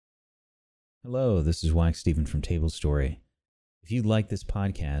Hello, this is Wax Steven from Table Story. If you like this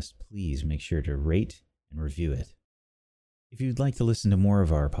podcast, please make sure to rate and review it. If you'd like to listen to more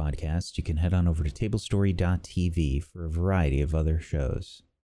of our podcasts, you can head on over to tablestory.tv for a variety of other shows.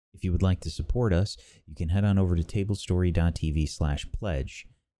 If you would like to support us, you can head on over to tablestory.tv/pledge.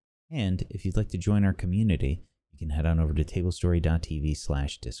 And if you'd like to join our community, you can head on over to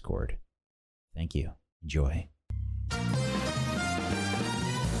tablestory.tv/discord. Thank you. Enjoy.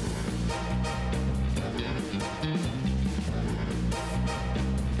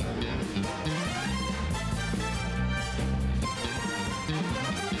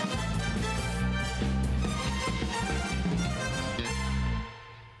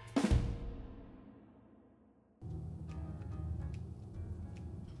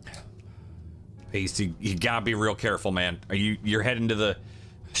 Peace, you gotta be real careful, man. You're heading to the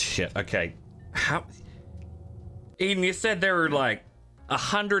shit? Okay, how? Eden, you said there were like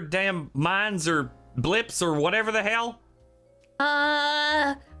 100 damn mines or blips or whatever the hell.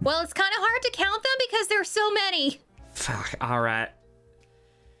 Well, it's kind of hard to count them because there's so many. Fuck. All right.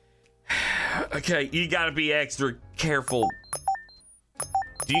 Okay, you gotta be extra careful.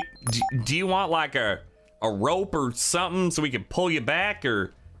 Do you want like a rope or something so we can pull you back,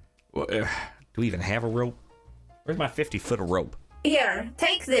 or? Do we even have a rope? Where's my 50-foot of rope? Here,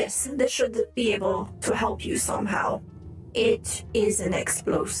 take this. This should be able to help you somehow. It is an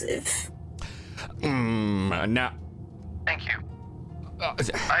explosive. No. Thank you. I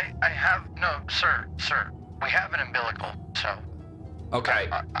have... No, sir. We have an umbilical, so... Okay.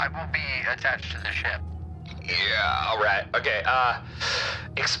 I will be attached to the ship. Yeah, alright. Okay,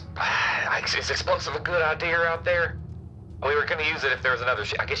 is explosive a good idea out there? We were gonna use it if there was another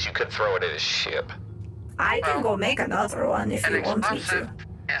ship. I guess you could throw it at a ship. I can go make another one if you want me An to. explosive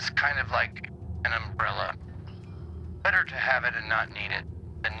is kind of like an umbrella. Better to have it and not need it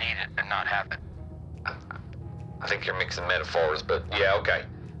than need it and not have it. I think you're mixing metaphors, but yeah, okay.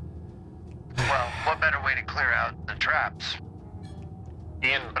 Well, what better way to clear out the traps?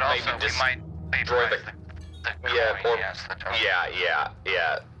 And But also, we might vaporize the coin. Yes, the token.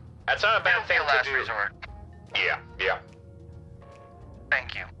 Yeah. That's not a bad It'll be thing a last to do. resort. Yeah.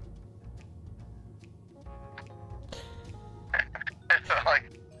 Thank you. Like,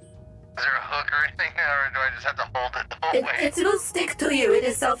 is there a hook or anything, or do I just have to hold it the whole way? It will stick to you. It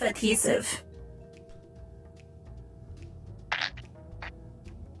is self-adhesive.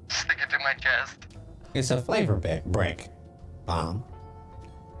 Stick it to my chest. It's a flavor brick bomb.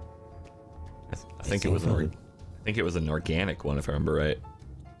 I think it was an organic one, if I remember right.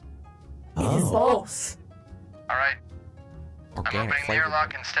 It is both. All right. I'm Organic opening the flavor.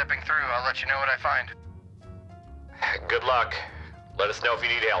 airlock and stepping through. I'll let you know what I find. Good luck. Let us know if you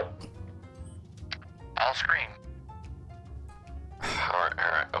need help. I'll scream.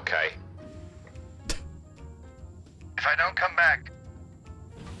 Alright, okay. If I don't come back,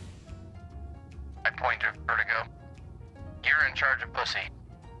 I point to Vertigo. You're in charge of Pussy.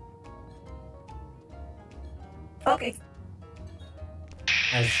 Okay.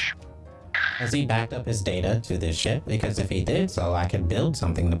 Has he backed up his data to this ship? Because if he did so, I could build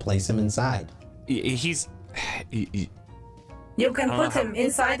something to place him inside. He's... You can put him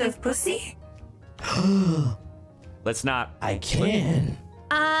inside of Pussy? Let's not... I can.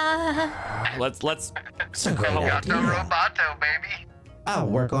 Let's... It's a great Gato idea. Roboto, baby. I'll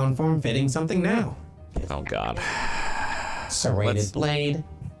work on form-fitting something now. Oh, God. Serrated Let's- blade.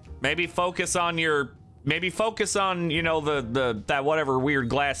 Maybe focus on, you know, the that whatever weird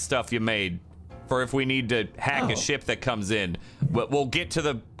glass stuff you made for if we need to hack a ship that comes in. But we'll get to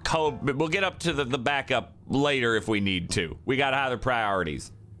the code. We'll get up to the backup later if we need to. We got other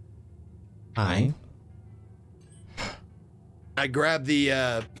priorities. Fine. I grab the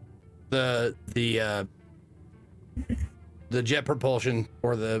jet propulsion,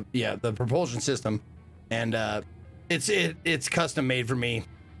 or the propulsion system, and it's custom made for me,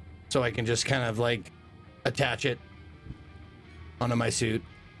 so I can just kind of like attach it onto my suit.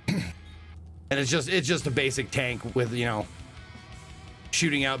 And it's just a basic tank with, you know,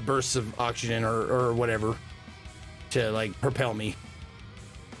 shooting out bursts of oxygen or whatever to like propel me.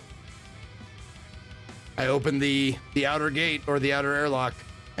 I open the outer gate or the outer airlock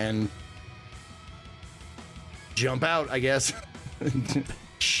and jump out, I guess.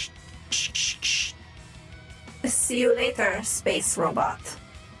 See you later, space robot.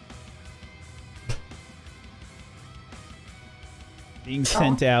 Being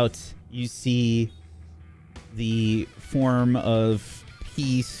sent out, you see the form of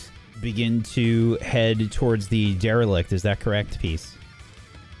Peace begin to head towards the derelict. Is that correct, Peace?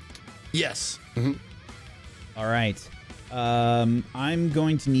 Yes. All right. I'm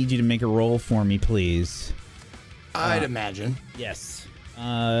going to need you to make a roll for me, please. I'd imagine. Yes.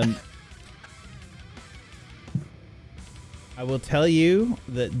 I will tell you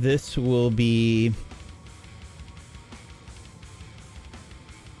that this will be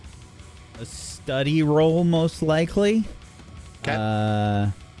a study roll, most likely.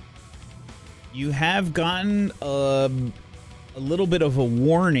 Okay. You have gotten a little bit of a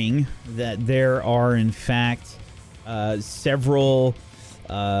warning that there are, in fact, several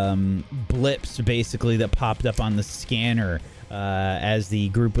blips, basically, that popped up on the scanner as the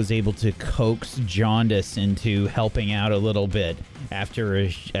group was able to coax Jaundice into helping out a little bit after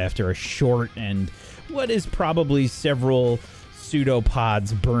a short and what is probably several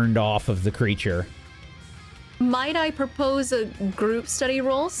pseudopods burned off of the creature. Might I propose a group study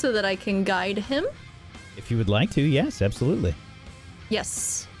roll so that I can guide him? If you would like to, yes, absolutely.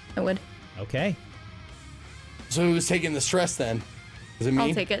 Yes, I would. Okay. So who's taking the stress then? Is it me?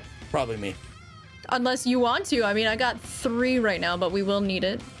 I'll take it. Probably me. Unless you want to. I mean, I got 3 right now, but we will need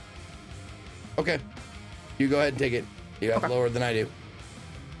it. Okay. You go ahead and take it. You have Okay. lower than I do.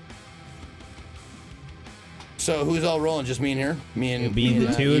 So who's all rolling? Just me and here? Me and Being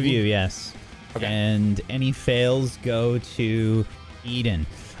the two of Eden? you, yes. Okay. And any fails go to Eden.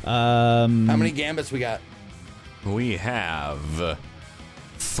 How many gambits we got? We have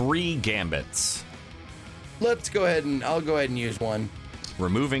 3 gambits. Let's go ahead and I'll go ahead and use one.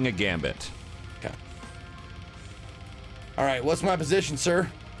 Removing a gambit. Okay. All right. What's my position, sir?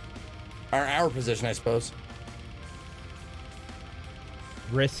 Or our position, I suppose.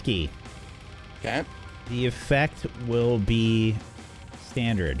 Risky. Okay. The effect will be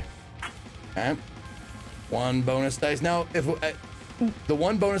standard. Okay. 1 bonus dice. Now, if the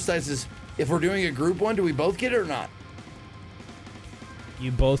 1 bonus dice is if we're doing a group one, do we both get it or not?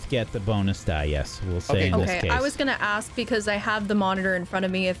 You both get the bonus die, yes, we'll say Okay. in this Okay, case. I was gonna ask because I have the monitor in front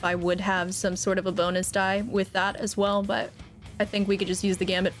of me if I would have some sort of a bonus die with that as well, but I think we could just use the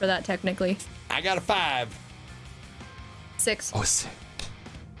gambit for that technically. I got a 5. 6. Oh, sick.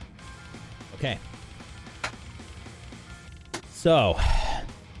 Okay. So,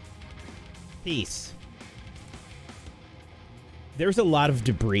 Peace. There's a lot of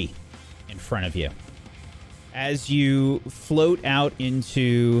debris in front of you. As you float out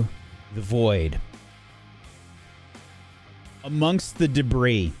into the void, amongst the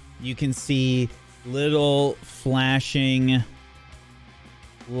debris, you can see little flashing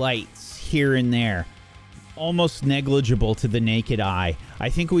lights here and there, almost negligible to the naked eye. I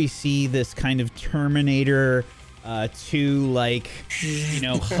think we see this kind of Terminator 2 like,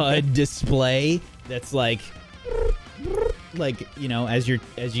 HUD display that's like,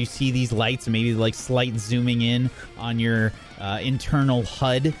 as you see these lights, maybe like slight zooming in on your internal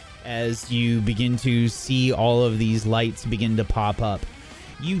HUD as you begin to see all of these lights begin to pop up.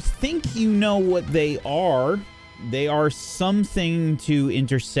 You think you know what they are. They are something to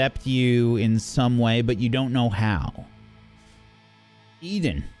intercept you in some way, but you don't know how.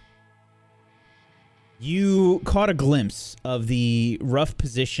 Eden, you caught a glimpse of the rough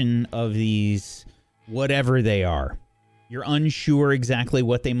position of these, whatever they are. You're unsure exactly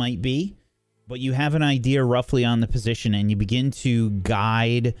what they might be, but you have an idea roughly on the position, and you begin to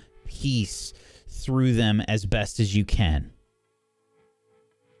guide Peace through them as best as you can.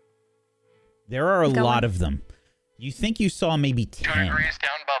 There are a lot of them. You think you saw maybe 10. 2 degrees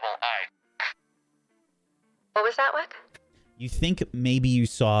down bubble. Aye. What was that, Wick? You think maybe you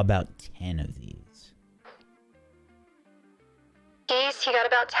saw about 10 of these. Geese, you got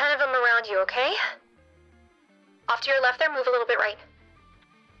about 10 of them around you, okay? Off to your left there, move a little bit right.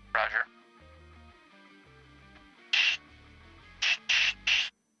 Roger.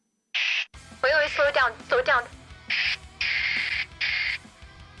 Wait, slow it down, slow it down.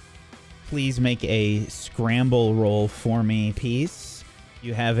 Please make a scramble roll for me, Peace.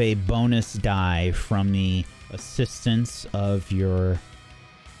 You have a bonus die from the assistance of your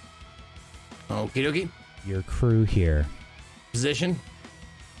Okie dokie. crew here. Position.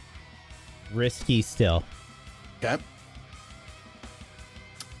 Risky still. Okay.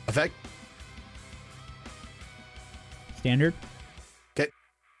 Effect. Standard. Okay.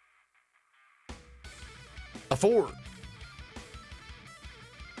 A 4.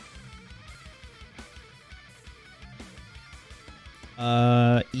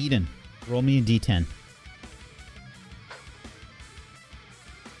 Eden, roll me a d10.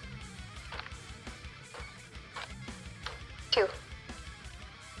 Two.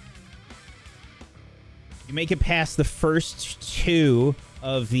 You make it past the first 2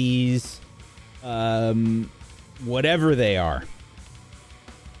 of these, whatever they are.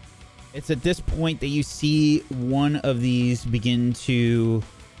 It's at this point that you see one of these begin to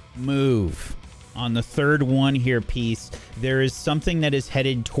move. On the third one here, Peace, there is something that is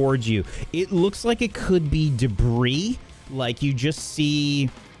headed towards you. It looks like it could be debris. Like you just see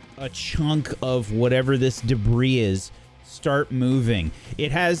a chunk of whatever this debris is start moving.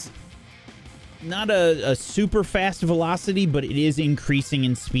 It has not a super fast velocity, but it is increasing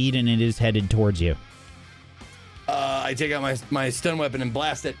in speed, and it is headed towards you. I take out my stun weapon and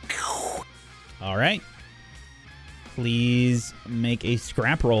blast it. All right. Please make a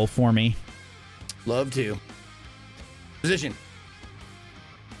scrap roll for me. Love to. Position.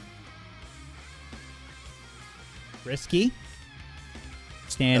 Risky.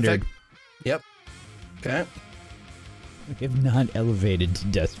 Standard. Effect. Yep. Okay. We have not elevated to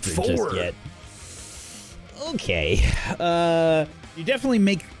desperate 4. just yet. Okay. You definitely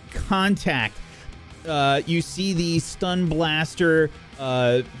make contact. You see the stun blaster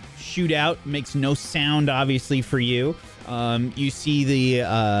shoot out. Makes no sound, obviously, for you. You see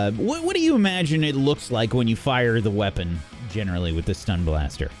the... what do you imagine it looks like when you fire the weapon, generally, with the stun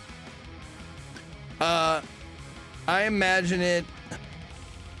blaster? I imagine it...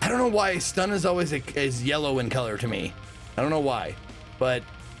 I don't know why stun is always is yellow in color to me. I don't know why. But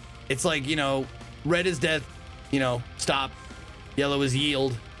it's like, red is death, stop. Yellow is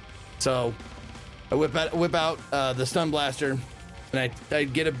yield. So I whip out the stun blaster, and I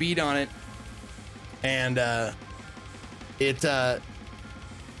get a bead on it, and it I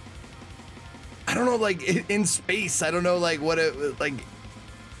don't know, like in space, I don't know like what it like.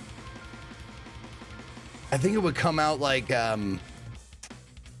 I think it would come out like God,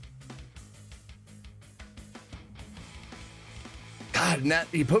 Nat,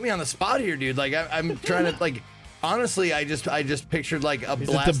 you put me on the spot here, dude. Like I'm trying to like. Honestly, I just pictured like a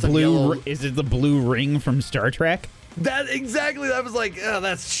blast of yellow. Is it the blue ring from Star Trek? That exactly. I was like, oh,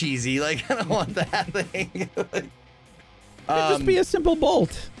 that's cheesy. Like I don't want that thing. It'd just be a simple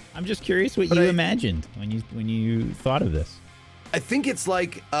bolt. I'm just curious what you imagined when you thought of this. I think it's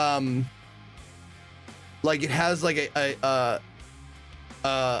like it has like a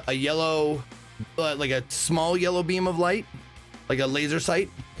yellow, like a small yellow beam of light, like a laser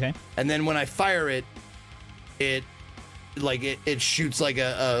sight. Okay. And then when I fire it, it shoots like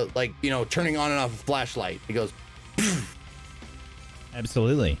a turning on and off a flashlight. It goes.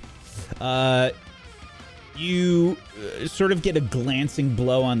 Absolutely. You sort of get a glancing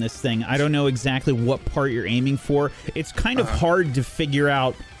blow on this thing. I don't know exactly what part you're aiming for. It's kind of hard to figure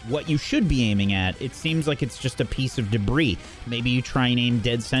out what you should be aiming at. It seems like it's just a piece of debris. Maybe you try and aim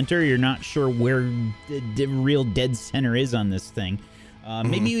dead center. You're not sure where the real dead center is on this thing.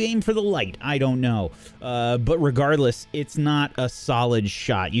 Maybe you aim for the light. I don't know. But regardless, it's not a solid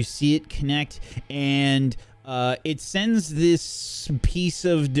shot. You see it connect, and it sends this piece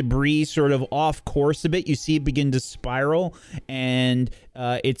of debris sort of off course a bit. You see it begin to spiral, and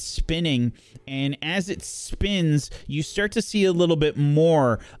it's spinning. And as it spins, you start to see a little bit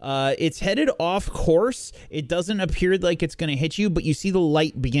more. It's headed off course. It doesn't appear like it's going to hit you, but you see the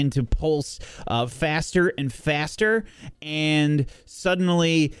light begin to pulse faster and faster. And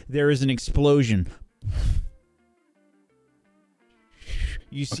suddenly there is an explosion.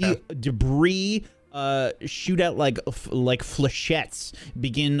 You see debris shoot out like flechettes,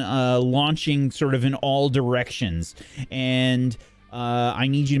 begin launching sort of in all directions, and I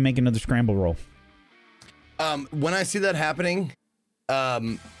need you to make another scramble roll. When I see that happening,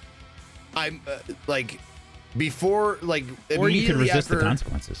 I'm before or you can resist after, the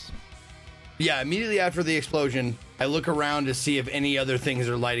consequences. Yeah, immediately after the explosion, I look around to see if any other things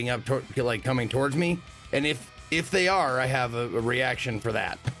are lighting up, coming towards me, and if they are, I have a reaction for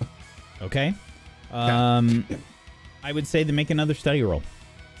that. Okay. I would say to make another study roll.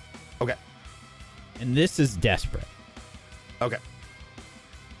 Okay. And this is desperate. Okay.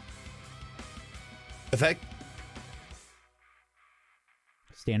 Effect?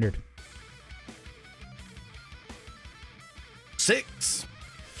 Standard. 6.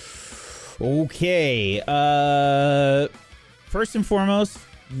 Okay. First and foremost,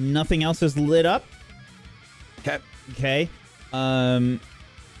 nothing else is lit up. Okay.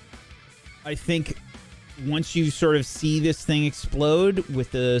 I think once you sort of see this thing explode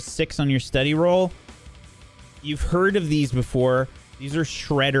with the 6 on your study roll, you've heard of these before. These are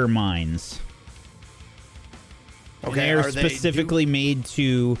shredder mines. Okay, and they're specifically made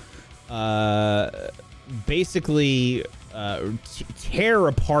to basically tear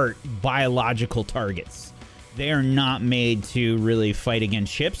apart biological targets. They are not made to really fight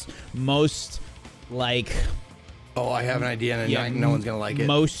against ships. Most, like... Oh, I have an idea, and no one's gonna like it.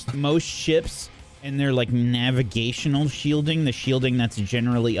 Most ships and they're like navigational shielding, the shielding that's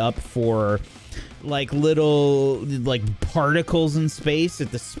generally up for like little like particles in space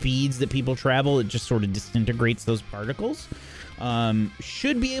at the speeds that people travel. It just sort of disintegrates those particles.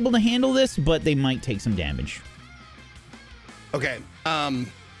 Should be able to handle this, but they might take some damage. Okay.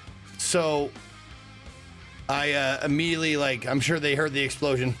 So I immediately, like, I'm sure they heard the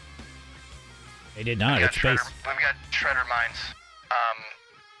explosion. They did not. We've It's space. got shredder mines.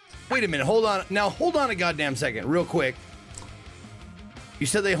 Wait a minute. Hold on. Now, hold on a goddamn second, real quick. You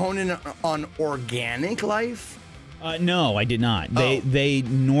said they hone in on organic life? No, I did not. Oh. They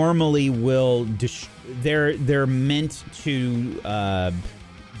normally will. They're meant to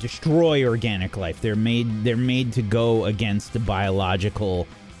destroy organic life. They're made to go against the biological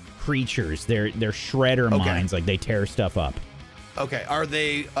creatures. They're shredder mines. Like, they tear stuff up. Okay. Are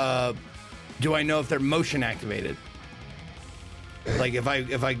they? Do I know if they're motion activated? Like if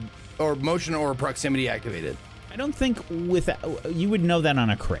I or motion or proximity activated? I don't think you would know that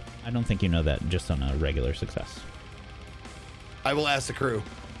on a crit. I don't think you know that just on a regular success. I will ask the crew.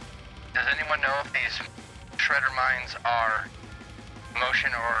 Does anyone know if these shredder mines are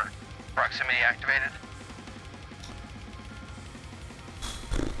motion or proximity activated?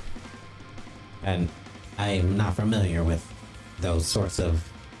 And I'm not familiar with those sorts of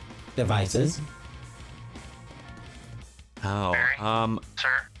devices. Oh, Sir?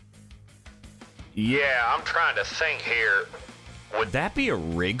 Yeah, I'm trying to think here. would that be a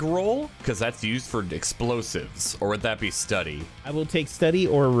rig roll? Because that's used for explosives. Or would that be study? I will take study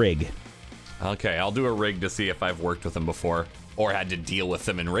or rig. Okay, I'll do a rig to see if I've worked with them before. Or had to deal with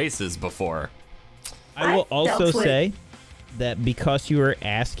them in races before. I will also say that because you are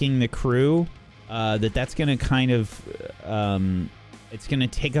asking the crew, that's going to kind of, it's going to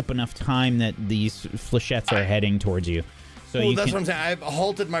take up enough time that these flechettes are heading towards you. So Well, you that's can, what I'm saying. I've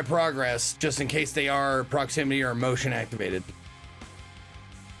halted my progress just in case they are proximity or motion activated.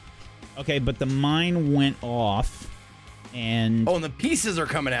 Okay, but the mine went off, and Oh, and the pieces are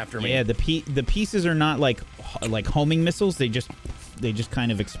coming after me. yeah, the pieces are not like homing missiles. They just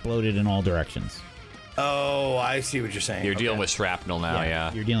kind of exploded in all directions. Oh, I see what you're saying. You're dealing with shrapnel now,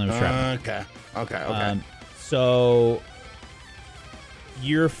 yeah. You're dealing with shrapnel. Okay. So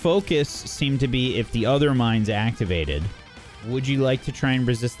your focus seemed to be if the other mine's activated. Would you like to try and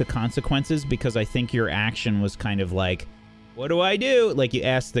resist the consequences? Because I think your action was kind of like, what do I do? Like you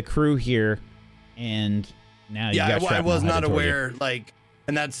asked the crew here, and now you got shrapnel I was not headed toward you. aware. Like,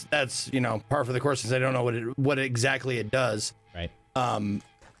 and that's par for the course since I don't know what exactly it does. Right.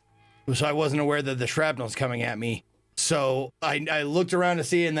 So I wasn't aware that the shrapnel's coming at me. So I looked around to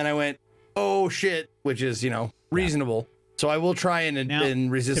see, and then I went, oh shit, which is reasonable. So I will try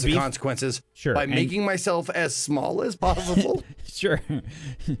and resist the consequences by making myself as small as possible. Sure.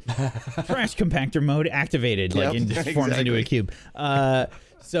 Trash compactor mode activated, like it just forms into a cube.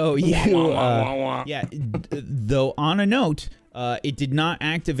 So you, though on a note, it did not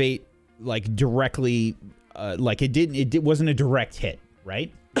activate like directly, like it wasn't a direct hit,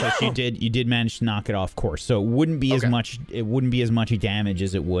 right? Because you did manage to knock it off course, so it wouldn't be as much. It wouldn't be as much damage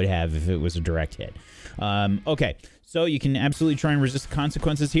as it would have if it was a direct hit. Okay, so you can absolutely try and resist the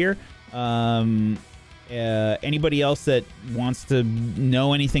consequences here. Anybody else that wants to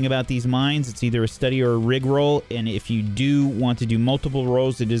know anything about these mines, it's either a study or a rig roll. And if you do want to do multiple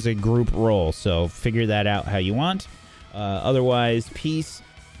rolls, it is a group roll. So figure that out how you want. Otherwise, Peace,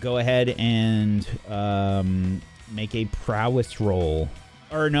 go ahead and make a prowess roll.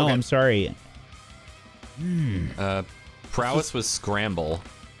 Or no, I'm sorry. Prowess was scramble.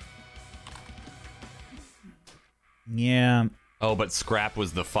 Yeah. Oh, but scrap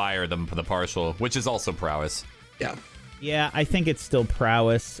was the fire, the partial, which is also prowess. Yeah. Yeah, I think it's still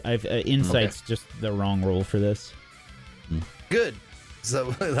prowess. Insight's just the wrong roll for this. Good.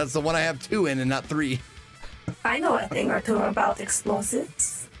 So that's the one I have 2 in and not 3. I know a thing or two about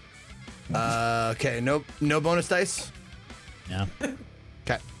explosives. Okay. No bonus dice. No.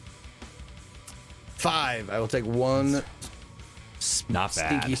 Okay. 5. I will take 1. Not bad.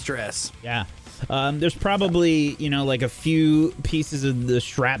 Stinky stress. Yeah. There's probably, like a few pieces of the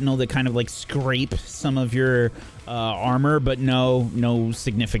shrapnel that kind of like scrape some of your armor, but no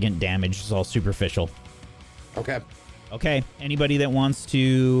significant damage. It's all superficial. Okay. Anybody that wants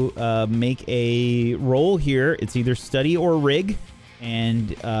to make a roll here, it's either study or rig.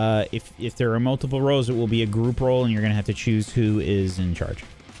 And if there are multiple rolls, it will be a group roll, and you're going to have to choose who is in charge.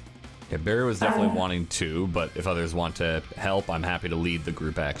 Yeah, Barry was definitely wanting to, but if others want to help, I'm happy to lead the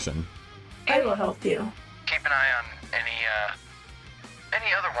group action. I will help you. Keep an eye on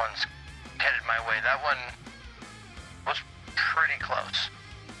any other ones headed my way. That one was pretty close.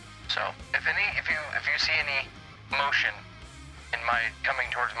 So if you see any motion in my coming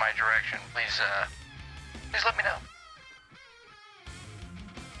towards my direction, please let me know.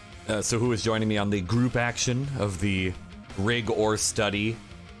 So who is joining me on the group action of the rig or study?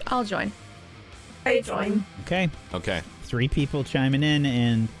 I'll join. I join. Okay. Okay. 3 people chiming in,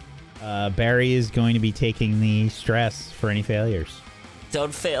 and Barry is going to be taking the stress for any failures.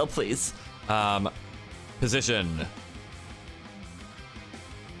 Don't fail, please. Position.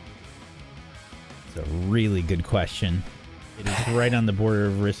 It's a really good question. It is right on the border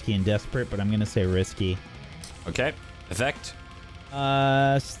of risky and desperate, but I'm going to say risky. Okay. Effect.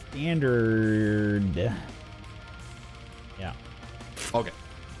 Standard. Yeah. Okay.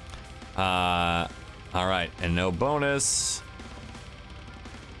 All right, and no bonus.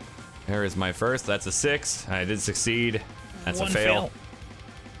 There is my first. That's a 6. I did succeed. That's One a fail.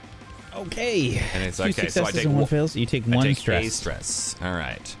 Okay. And it's 2 okay. successes So I take and 1 one fails. You take I 1 take stress. a stress. All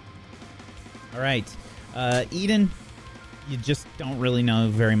right. All right. Eden, you just don't really know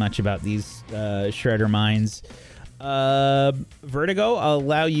very much about these shredder mines. Vertigo, I'll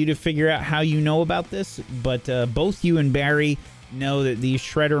allow you to figure out how you know about this, but both you and Barry know that these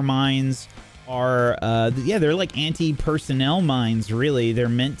shredder mines are, they're like anti-personnel mines, really. They're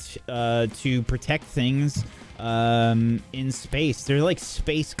meant to protect things in space. They're like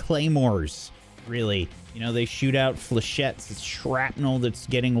space claymores, really. You know, they shoot out flechettes. It's shrapnel that's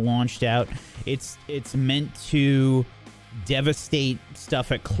getting launched out. It's meant to devastate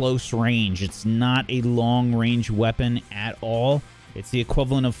stuff at close range. It's not a long-range weapon at all. It's the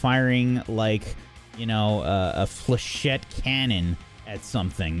equivalent of firing, like, you know, a flechette cannon at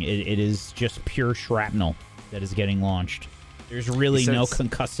something. It is just pure shrapnel that is getting launched. There's really no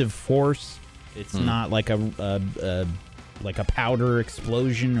concussive force. It's not like a powder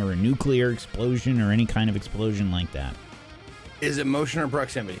explosion or a nuclear explosion or any kind of explosion like that. Is it motion or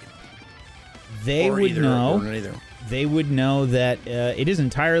proximity? They Or would either, know. or neither. They would know that it is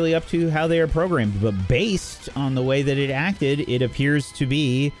entirely up to how they are programmed, but based on the way that it acted, it appears to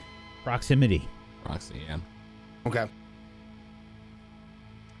be proximity. Proxy, yeah. Okay.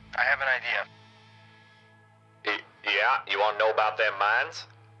 I have an idea. Yeah, you want to know about them mines?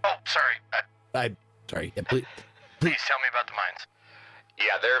 Oh, sorry. Sorry. Yeah, please. Please tell me about the mines.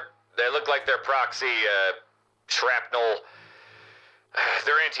 Yeah, they look like they're proxy shrapnel.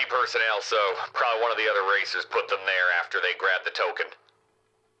 They're anti-personnel, so probably one of the other racers put them there after they grabbed the token.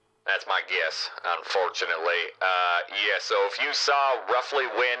 That's my guess, unfortunately. Yeah, so if you saw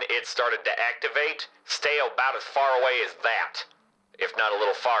roughly when it started to activate, stay about as far away as that. If not a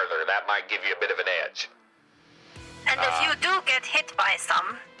little farther, that might give you a bit of an edge. And if you do get hit by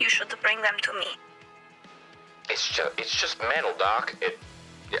some, you should bring them to me. It's just metal, Doc.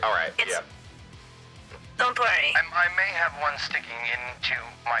 All right, yeah. Don't worry. I may have one sticking into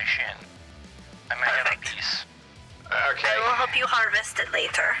my shin. I may have a piece. Okay. I will help you harvest it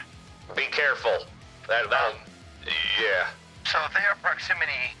later. Be careful. That'll. Yeah. So if they are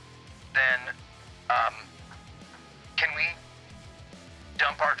proximity, then, can we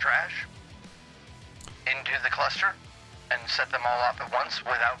dump our trash into the cluster and set them all off at once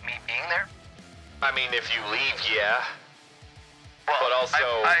without me being there? I mean, if you leave, yeah. Well, but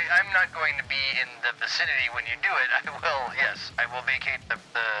also, I'm not going to be in the vicinity when you do it. I will vacate the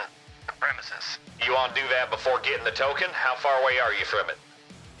premises. You want to do that before getting the token? How far away are you from it?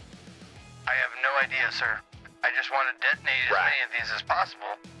 I have no idea, sir. I just want to detonate as many of these as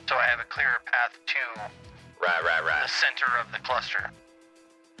possible, so I have a clearer path to the center of the cluster.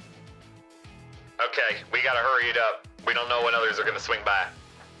 Okay, we gotta hurry it up. We don't know when others are gonna swing by.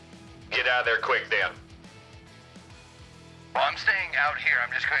 Get out of there quick, then. Well, I'm staying out here.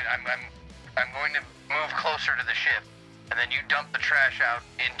 I'm going to move closer to the ship, and then you dump the trash out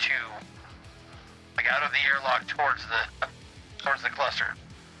out of the airlock towards the cluster.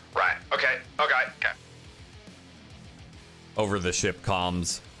 Right. Okay. Over the ship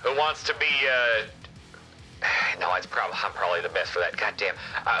comms. Who wants to be? No, I'm probably the best for that. Goddamn.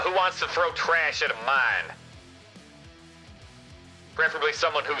 Who wants to throw trash at a mine? Preferably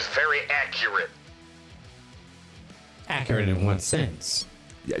someone who's very accurate. Accurate in what sense?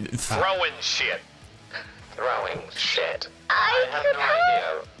 Throwing shit. Throwing shit. I have no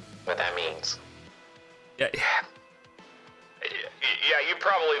idea what that means. Yeah, you're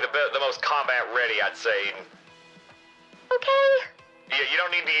probably the most combat ready, I'd say. Okay. Yeah, you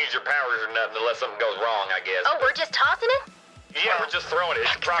don't need to use your powers or nothing unless something goes wrong, I guess. Oh, we're just tossing it? Yeah, we're just throwing it.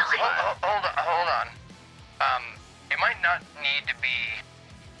 It's approximate. Hold on. You might not need to be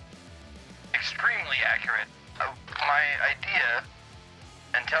extremely accurate. My idea,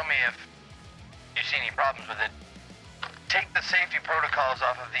 and tell me if you see any problems with it, take the safety protocols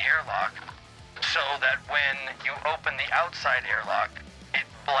off of the airlock so that when you open the outside airlock, it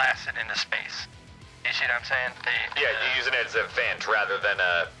blasts it into space. You see what I'm saying? You're using it as a vent rather than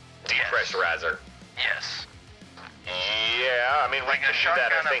a depressurizer. Yes. Yeah, I mean, we like can a do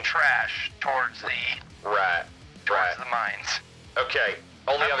that, shotgun I think. of trash towards the the mines. Okay.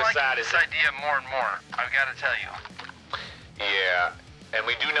 Only I'm other liking side is this idea more and more. I've got to tell you. Yeah, and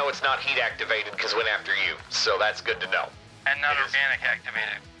we do know it's not heat activated because it went after you, so that's good to know. And not organic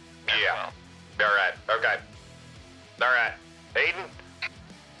activated. Yeah. All right. Okay. All right. Aiden,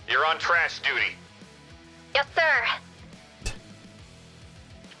 you're on trash duty. Yes, sir.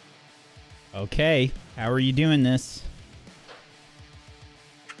 Okay, how are you doing this?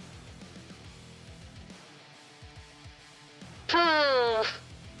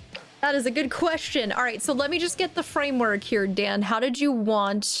 That is a good question. All right, so let me just get the framework here, Dan. How did you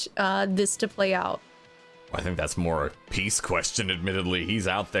want this to play out? I think that's more a peace question, admittedly. He's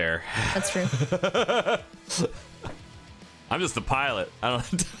out there. That's true. I'm just the pilot. I don't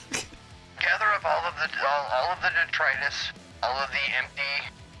Gather up all of the detritus, all of the empty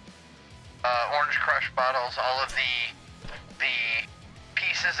Orange Crush bottles, all of the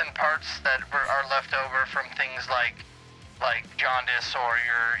pieces and parts that are left over from things like jaundice or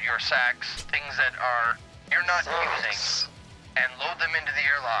your sacks, things that you're not using, and load them into the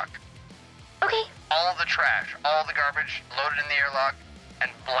airlock. Okay. All the trash, all the garbage, load it in the airlock and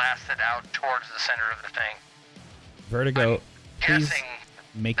blast it out towards the center of the thing. Vertigo, please Guessing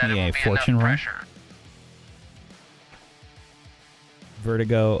make that me it a will be fortune enough roll. pressure.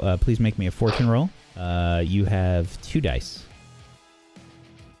 Vertigo, please make me a fortune roll. You have 2 dice.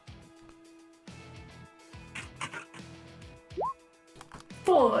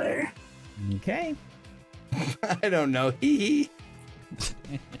 Four. Okay. I don't know.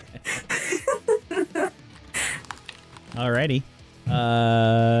 Alrighty.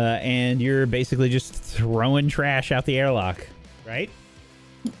 And you're basically just throwing trash out the airlock, right?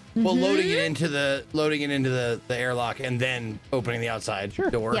 Well, loading it into the airlock and then opening the outside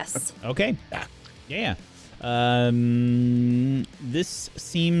door. Yes. Okay. Yeah. This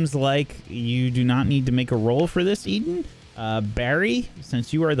seems like you do not need to make a roll for this, Eden. Barry,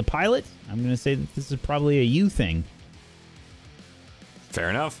 since you are the pilot, I'm going to say that this is probably a you thing. Fair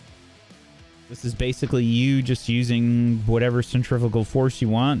enough. This is basically you just using whatever centrifugal force you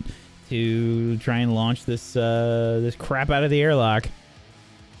want to try and launch this this crap out of the airlock.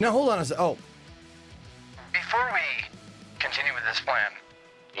 Now, hold on a second. Oh. Before we continue with this plan,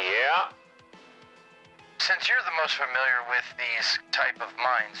 Yeah. since you're the most familiar with these type of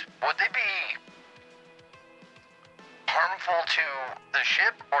mines, would they be harmful to the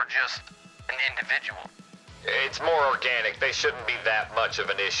ship or just an individual? It's more organic. They shouldn't be that much of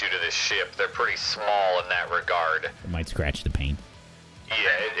an issue to the ship. They're pretty small in that regard. It might scratch the paint.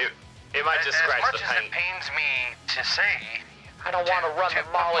 Yeah, it might just scratch the As much as paint. it pains me to say, I don't want to run the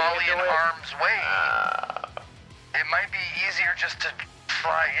put Molly in into it. harm's way, it might be easier just to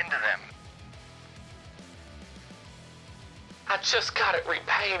fly into them. I just got it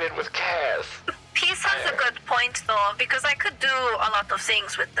repainted with Kaz. Peace has a good point though, because I could do a lot of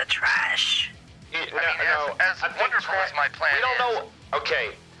things with the trash. As wonderful as my plan we don't know.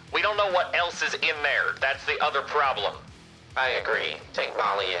 Okay, we don't know what else is in there. That's the other problem. I agree. Take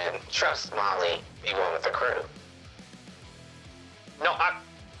Molly in. Trust Molly. Be one with the crew. No,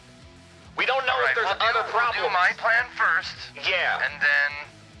 we don't know All right, if there's other problems. We'll do my plan first. Yeah. And then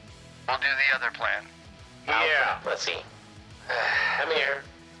we'll do the other plan. Yeah. Let's see. Come here.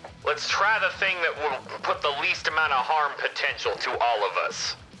 Let's try the thing that will put the least amount of harm potential to all of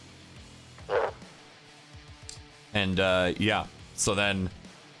us. And yeah, so then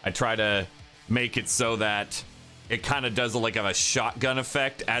I try to make it so that it kind of does like a shotgun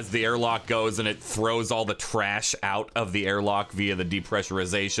effect as the airlock goes, and it throws all the trash out of the airlock via the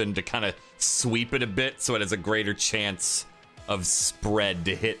depressurization to kind of sweep it a bit so it has a greater chance of spread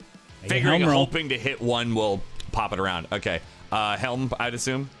to hit. Figuring, hoping to hit one will pop it around. Okay. Helm, I'd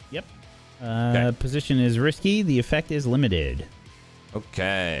assume? Yep. Okay. Position is risky. The effect is limited.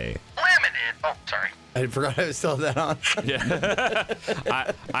 Okay. Limited. Oh, sorry. I forgot I still had that on. Yeah.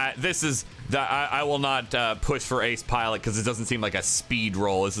 I will not push for ace pilot because it doesn't seem like a speed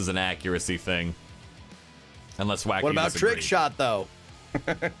roll. This is an accuracy thing. Unless Wacky What about disagree. trick shot though?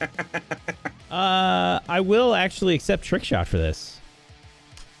 I will actually accept trick shot for this.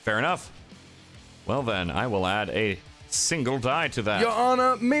 Fair enough. Well then, I will add a single die to that. Your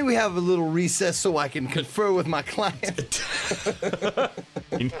Honor, may we have a little recess so I can confer with my client?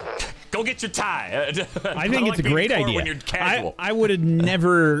 Go get your tie. I think it's a great idea. When you're casual. I would have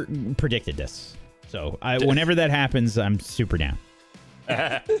never predicted this. So whenever that happens, I'm super down. All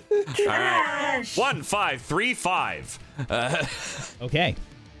right. 1535. Okay.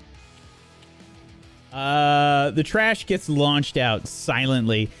 The trash gets launched out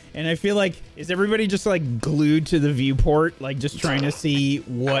silently, and I feel like, is everybody just like glued to the viewport, like just trying to see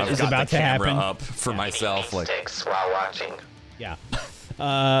what is about to happen? I've got the camera up for myself, like Sticks while watching. Yeah.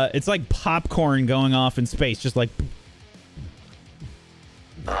 It's like popcorn going off in space, just like.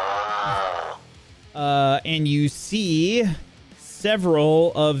 And you see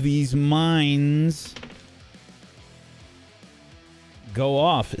several of these mines go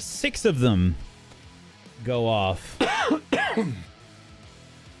off. 6 of them go off.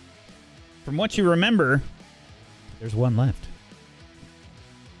 From what you remember, there's 1 left.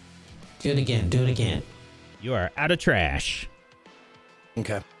 Do it again. You are out of trash.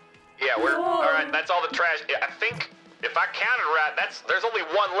 Okay. Yeah, all right. That's all the trash. Yeah, I think if I counted right, there's only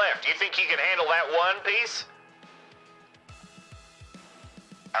 1 left. You think you can handle that one piece?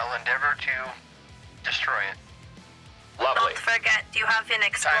 I'll endeavor to destroy it. Lovely. Don't forget, you have an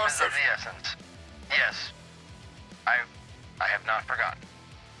Time is explosive. of the essence. Yes. I have not forgotten.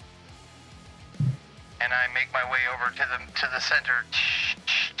 And I make my way over to the center.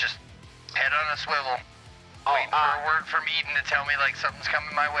 Just head on a swivel. Waiting for a word from Eden to tell me like something's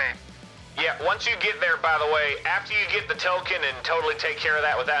coming my way. Yeah, once you get there, by the way, after you get the token and totally take care of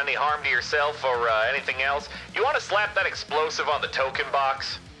that without any harm to yourself or anything else, you want to slap that explosive on the token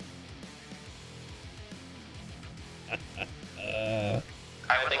box. I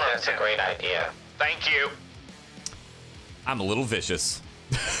think that's a great idea. Thank you. I'm a little vicious.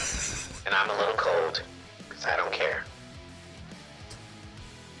 And I'm a little cold, because I don't care.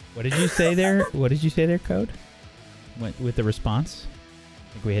 What did you say there? What did you say there, Code? With the response?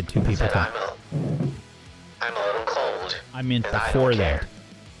 I think we had 2 people Said talk. I'm a little cold. I meant and I before don't that. care.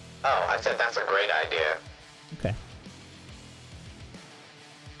 Oh, I said that's a great idea. Okay.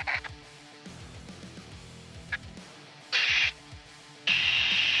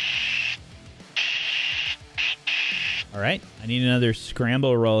 All right. I need another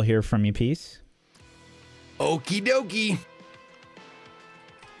scramble roll here from you, Peace. Okie dokie.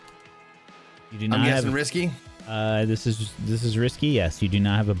 You do not I'm guessing have. risky. This is risky. Yes, you do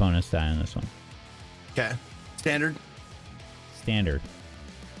not have a bonus die on this one. Okay. Standard. Standard.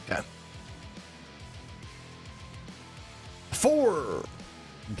 Okay. 4.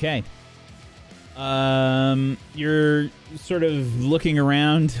 Okay. You're sort of looking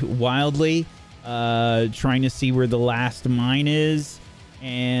around wildly, trying to see where the last mine is,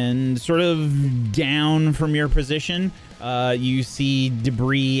 and sort of down from your position, you see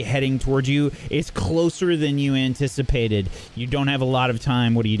debris heading towards you. It's closer than you anticipated. You don't have a lot of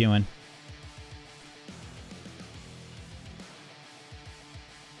time. What are you doing?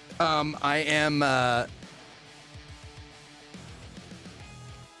 I am.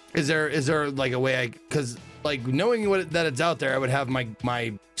 Is there like a way because like knowing that it's out there, I would have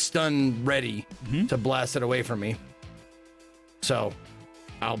my stun ready to blast it away from me. So,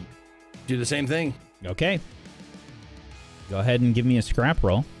 I'll do the same thing. Okay. Go ahead and give me a scrap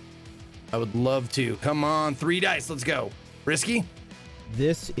roll. I would love to. Come on, 3 dice. Let's go. Risky?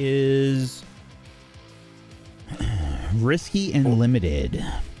 This is risky and limited.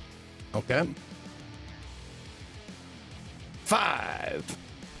 Okay. 5.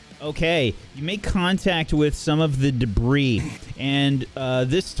 Okay, you make contact with some of the debris, and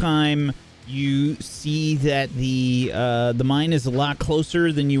this time you see that the mine is a lot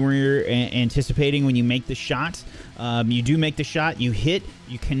closer than you were anticipating when you make the shot. You do make the shot, you hit,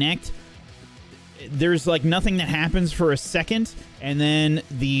 you connect. There's like nothing that happens for a second, and then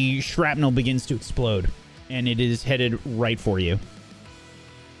the shrapnel begins to explode, and it is headed right for you.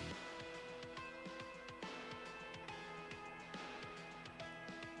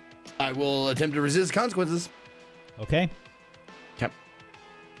 I will attempt to resist consequences. Okay. Yep.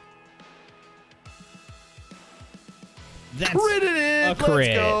 That's Critted it. a crit.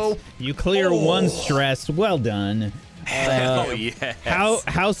 Let's go. You clear 1 stress. Well done. Oh, yes.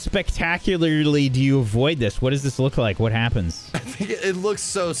 How spectacularly do you avoid this? What does this look like? What happens? I think it looks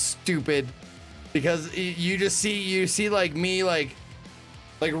so stupid because you see like me like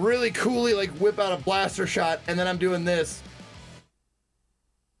really coolly like whip out a blaster shot, and then I'm doing this.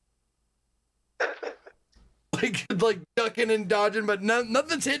 like ducking and dodging, but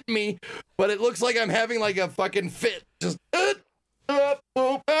nothing's hitting me. But it looks like I'm having like a fucking fit. Just up.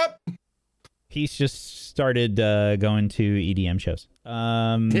 Peace just started going to EDM shows.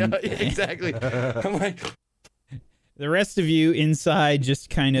 Yeah, exactly. I'm like, the rest of you inside just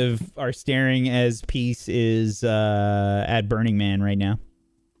kind of are staring as Peace is at Burning Man right now.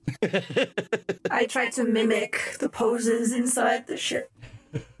 I tried to mimic the poses inside the ship.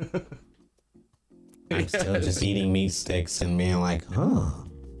 I'm still just eating meat sticks and being like, oh.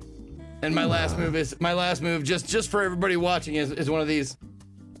 And my last move, just for everybody watching, is one of these.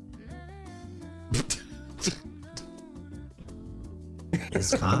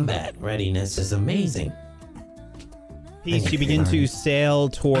 His combat readiness is amazing. Peace, you begin to sail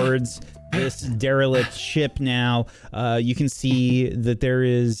towards this derelict ship now. You can see that there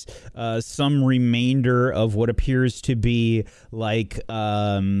is some remainder of what appears to be like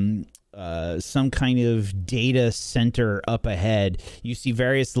some kind of data center up ahead. You see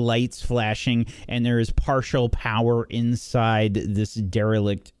various lights flashing, and there is partial power inside this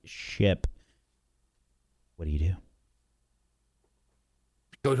derelict ship. What do you do?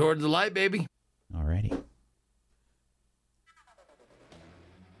 Go towards the light, baby. Alrighty.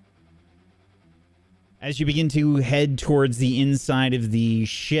 As you begin to head towards the inside of the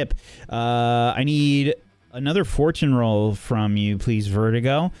ship, I need another fortune roll from you, please,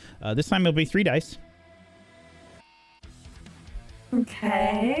 Vertigo. This time it'll be 3 dice.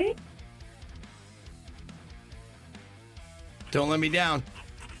 Okay. Don't let me down,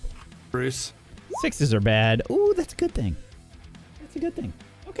 Bruce. 6s are bad. Ooh, that's a good thing. That's a good thing.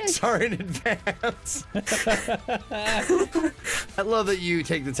 Okay. Sorry in advance. I love that you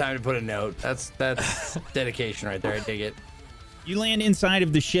take the time to put a note. That's dedication right there. I dig it. You land inside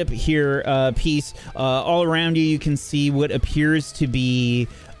of the ship here, Peace. All around you, you can see what appears to be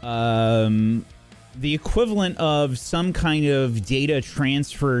the equivalent of some kind of data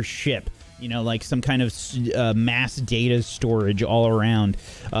transfer ship. You know, like some kind of mass data storage all around.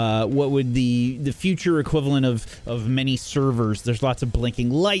 What would the future equivalent of many servers? There's lots of blinking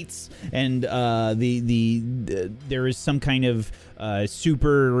lights, and there is some kind of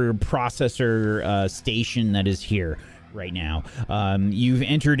super processor station that is here right now. You've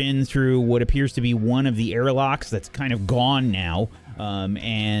entered in through what appears to be one of the airlocks that's kind of gone now,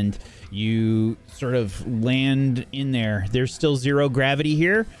 and you sort of land in there. There's still 0 gravity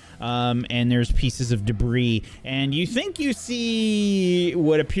here. And there's pieces of debris, and you think you see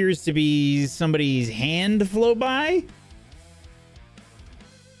what appears to be somebody's hand float by.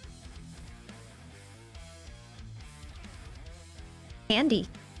 Andy.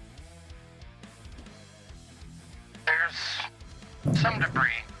 There's some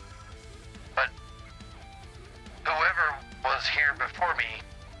debris, but whoever was here before me,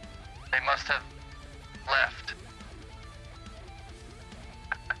 they must have left.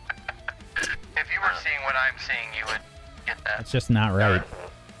 If you were seeing what I'm seeing, you would get that. That's just not right.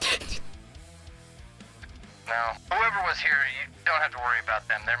 No. Whoever was here, you don't have to worry about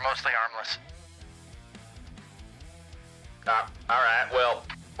them. They're mostly harmless. Alright, well,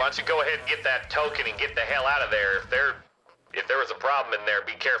 why don't you go ahead and get that token and get the hell out of there. If there was a problem in there,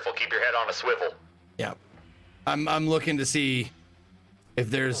 be careful. Keep your head on a swivel. Yeah. I'm looking to see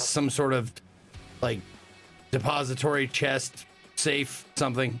if there's some sort of, like, depository chest, safe,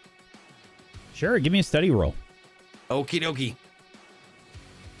 something. Sure, give me a study roll. Okie dokie.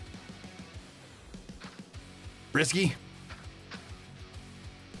 Risky.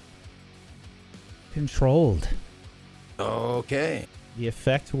 Controlled. Okay. The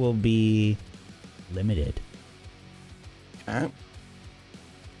effect will be limited. Okay.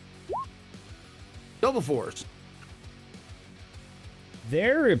 Double 4s.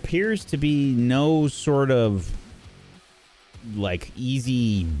 There appears to be no sort of like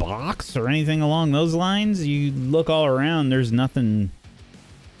easy box or anything along those lines. You look all around, there's nothing.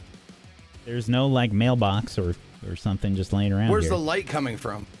 There's no like mailbox or something just laying around. Where's here. the light coming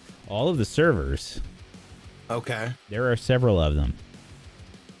from? All of the servers. Okay. There are several of them.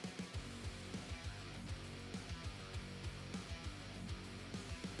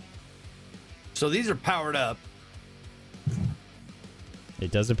 So these are powered up.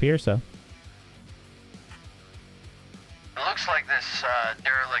 It does appear so. It looks like this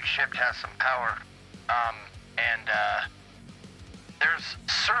derelict ship has some power. And there's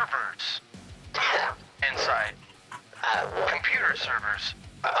servers inside. Computer servers.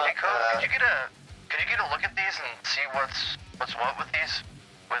 Hey, Code, could you get a look at these and see what's what with these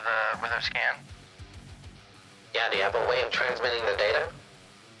with a scan? Yeah, do you have a way of transmitting the data?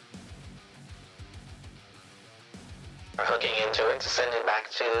 Or hooking into it to send it back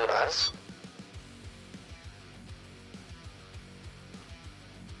to us?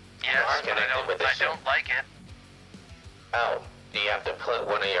 Yes, but I don't like it. Oh, do you have to put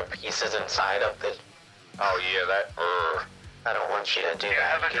one of your pieces inside of the... Oh, yeah, that... I don't want you to do Do you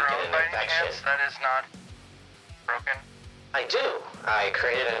that. have a drone by any chance that is not broken? I do. I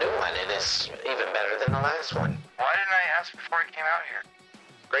created a new one, and it's even better than the last one. Why didn't I ask before I came out here?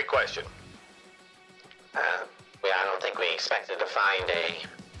 Great question. I don't think we expected to find a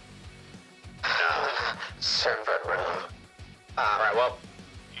server room. All right, well,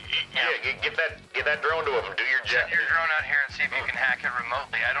 get that drone to him. Do your jet. Send your drone out here and see if you can hack it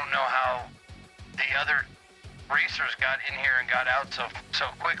remotely. I don't know how the other racers got in here and got out so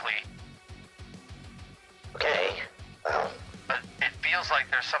quickly. Okay, well. But it feels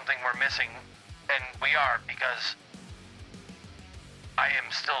like there's something we're missing, and we are, because I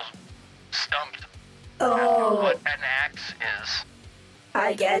am still stumped on what an axe is.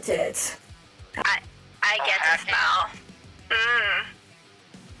 I get it. I get it now.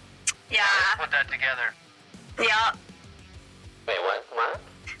 Yeah. Let's put that together. Yeah. Wait, what?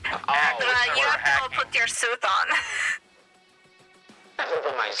 You have to put your suit on. I have to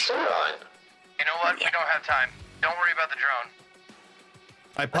put my suit on. You know what? We don't have time. Don't worry about the drone.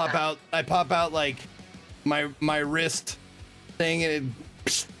 I pop out like my wrist thing, and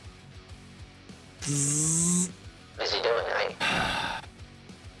it. What's he doing?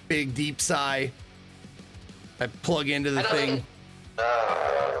 Big deep sigh. I plug into the thing.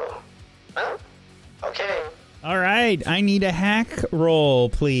 Well, okay. All right, I need a hack roll,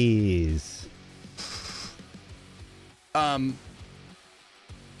 please.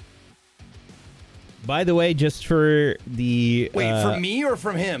 By the way, just for the from me or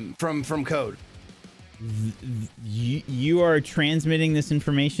from him? From Code? You are transmitting this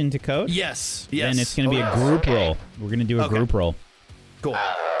information to Code? Yes. Then it's going to be a group roll. We're going to do a group roll. Cool.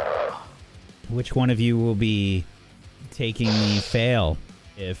 Which one of you will be taking the fail?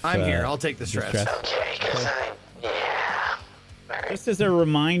 If I'm here, I'll take the stress. Okay, because Just as a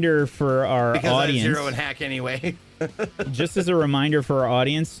reminder for our because audience. I have 0 and hack anyway. Just as a reminder for our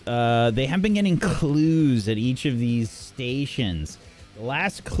audience, they have been getting clues at each of these stations. The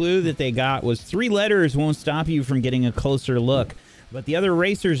last clue that they got was 3 letters won't stop you from getting a closer look, but the other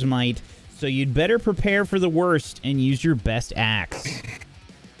racers might, so you'd better prepare for the worst and use your best axe.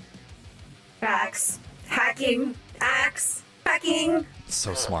 Axe. Hacking. Axe. Hacking.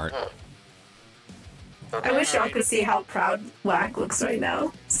 So smart. I wish y'all could see how proud Whack looks right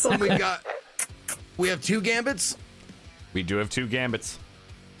now. So we have 2 gambits? We do have 2 gambits.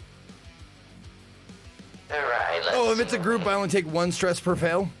 Alright, if it's a group, I only take 1 stress per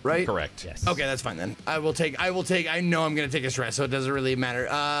fail, right? Correct. Yes. Okay, that's fine then. I know I'm gonna take a stress, so it doesn't really matter.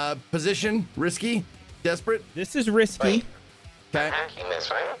 Position, risky, desperate. This is risky. Okay. Hacking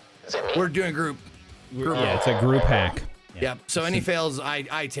this, right? Is it me? We're doing group. Yeah, it's a group hack. Yep. So any fails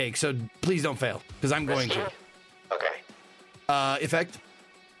I take. So please don't fail, because I'm going to. Okay. Effect.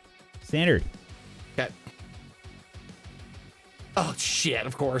 Standard. Okay. Oh shit!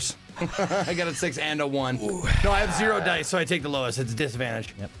 Of course. I got a 6 and a 1. No, I have 0 dice, so I take the lowest. It's a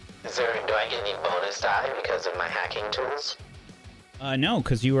disadvantage. Yep. Do I get any bonus die because of my hacking tools? No,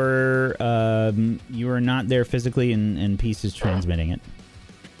 because you are not there physically, and Peace is transmitting it.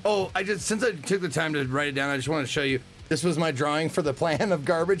 Oh, since I took the time to write it down, I just want to show you. This was my drawing for the plan of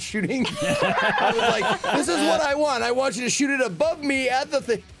garbage shooting. I was like, this is what I want. I want you to shoot it above me at the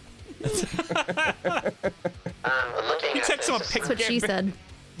thing. You took some That's what she said.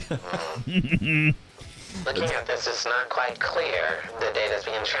 Looking at this, it's not quite clear. The data's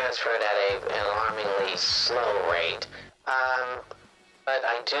being transferred at an alarmingly slow rate. But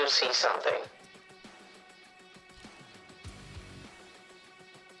I do see something.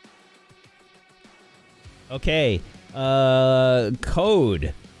 Okay.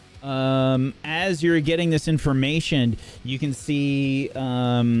 Code. As you're getting this information, you can see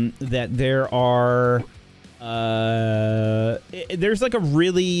that there are there's like a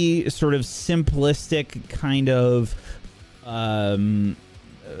really sort of simplistic kind of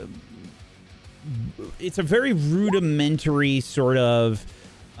it's a very rudimentary sort of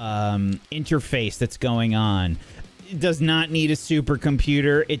interface that's going on. It does not need a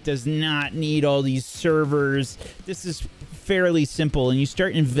supercomputer. It does not need all these servers. This is fairly simple, and you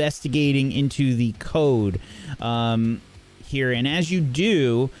start investigating into the code here. And as you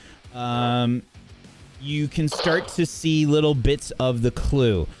do, you can start to see little bits of the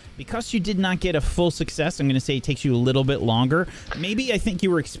clue. Because you did not get a full success, I'm going to say it takes you a little bit longer. Maybe I think you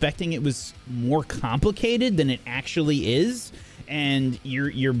were expecting it was more complicated than it actually is. And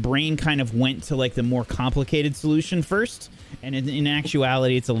your brain kind of went to like the more complicated solution first, and in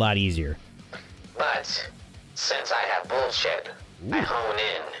actuality, it's a lot easier. But since I have bullshit, I hone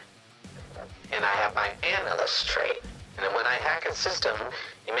in, and I have my analyst trait. And when I hack a system,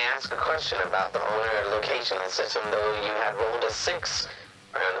 you may ask a question about the owner or location of the system, though you had rolled a 6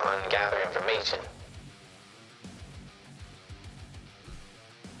 on gather information.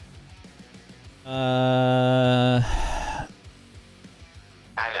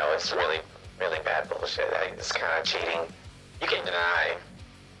 I know it's really, really bad bullshit. It's kind of cheating. You can deny.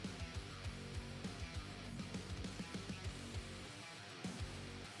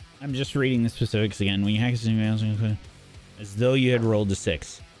 I'm just reading the specifics again. When you hack as though you had rolled a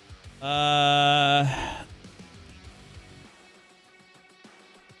 6.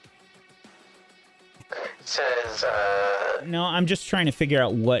 Says, No, I'm just trying to figure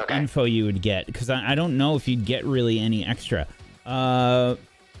out what info you would get, because I don't know if you'd get really any extra. I'm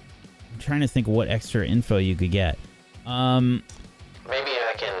trying to think what extra info you could get. maybe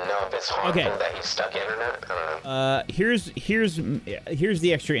I can know if it's harmful that he's stuck in or not. I don't know. Here's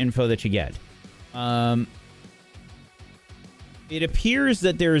the extra info that you get. It appears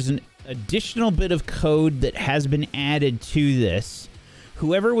that there's an additional bit of code that has been added to this.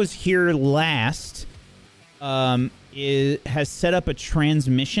 Whoever was here last has set up a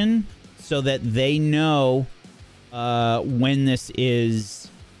transmission so that they know when this is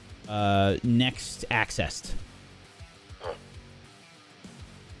next accessed.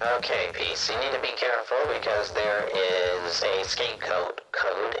 Okay, Peace. You need to be careful because there is a scapegoat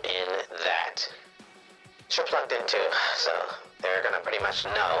code in that you're plugged into, so they're gonna pretty much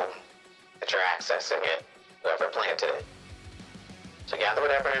know that you're accessing it, whoever planted it. So gather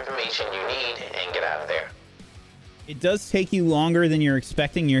whatever information you need and get out of there. It does take you longer than you're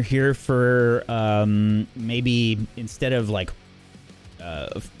expecting. You're here for maybe instead of like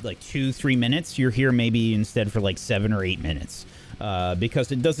 2-3 minutes, you're here maybe instead for like 7 or 8 minutes.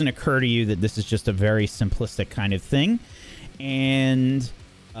 Because it doesn't occur to you that this is just a very simplistic kind of thing. And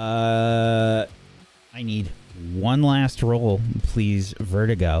I need one last roll, please,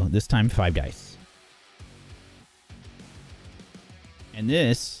 Vertigo. This time 5 dice. And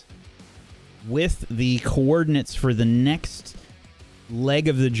this, with the coordinates for the next leg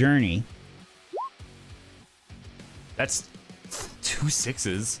of the journey. That's 2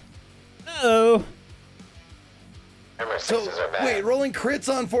 6s. Uh-oh. So, wait, rolling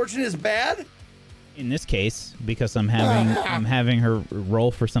crits on fortune is bad? In this case, because I'm having her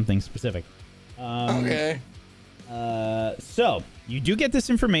roll for something specific. Okay. So you do get this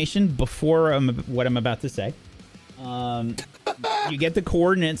information before what I'm about to say. You get the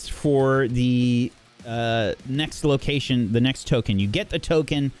coordinates for the next location, the next token. You get the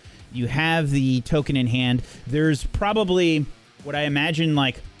token. You have the token in hand. There's probably what I imagine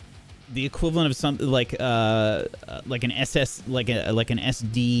like the equivalent of something like an SS, like an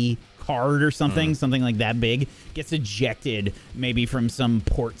SD card or something, something like that big, gets ejected maybe from some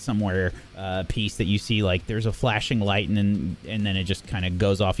port somewhere piece that you see, like there's a flashing light and then it just kind of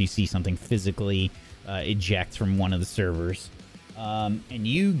goes off. You see something physically eject from one of the servers, and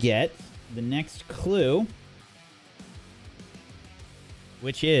you get the next clue,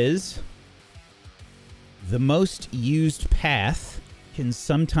 which is the most used path can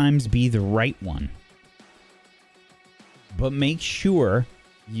sometimes be the right one. But make sure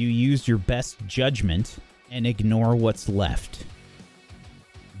you use your best judgment and ignore what's left.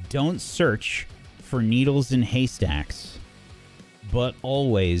 Don't search for needles in haystacks, but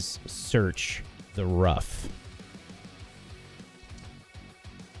always search the rough.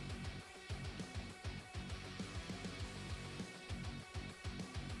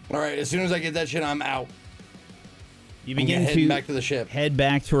 All right, as soon as I get that shit, I'm out. You begin to back to the ship. Head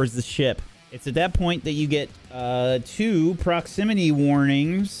back towards the ship. It's at that point that you get 2 proximity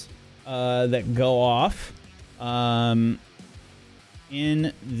warnings that go off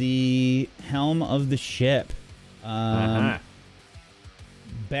in the helm of the ship. Barry,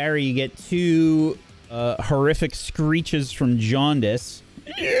 you get 2 horrific screeches from Jaundice.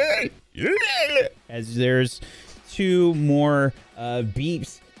 As there's 2 more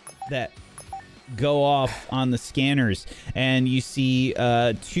beeps that go off on the scanners, and you see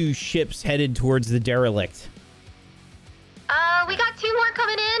 2 ships headed towards the derelict. We got 2 more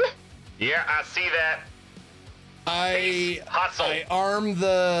coming in. Yeah, I see that. I arm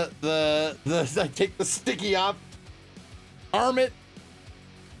the I take the sticky off, arm it,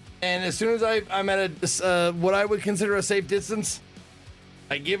 and as soon as I'm at a what I would consider a safe distance,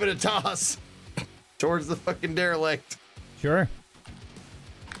 I give it a toss towards the fucking derelict. Sure.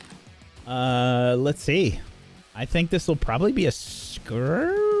 Let's see. I think this will probably be a scrap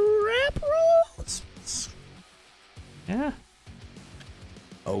roll. Yeah.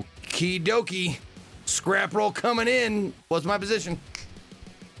 Okie dokie. Scrap roll coming in. What's my position?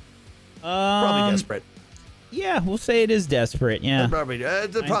 Probably desperate. Yeah, we'll say it is desperate. Yeah. Probably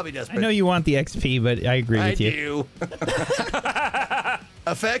desperate. I know you want the XP, but I agree with you. I do.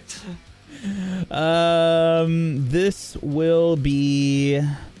 Effect? This will be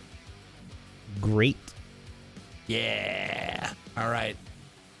great. Yeah. All right.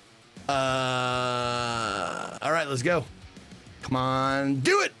 All right, let's go. Come on,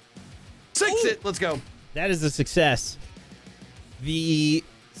 do it. Six it. Let's go. That is a success. The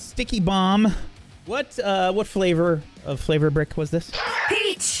sticky bomb. What flavor of flavor brick was this?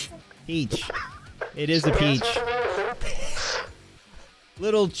 Peach. Peach. It is a peach.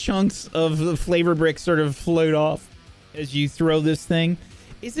 Little chunks of the flavor brick sort of float off as you throw this thing.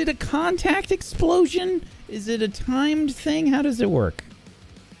 Is it a contact explosion? Is it a timed thing? How does it work?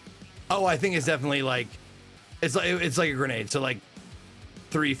 Oh, I think it's definitely like it's like a grenade. So like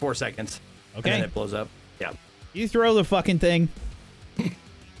 3-4 seconds. Okay. And then it blows up. Yeah. You throw the fucking thing.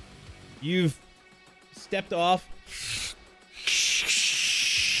 You've stepped off,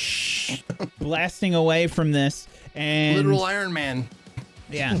 blasting away from this, and Literal Iron Man.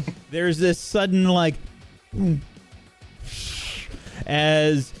 yeah, there's this sudden like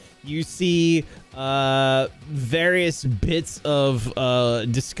as you see various bits of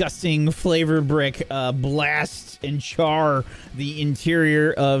disgusting flavor brick blast and char the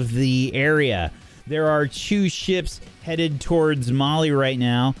interior of the area. There are 2 ships headed towards Molly right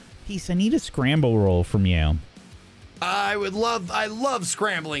now. Peace, I need a scramble roll from you. I love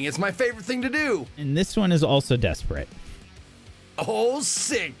scrambling. It's my favorite thing to do. And this one is also desperate. Oh,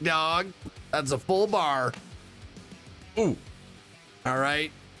 sick, dog. That's a full bar. Ooh. All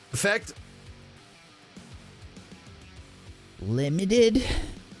right. Effect. Limited.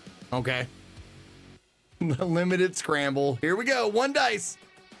 Okay. Limited scramble. Here we go. 1 dice.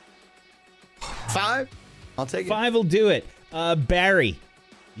 5. I'll take it. 5 will do it. Barry,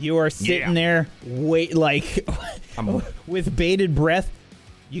 you are sitting there, wait, like with bated breath.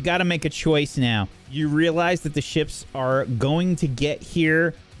 You got to make a choice now. You realize that the ships are going to get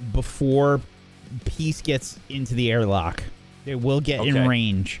here before Peace gets into the airlock. They will get in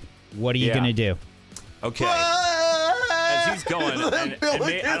range. What are you going to do? Okay. As he's going, and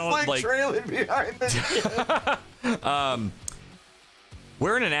I don't like trailing behind the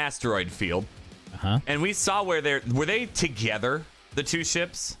we're in an asteroid field. And we saw were they together, the 2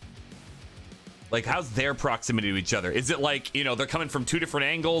 ships? Like, how's their proximity to each other? Is it like, they're coming from 2 different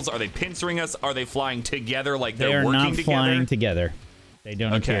angles? Are they pincering us? Are they flying together like they're working together? They are not flying together. They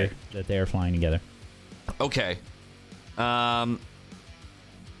don't appear that they are flying together. Okay. Because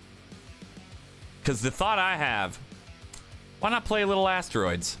the thought I have, why not play little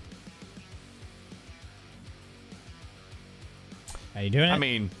asteroids? How you doing? I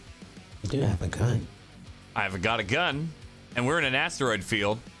mean, You do have a gun. I've got a gun, and we're in an asteroid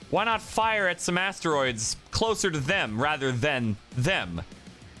field. Why not fire at some asteroids closer to them rather than them?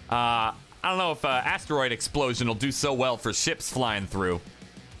 I don't know if an asteroid explosion will do so well for ships flying through.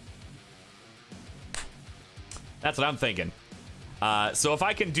 That's what I'm thinking. So if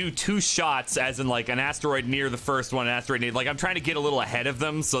I can do 2 shots, as in like an asteroid near the first one, an asteroid near, like I'm trying to get a little ahead of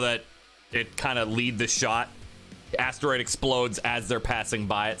them so that it kind of lead the shot. Asteroid explodes as they're passing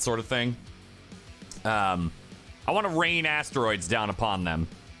by it, sort of thing. I want to rain asteroids down upon them.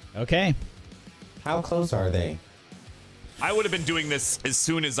 Okay. How close are they? I would have been doing this as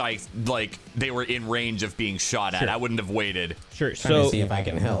soon as they were in range of being shot at. Sure. I wouldn't have waited. Sure. Trying to see if I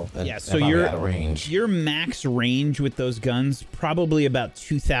can help. Yeah, so if I'm you're out of range. Your max range with those guns probably about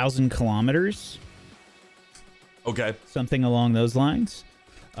 2,000 kilometers. Okay. Something along those lines.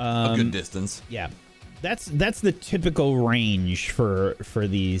 A good distance. Yeah. That's the typical range for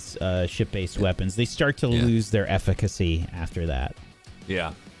these ship-based weapons. They start to lose their efficacy after that.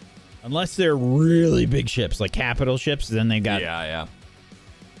 Yeah. Unless they're really big ships, like capital ships, then they've got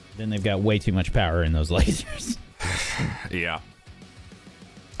then they've got way too much power in those lasers. Yeah.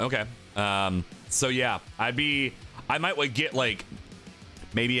 Okay. So yeah, I might get like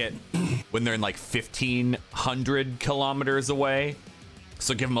maybe at when they're in like 1,500 kilometers away.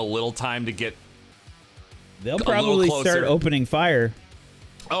 So give them a little time to get. They'll probably start opening fire.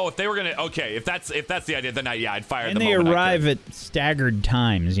 Oh, if they were gonna, okay, if that's the idea, then I'd fire them. And they arrive at staggered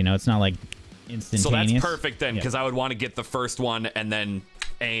times. It's not like instantaneous. So that's perfect then, because I would want to get the first one and then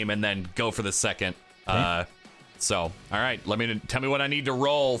aim and then go for the second. Okay. So all right, tell me what I need to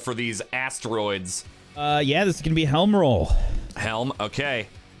roll for these asteroids. Yeah, this is gonna be helm roll. Helm, okay,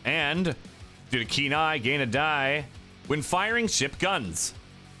 and due to keen eye, gain a die when firing ship guns.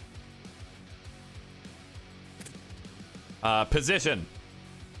 Position.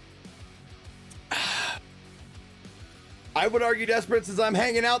 I would argue desperate since I'm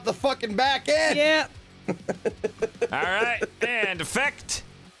hanging out the fucking back end. Yeah. All right, and effect.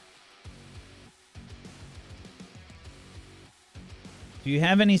 Do you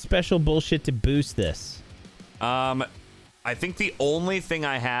have any special bullshit to boost this? I think the only thing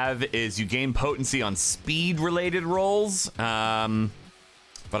I have is you gain potency on speed-related rolls.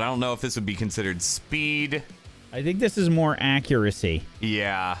 But I don't know if this would be considered speed. I think this is more accuracy.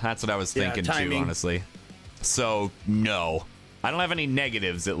 Yeah, that's what I was thinking too, honestly. So, no. I don't have any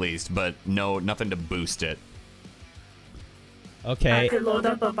negatives, at least, but no, nothing to boost it. Okay. I could load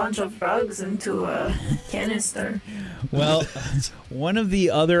up a bunch of drugs into a canister. Well, one of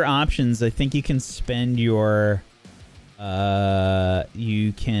the other options, I think you can spend your,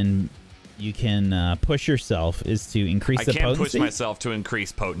 you can push yourself is to increase the potency. I can push myself to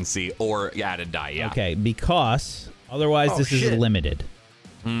increase potency or add a die, yeah. Okay, because otherwise this is limited.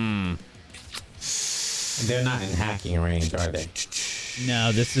 They're not in hacking range, are they?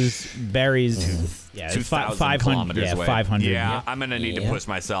 No, this is Barry's. Yeah, 2,000 kilometers away. 500. Yeah, I'm gonna need to push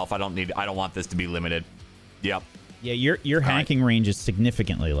myself. I don't want this to be limited. Yep. Yeah, your hacking range is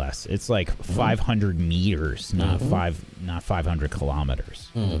significantly less. It's like 500 meters, not 500 kilometers.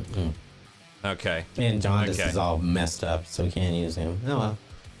 Okay. And Jaundice is all messed up, so we can't use him. Oh well.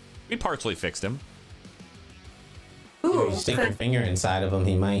 We partially fixed him. Ooh, you stick your finger inside of him,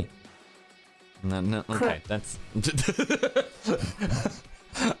 he might. No, okay, that's.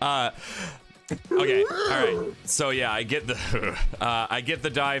 Okay, all right. So yeah, I get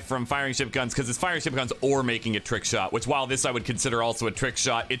the die from firing ship guns because it's firing ship guns or making a trick shot. Which, while this I would consider also a trick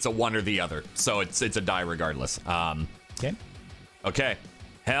shot, it's a one or the other. So it's a die regardless. Okay. Okay.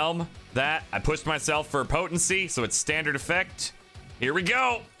 Helm. That I pushed myself for potency, so it's standard effect. Here we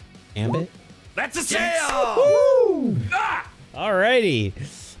go. Ambit. That's a sale. Alrighty.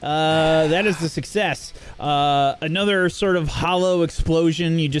 That is the success. Another sort of hollow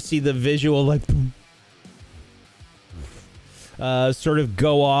explosion. You just see the visual like boom, sort of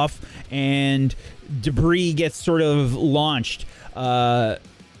go off, and debris gets sort of launched.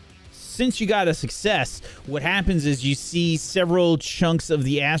 Since you got a success, what happens is you see several chunks of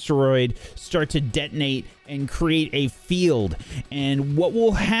the asteroid start to detonate and create a field. And what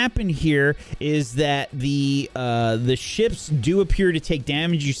will happen here is that the ships do appear to take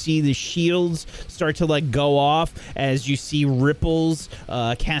damage. You see the shields start to like go off as you see ripples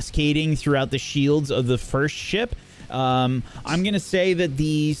cascading throughout the shields of the first ship. I'm going to say that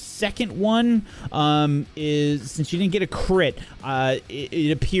the second one is, since you didn't get a crit,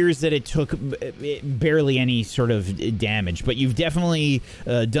 it appears that it took barely any sort of damage, but you've definitely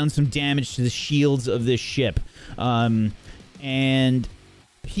done some damage to the shields of this ship. And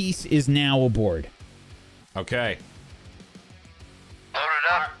Peace is now aboard. Okay. Load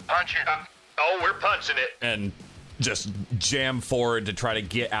it up, punch it. Oh, we're punching it. And just jam forward to try to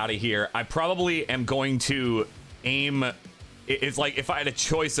get out of here. I probably am going to aim. It's like if I had a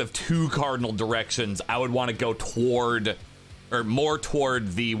choice of two cardinal directions, I would want to go toward, or more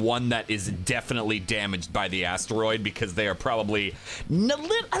toward, the one that is definitely damaged by the asteroid, because they are probably a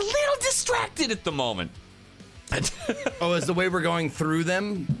little distracted at the moment. Oh, is the way we're going through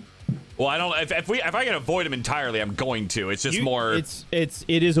them? Well, I don't. If I can avoid them entirely, I'm going to. It's just more. It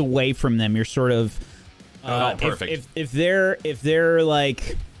is away from them. You're sort of. Perfect. If they're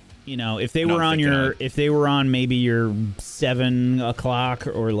like, you know, if they were on maybe your 7 o'clock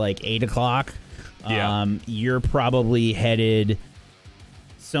or like 8 o'clock, you're probably headed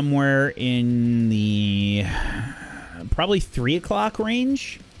somewhere in the probably 3 o'clock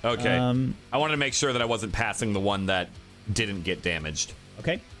range. Okay. I wanted to make sure that I wasn't passing the one that didn't get damaged.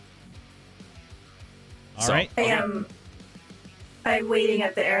 Okay. All So, right. I'm waiting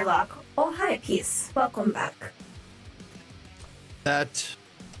at the airlock. Oh, hi, Peace. Welcome back. That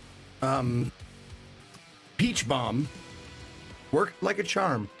peach bomb worked like a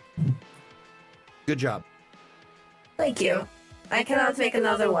charm. Good job. Thank you. I cannot make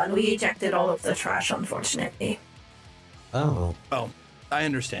another one. We ejected all of the trash, unfortunately. Oh, I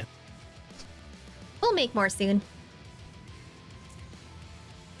understand. We'll make more soon.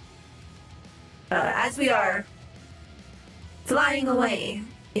 As we are flying away,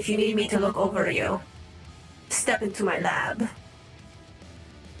 if you need me to look over you, step into my lab.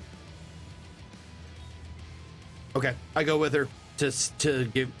 Okay, I go with her to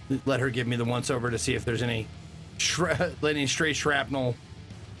let her give me the once over to see if there's any stray shrapnel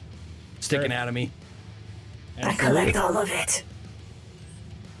sticking out of me. I collect all of it.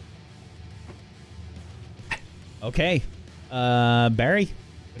 Okay. Barry,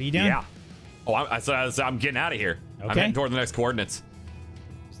 what are you doing? Yeah. Oh, I'm getting out of here. Okay. I'm heading toward the next coordinates.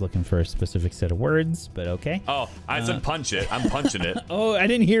 I was looking for a specific set of words, but okay. Oh, I said punch it. I'm punching it. Oh, I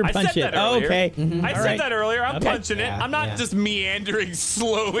didn't hear punch it. Oh, okay. I said that earlier. I'm punching it. Yeah, I'm not just meandering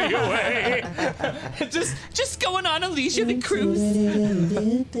slowly away. just going on Alicia the cruise.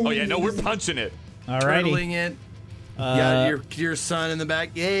 Oh yeah, no, we're punching it. Alrighty. Turtling it. Got your son in the back.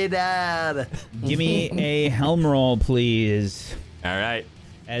 Hey, Dad. Give me a helm roll, please. All right.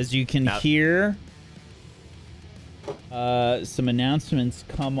 as you can hear some announcements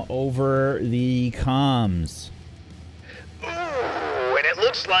come over the comms. Ooh, and it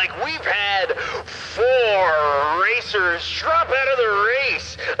looks like we've had 4 racers drop out of the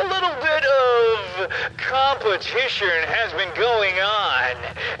race. A little bit of competition has been going on,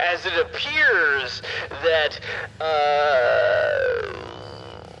 as it appears that,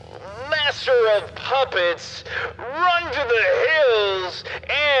 Master of Puppets, Run to the Hills,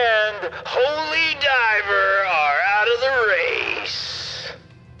 and Holy Diver are out of the race.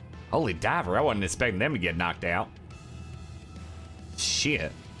 Holy Diver, I wasn't expecting them to get knocked out.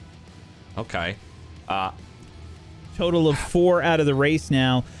 Shit. Okay. Total of 4 out of the race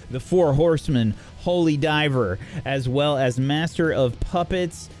now. The 4 horsemen, Holy Diver, as well as Master of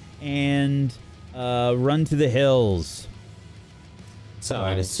Puppets and Run to the Hills. So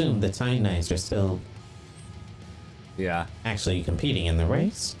I'd assume the Titanites are still actually competing in the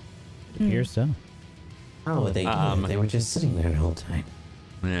race? It appears so. How would they do it? They were just sitting there the whole time.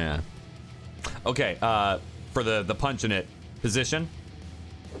 Yeah. Okay, for the punching it position.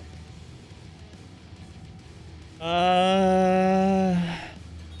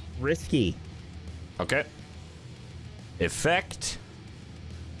 Risky. Okay. Effect.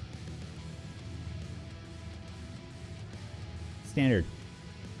 Standard.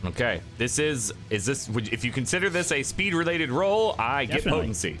 Okay. Is this, if you consider this a speed related roll, I get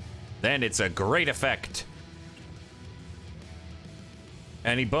potency. Then it's a great effect.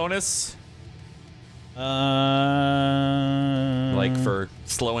 Any bonus? Like for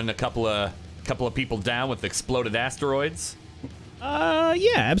slowing a couple of people down with exploded asteroids?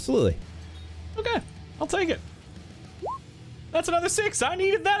 Yeah, absolutely. Okay, I'll take it. That's another 6. I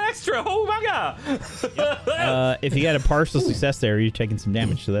needed that extra. Oh my god. If you got a partial success there, you're taking some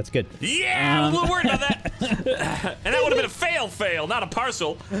damage, so that's good. Yeah, I was a little worried about that. And that would have been a fail, not a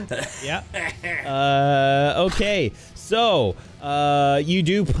partial. Yeah. Okay, so you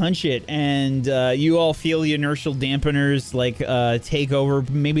do punch it, and you all feel the inertial dampeners take over,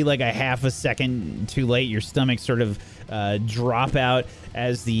 maybe like a half a second too late. Your stomach sort of drop out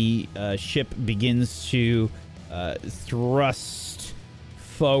as the ship begins to thrust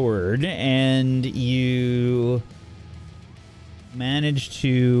forward, and you manage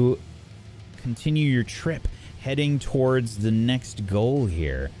to continue your trip heading towards the next goal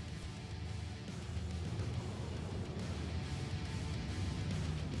here.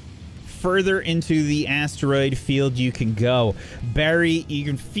 Further into the asteroid field you can go. Barry, you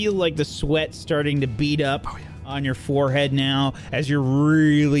can feel like the sweat starting to bead up on your forehead now as you're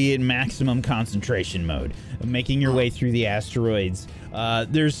really in maximum concentration mode, making your way through the asteroids.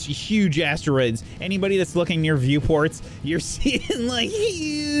 There's huge asteroids. Anybody that's looking near viewports, you're seeing like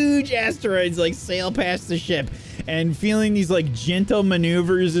huge asteroids like sail past the ship, and feeling these like gentle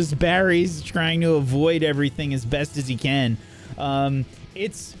maneuvers as Barry's trying to avoid everything as best as he can.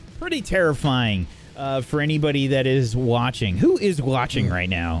 It's pretty terrifying for anybody that is watching. Who is watching right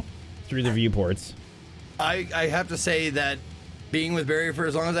now through the viewports? I have to say that being with Barry for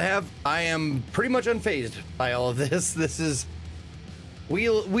as long as I have, I am pretty much unfazed by all of this. This is...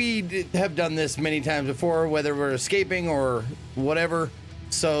 We have done this many times before, whether we're escaping or whatever.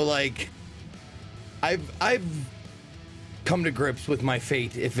 So, like, I've come to grips with my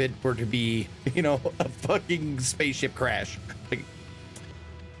fate if it were to be, a fucking spaceship crash. Like,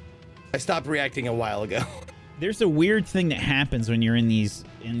 I stopped reacting a while ago. There's a weird thing that happens when you're in these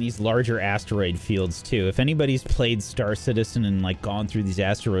larger asteroid fields too. If anybody's played Star Citizen and like gone through these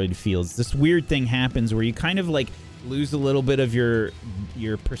asteroid fields, this weird thing happens where you kind of like lose a little bit of your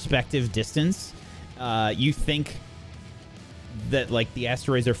perspective distance. You think that like the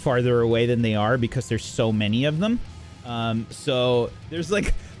asteroids are farther away than they are because there's so many of them. So there's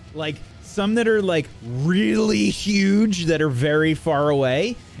like some that are like really huge that are very far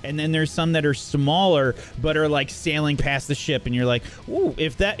away, and then there's some that are smaller but are like sailing past the ship, and you're like, ooh,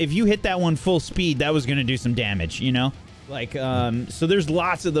 if you hit that one full speed, that was gonna do some damage, Like, so there's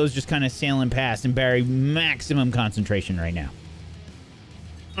lots of those just kind of sailing past, and Barry, maximum concentration right now.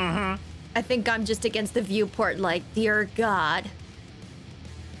 Mm-hmm. I think I'm just against the viewport like, dear God.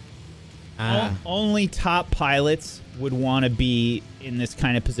 Only top pilots would want to be in this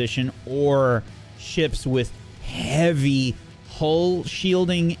kind of position, or ships with heavy hull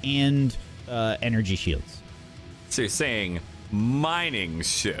shielding and energy shields. So you're saying mining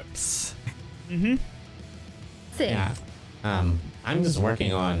ships? Mm-hmm. Yeah. I'm just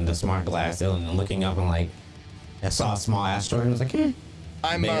working on the smart glass and looking up and like, I saw a small asteroid and I was like,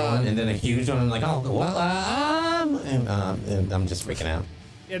 I'm bigger one, and then a huge one. I'm like, oh well, and I'm just freaking out.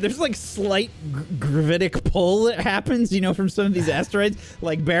 Yeah, there's like slight gravitic pull that happens, from some of these asteroids.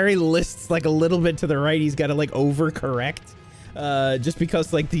 Like Barry lists like a little bit to the right. He's got to like overcorrect, just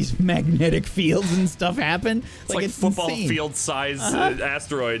because like these magnetic fields and stuff happen. It's like football field size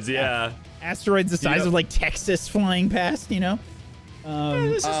asteroids. Yeah. Asteroids the size of like Texas flying past.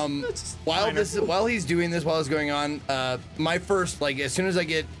 While he's doing this, while it's going on, my first, as soon as I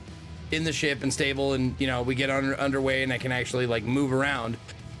get in the ship and stable and we get underway and I can actually like move around,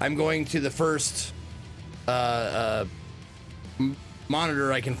 I'm going to the first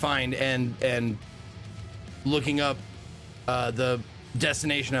monitor I can find and looking up the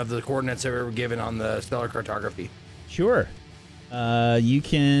destination of the coordinates that were given on the stellar cartography. Sure. You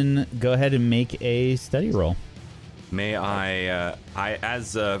can go ahead and make a study roll. May I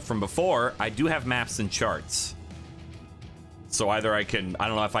as from before, I do have maps and charts. So either I don't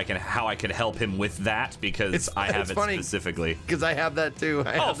know how I could help him with that because I have it specifically. Because I have that too.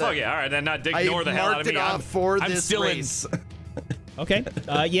 Fuck yeah! All right, then not ignore the hell out of me. I'm this still race. Okay.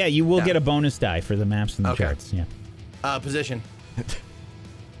 Yeah, you will get a bonus die for the maps and the charts. Yeah. Position.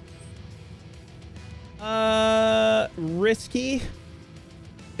 Risky.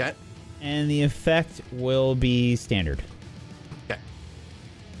 Okay. And the effect will be standard. Okay.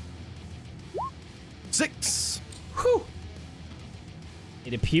 6. Whew.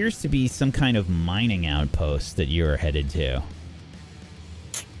 It appears to be some kind of mining outpost that you're headed to.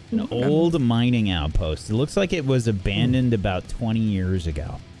 An old mining outpost. It looks like it was abandoned about 20 years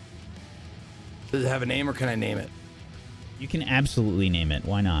ago. Does it have a name or can I name it? You can absolutely name it.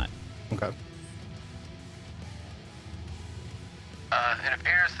 Why not? Okay. It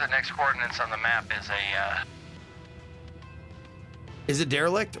appears the next coordinates on the map is a... Is it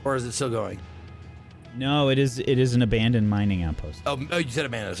derelict or is it still going? No, it is an abandoned mining outpost. Oh, you said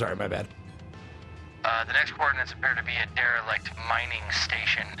abandoned. Sorry, my bad. The next coordinates appear to be a derelict mining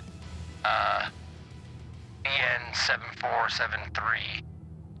station. EN7473.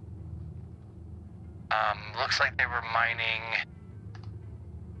 Looks like they were mining...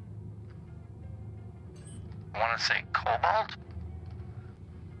 I want to say cobalt?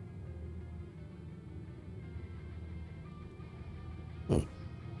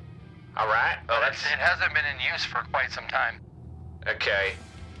 All right. Oh, it hasn't been in use for quite some time. Okay.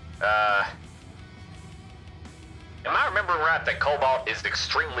 Am I remembering right that cobalt is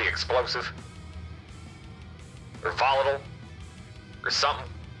extremely explosive? Or volatile? Or something?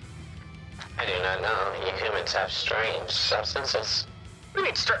 I do not know. You humans have strange substances. What do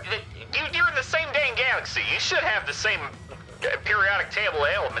you mean, you're in the same dang galaxy. You should have the same periodic table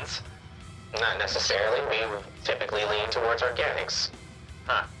of elements. Not necessarily. We typically lean towards organics.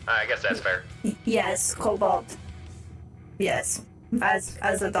 Huh. I guess that's fair. Yes, cobalt. Yes.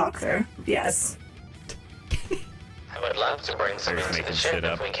 As a doctor, yes. I would love to bring some into the ship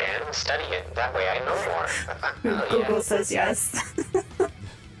if we can and study it. That way I know more. Google says yes.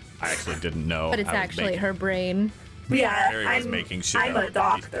 I actually didn't know. But it's actually her brain. Yeah, Mary was making shit I'm up. a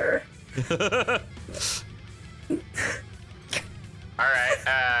doctor. All right.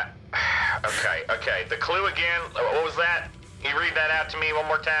 Okay. The clue again. What was that? Can you read that out to me one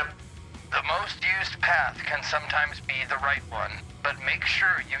more time? The most used path can sometimes be the right one, but make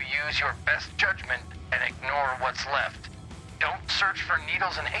sure you use your best judgment and ignore what's left. Don't search for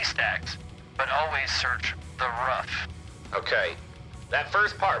needles and haystacks, but always search the rough. Okay. That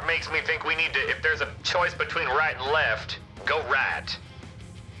first part makes me think we need to, if there's a choice between right and left, go right.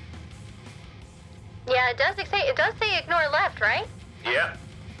 Yeah, it does say ignore left, right? Yeah.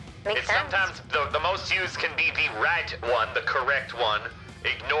 Makes sense. Sometimes the most used can be the right one, the correct one.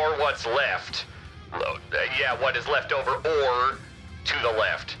 Ignore what's left. What is left over, or to the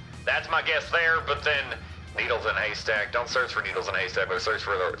left. That's my guess there, but then needles in haystack. Don't search for needles in haystack, but search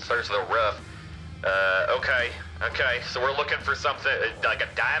for the rough. Okay. So we're looking for something like a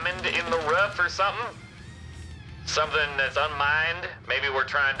diamond in the rough or something? Something that's unmined? Maybe we're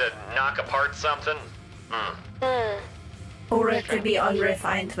trying to knock apart something? Or it could be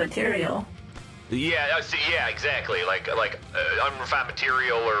unrefined material. Yeah, exactly. Like unrefined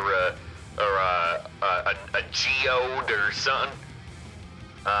material or a geode or something.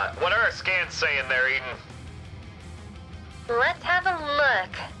 What are our scans saying there, Eden? Let's have a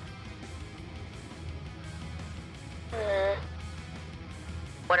look.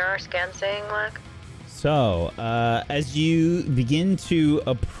 What are our scans saying, Mark? So, as you begin to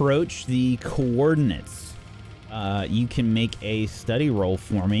approach the coordinates, you can make a study roll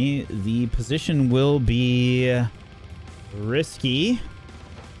for me. The position will be risky.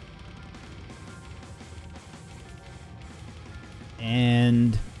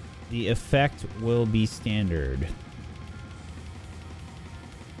 And the effect will be standard.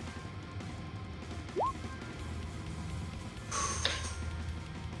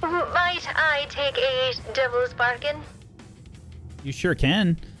 Might I take a devil's bargain? You sure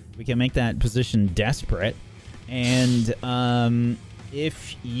can. We can make that position desperate. And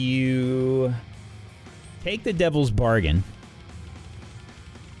if you take the devil's bargain,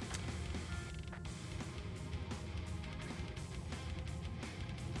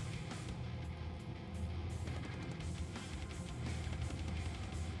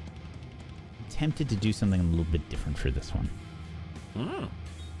 I'm tempted to do something a little bit different for this one.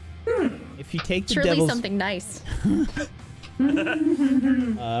 If you take the Surely devil's... something nice.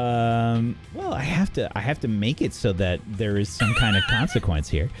 Well, I have to make it so that there is some kind of consequence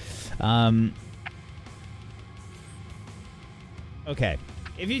here. Okay.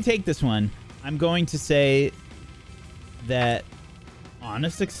 If you take this one, I'm going to say that on a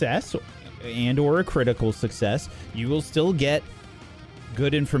success and or a critical success, you will still get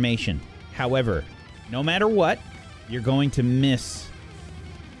good information. However, no matter what, you're going to miss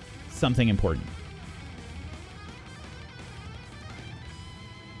something important.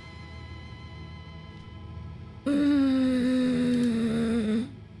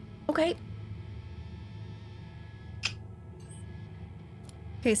 Okay.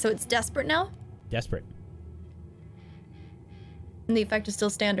 Okay, so it's desperate now? Desperate. And the effect is still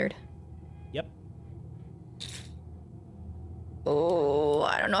standard. Yep. Oh,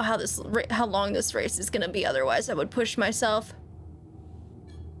 I don't know how long this race is gonna be. Otherwise, I would push myself.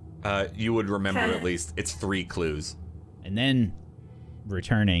 You would remember at least. It's 3 clues. And then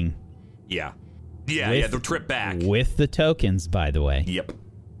returning. Yeah. Yeah, the trip back. With the tokens, by the way.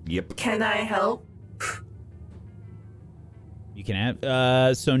 Yep. Can I help? You can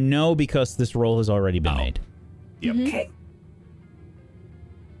have... so no, because this roll has already been made. Yep. Okay.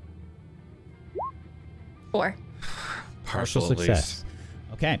 4. Partial success.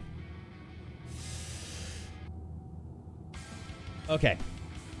 Okay. Okay.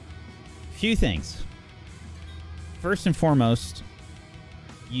 Few things. First and foremost,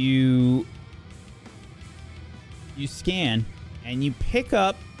 you scan and you pick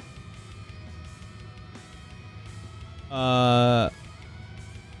up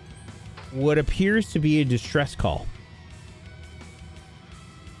what appears to be a distress call.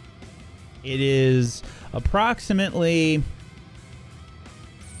 It is approximately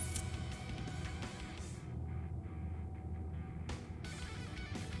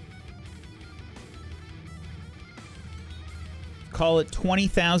call it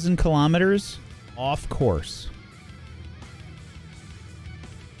 20,000 kilometers off course.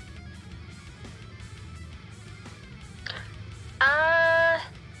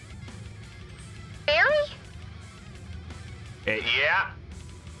 Barry? Yeah?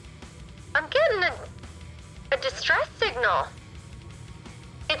 I'm getting a distress signal.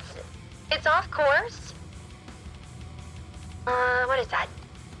 It's off course. What is that?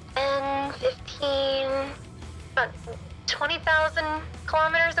 10, 15, about 20,000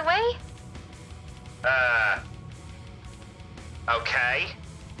 kilometers away? Okay.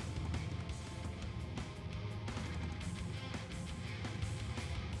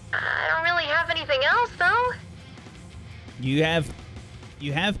 I don't really have anything else, though. You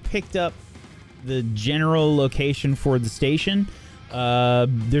have picked up the general location for the station.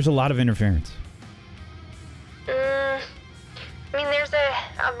 There's a lot of interference. I mean, there's a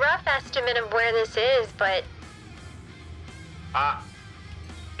rough estimate of where this is, but...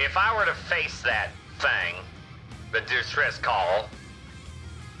 If I were to face that thing, the distress call,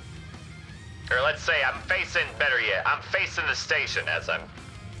 or let's say I'm facing the station as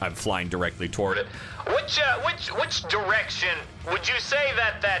I'm flying directly toward it. Which direction would you say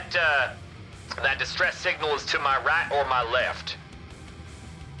that distress signal is, to my right or my left?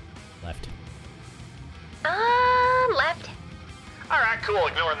 Left. Left. All right, cool.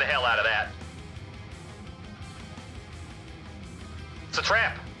 Ignoring the hell out of that. It's a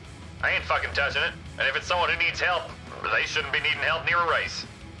trap. I ain't fucking touching it. And if it's someone who needs help, they shouldn't be needing help near a race.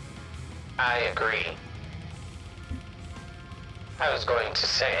 I agree. I was going to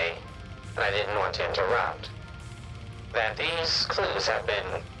say, and I didn't want to interrupt, that these clues have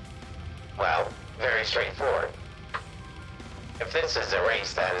been, well, very straightforward. If this is a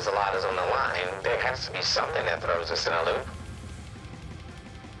race that is a lot is on the line, there has to be something that throws us in a loop.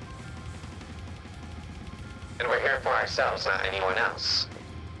 And we're here for ourselves, not anyone else.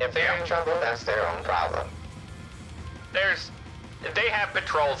 If they're in trouble, that's their own problem. They have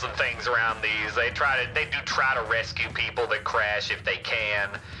patrols and things around these. They do try to rescue people that crash if they can.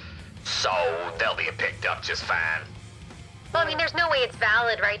 So they'll be picked up just fine. Well, I mean, there's no way it's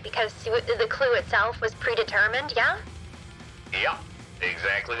valid, right? Because the clue itself was predetermined, yeah? Yep,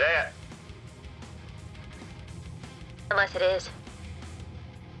 exactly that. Unless it is.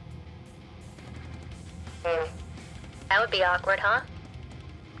 That would be awkward, huh?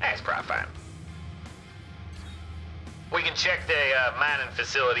 That's probably fine. We can check the mining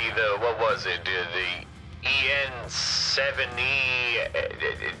facility, what was it? The EN70...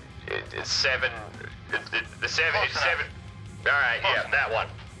 the 7... Alright, yeah, that one.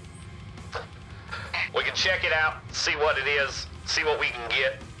 We can check it out, see what it is, see what we can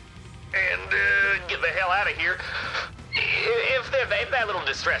get, and get the hell out of here. If that little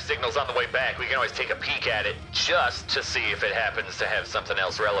distress signal's on the way back, we can always take a peek at it just to see if it happens to have something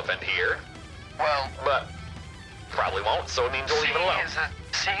else relevant here. Well, but probably won't, so it means we'll leave it alone.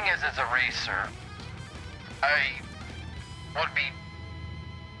 Seeing as it's a racer, I would be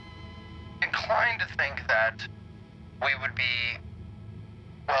inclined to think that we would be,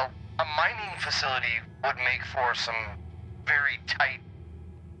 well, a mining facility would make for some very tight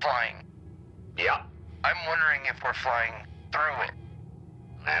flying. Yeah. I'm wondering if we're flying through it.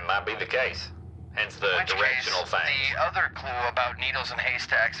 That might be the case. Hence the directional thing. The other clue about needles and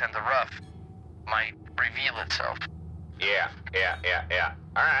haystacks and the rough might reveal itself. Yeah.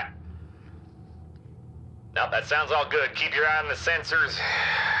 All right. No, that sounds all good. Keep your eye on the sensors.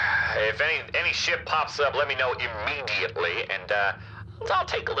 If any ship pops up, let me know immediately, and I'll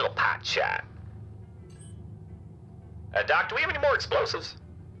take a little pot shot. Doc, do we have any more explosives?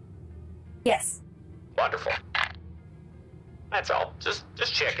 Yes. Wonderful. That's all. Just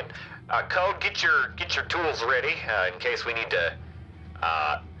checking. Code, get your tools ready in case we need to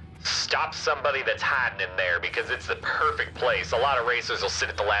stop somebody that's hiding in there, because it's the perfect place. A lot of racers will sit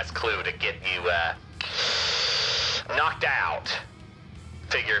at the last clue to get you knocked out.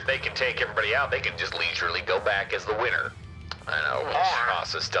 Figure if they can take everybody out, they can just leisurely go back as the winner. I know,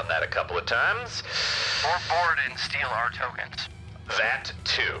 Ross has done that a couple of times. Or board and steal our tokens. That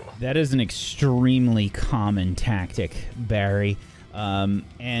too. That is an extremely common tactic, Barry.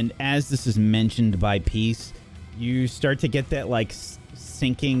 And as this is mentioned by Peace, you start to get that like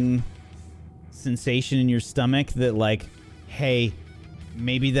sinking sensation in your stomach that like, hey,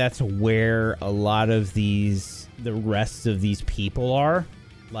 maybe that's where a lot of the rest of these people are.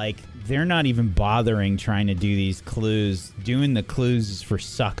 Like, they're not even bothering trying to do these clues. Doing the clues is for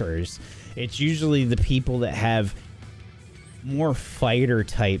suckers. It's usually the people that have more fighter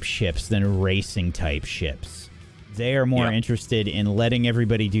type ships than racing type ships. They are more interested in letting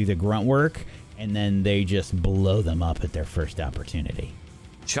everybody do the grunt work, and then they just blow them up at their first opportunity.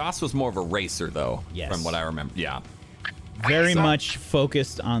 Chas was more of a racer, though, from what I remember. Yeah. Very much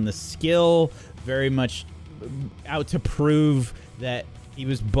focused on the skill, very much out to prove that he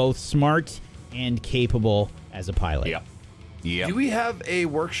was both smart and capable as a pilot. Yep. Do we have a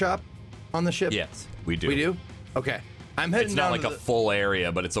workshop on the ship? Yes, we do. We do? Okay. I'm heading down. It's not like a full area,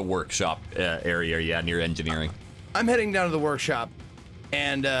 but it's a workshop area, near engineering. I'm heading down to the workshop,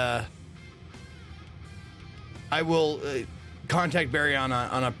 and I will contact Barry on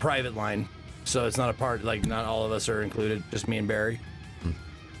a private line, so it's not a part, like, not all of us are included, just me and Barry.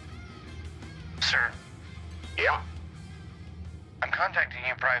 Sir. Yeah. I'm contacting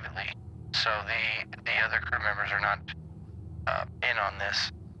you privately, so the other crew members are not in on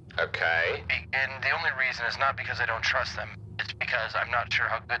this. Okay. And the only reason is not because I don't trust them. It's because I'm not sure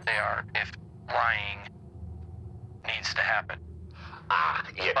how good they are if lying needs to happen.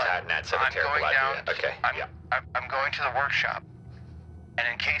 That's a terrible idea. Okay. I'm going to the workshop, and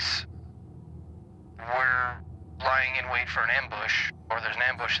in case we're lying in wait for an ambush, or there's an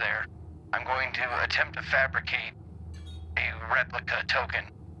ambush there, I'm going to attempt to fabricate a replica token,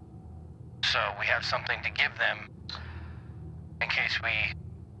 so we have something to give them in case we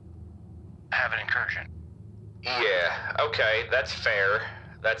have an incursion. Yeah, okay, that's fair.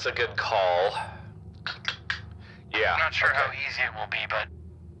 That's a good call. Yeah. I'm not sure how easy it will be, but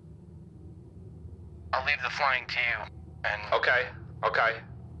I'll leave the flying to you. And Okay.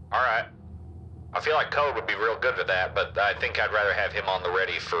 All right. I feel like Code would be real good with that, but I think I'd rather have him on the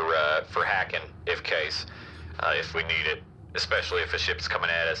ready for hacking, if we need it, especially if a ship's coming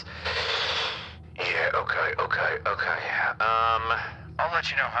at us. Yeah. Okay. I'll let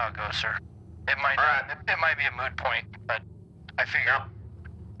you know how it goes, sir. It might be a moot point, but I figure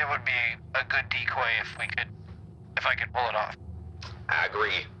it would be a good decoy if I could pull it off. I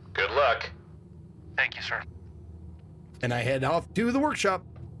agree. Good luck. Thank you, sir. And I head off to the workshop.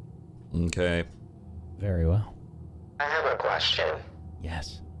 Okay. Very well. I have a question.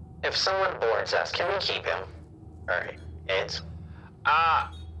 Yes. If someone boards us, can we keep him? Alright, it's...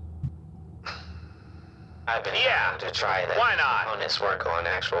 I've been known to try that. Why not? Components work on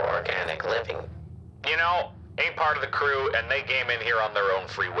actual organic living. You know, ain't part of the crew, and they came in here on their own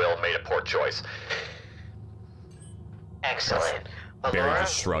free will and made a poor choice. Excellent. Well, Barry Laura,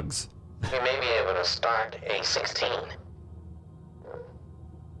 just shrugs. we may be able to start a 16.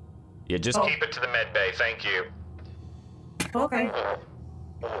 Yeah, just Keep it to the med bay, thank you. Okay.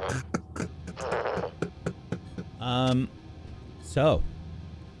 So,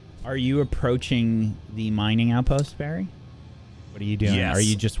 are you approaching the mining outpost, Barry? What are you doing? Yes. Are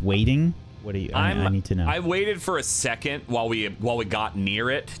you just waiting? What are you? I need to know. I waited for a second while we got near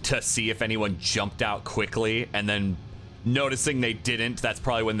it to see if anyone jumped out quickly, and then noticing they didn't, that's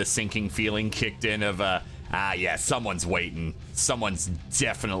probably when the sinking feeling kicked in of yeah, someone's waiting. Someone's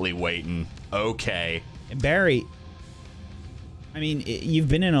definitely waiting. Okay. And Barry, I mean, you've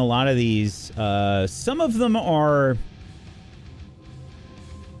been in a lot of these. Some of them are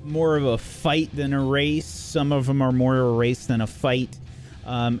more of a fight than a race. Some of them are more of a race than a fight.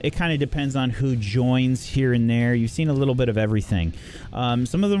 It kind of depends on who joins here and there. You've seen a little bit of everything.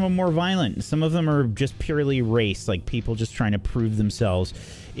 Some of them are more violent. Some of them are just purely race, like people just trying to prove themselves.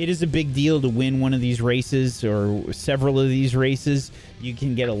 It is a big deal to win one of these races or several of these races. You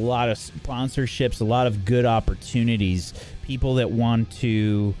can get a lot of sponsorships, a lot of good opportunities. People that want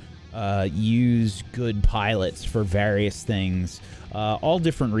to use good pilots for various things. All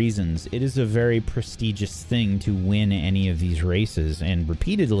different reasons. It is a very prestigious thing to win any of these races, and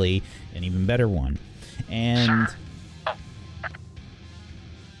repeatedly, an even better one. And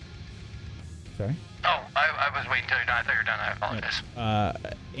sorry. Oh, I was waiting until you're done. I thought you were done. I apologize.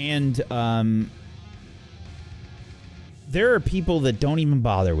 There are people that don't even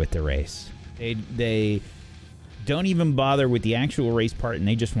bother with the race. They don't even bother with the actual race part, and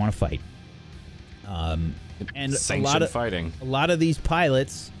they just want to fight. And sanctioned fighting. A lot of these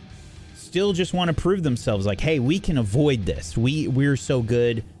pilots still just want to prove themselves. Like, hey, we can avoid this. We're so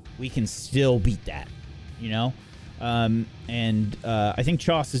good. We can still beat that. You know. I think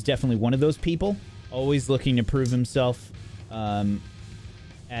Choss is definitely one of those people. Always looking to prove himself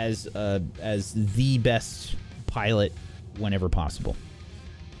as the best pilot whenever possible.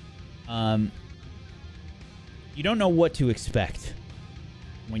 You don't know what to expect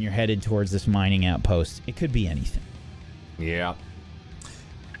when you're headed towards this mining outpost. It could be anything. Yeah.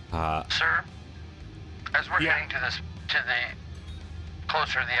 Sir, as we're heading to the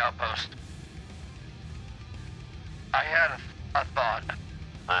closer to the outpost, I had a thought.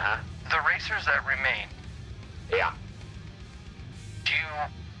 The racers that remain. Yeah. Do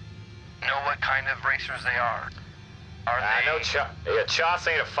you know what kind of racers they are? I know Choss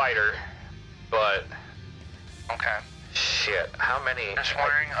ain't a fighter, but okay. Shit, how many? Just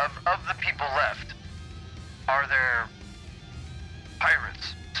wondering, of the people left, are there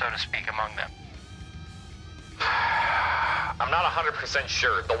pirates, so to speak, among them? I'm not 100%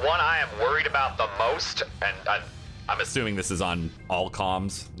 sure. The one I am worried about the most, and I'm assuming this is on all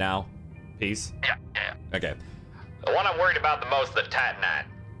comms now. Peace? Yeah. Okay. The one I'm worried about the most, the Tatanite.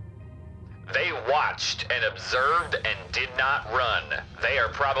 They watched and observed and did not run. They are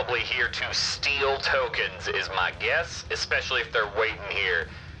probably here to steal tokens, is my guess, especially if they're waiting here.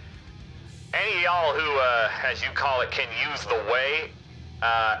 Any of y'all who, as you call it, can use the way,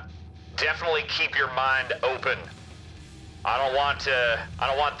 definitely keep your mind open. I don't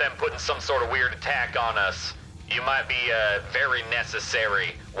want them putting some sort of weird attack on us. You might be very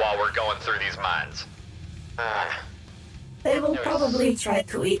necessary while we're going through these mines. They will probably try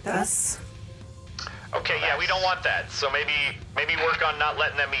to eat us. Okay, yeah, we don't want that. So maybe work on not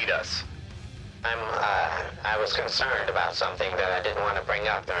letting them eat us. I was concerned about something that I didn't want to bring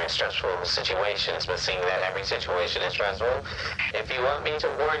up during stressful situations, but seeing that every situation is stressful, if you want me to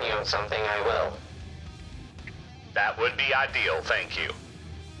warn you of something, I will. That would be ideal, thank you.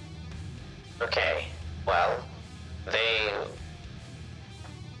 Okay, well,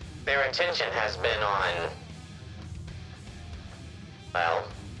 their intention has been on, well,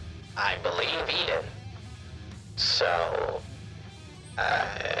 I believe Eden. So,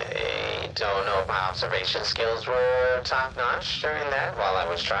 I don't know if my observation skills were top-notch during that while I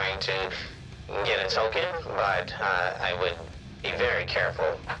was trying to get a token, but I would be very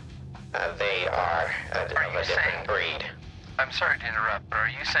careful. They are of a different breed. I'm sorry to interrupt, but are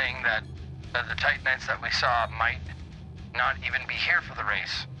you saying that the Titanites that we saw might not even be here for the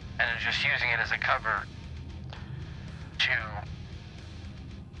race, and are just using it as a cover to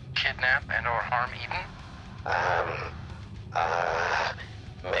kidnap and or harm Eden? No.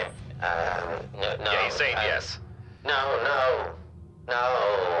 Yeah, he's saying yes. No.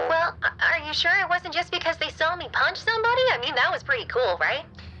 Well, are you sure it wasn't just because they saw me punch somebody? I mean, that was pretty cool, right?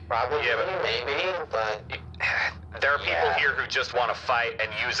 Probably, yeah, but maybe, but... There are people here who just want to fight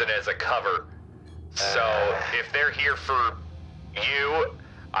and use it as a cover. So, if they're here for you,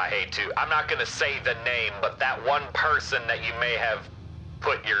 I'm not going to say the name, but that one person that you may have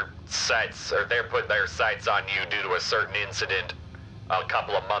put your sights, or they're putting their sights on you due to a certain incident a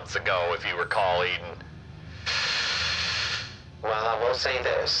couple of months ago, if you recall, Eden. Well, I will say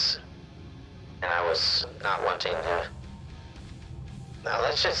this, and I was not wanting to... Now,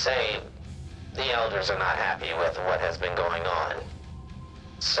 let's just say the elders are not happy with what has been going on.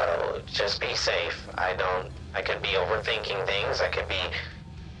 So, just be safe. I could be overthinking things. I could be,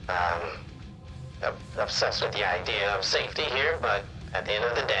 obsessed with the idea of safety here, but at the end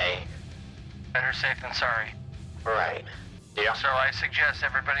of the day... Better safe than sorry. Right. Yeah. So I suggest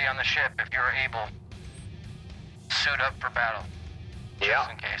everybody on the ship, if you're able, suit up for battle. Yeah.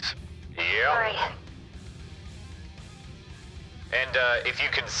 Just in case. Yeah. Right. And if you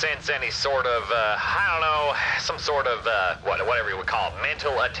can sense any sort of, I don't know, some sort of, whatever you would call it,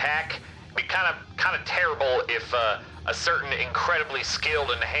 mental attack, it'd be kind of terrible if a certain incredibly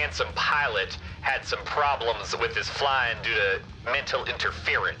skilled and handsome pilot had some problems with his flying due to mental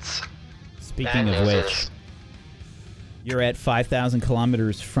interference. Speaking of which, you're at 5,000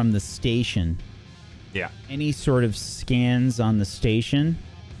 kilometers from the station. Yeah. Any sort of scans on the station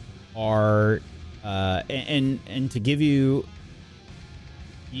are, and to give you,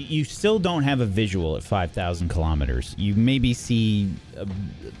 you still don't have a visual at 5,000 kilometers. You maybe see a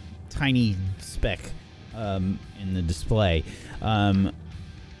tiny speck in the display,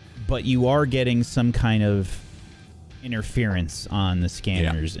 but you are getting some kind of interference on the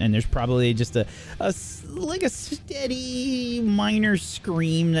scanners, and there's probably just a steady minor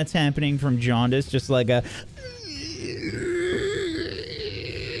scream that's happening from Jaundice, just like a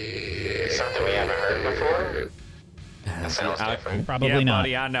Something we haven't heard before? That sounds different. Probably not.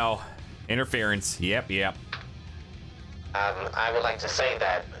 Buddy, I know. Interference. Yep. I would like to say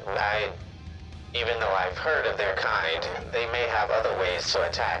that even though I've heard of their kind, they may have other ways to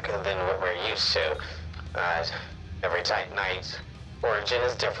attack than what we're used to. Every Titanite origin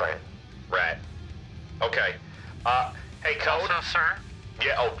is different. Right. Okay. Hey, Code? Also, sir?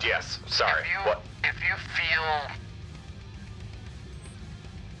 Yeah, oh, yes. Sorry. What? If you feel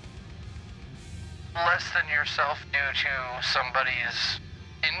less than yourself due to somebody's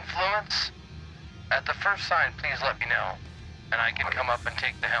influence, at the first sign, please let me know, and I can come up and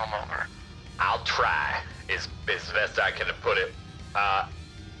take the helm over. I'll try, is best I can put it.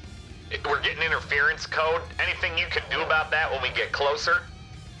 We're getting interference, Code. Anything you can do about that when we get closer?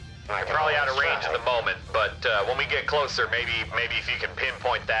 You're probably out of range at the moment, but when we get closer, maybe if you can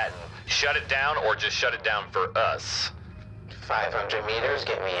pinpoint that and shut it down, or just shut it down for us. 500 meters,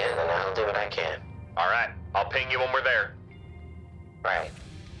 get me in, and I'll do what I can. All right, I'll ping you when we're there. Right.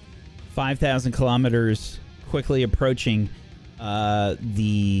 5,000 kilometers, quickly approaching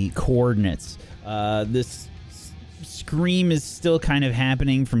the coordinates. This scream is still kind of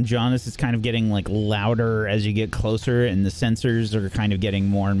happening from Jaundice. It's kind of getting like louder as you get closer, and the sensors are kind of getting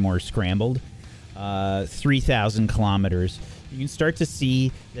more and more scrambled. 3,000 kilometers. You can start to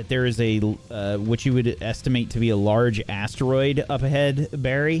see that there is a what you would estimate to be a large asteroid up ahead,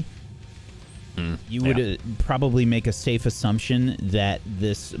 Barry. You would probably make a safe assumption that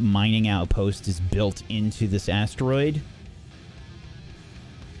this mining outpost is built into this asteroid.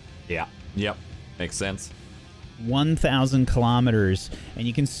 Yeah. Yep. Makes sense. 1,000 kilometers, and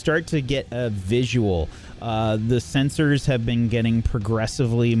you can start to get a visual. The sensors have been getting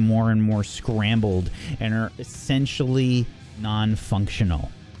progressively more and more scrambled and are essentially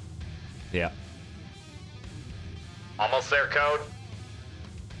non-functional. Yeah. Almost there, Code?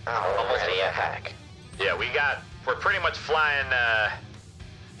 Almost ready a hack. Yeah, we're pretty much flying,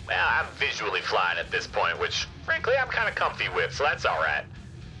 well, I'm visually flying at this point, which, frankly, I'm kind of comfy with, so that's alright.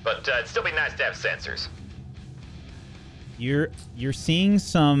 But it'd still be nice to have sensors. You're seeing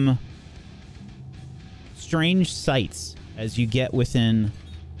some strange sights as you get within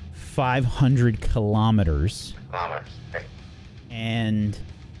 500 kilometers. And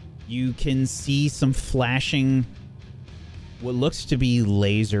you can see some flashing, what looks to be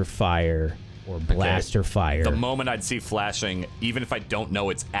laser fire or blaster fire. The moment I'd see flashing, even if I don't know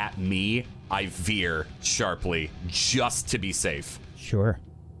it's at me, I veer sharply just to be safe. Sure.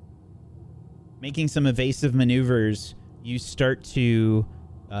 Making some evasive maneuvers, you start to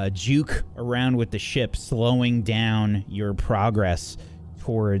juke around with the ship, slowing down your progress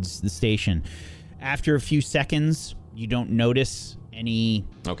towards the station. After a few seconds, you don't notice any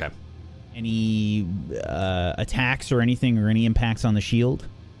attacks or anything, or any impacts on the shield.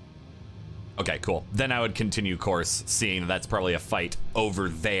 Okay, cool. Then I would continue course, seeing that's probably a fight over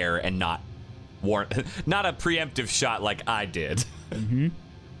there and not a preemptive shot like I did. Mm-hmm.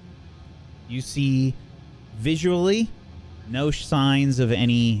 You see visually no signs of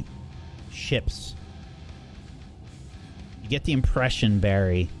any ships. You get the impression,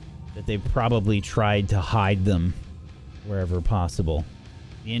 Barry, that they've probably tried to hide them wherever possible.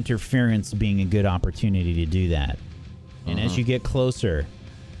 The interference being a good opportunity to do that. And as you get closer,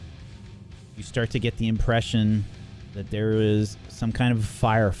 you start to get the impression that there is some kind of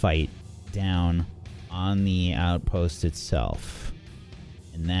firefight down on the outpost itself.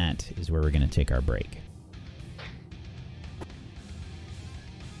 And that is where we're going to take our break.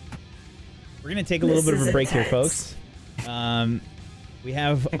 We're going to take a little bit of a break here, folks. We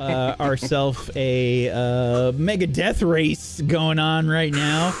have ourselves a mega death race going on right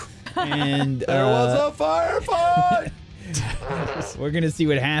now. And there was a firefight! We're going to see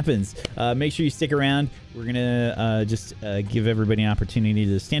what happens. Make sure you stick around. We're going to just give everybody an opportunity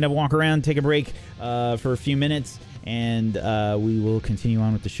to stand up, walk around, take a break for a few minutes, and we will continue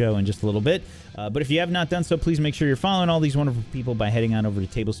on with the show in just a little bit. But if you have not done so, please make sure you're following all these wonderful people by heading on over to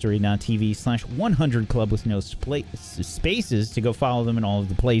tablestory.tv/100club with no spaces to go follow them in all of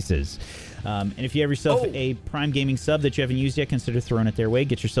the places. And if you have yourself a Prime Gaming sub that you haven't used yet, consider throwing it their way.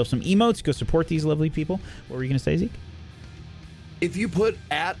 Get yourself some emotes. Go support these lovely people. What were you going to say, Zeke? If you put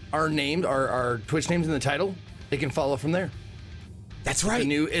at our names, our Twitch names in the title, they can follow from there. That's right.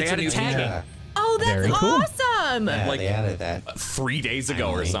 It's a new tagging. feature. Oh, that's Very cool. awesome! Yeah, Like they added that 3 days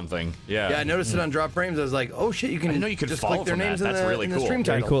ago or something. Yeah. Yeah, I noticed it on Drop Frames. I was like, oh shit, you can, I know you can just follow click their from that. names That's in the, really in the cool. stream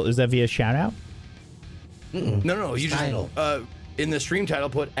Very title. cool. Is that via shout out? No, you Title. just in the stream title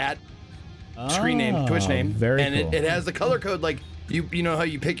put at screen name, Twitch name, very and cool. it has the color code. Like you know how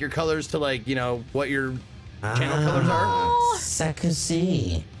you pick your colors to like what your channel colors are.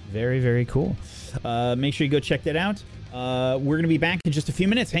 Secrecy. Very, very cool. Make sure you go check that out. We're going to be back in just a few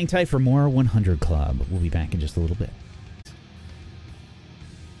minutes. Hang tight for more 100 Club. We'll be back in just a little bit.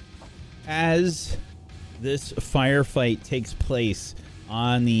 As this firefight takes place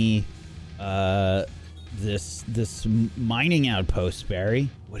on the this mining outpost, Barry,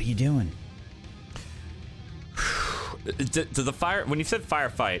 what are you doing? To the fire, when you said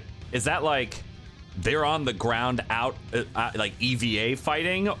firefight, is that like they're on the ground out like EVA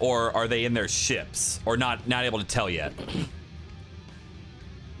fighting, or are they in their ships, or not able to tell yet?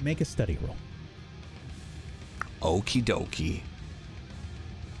 Make a study roll. Okie dokie.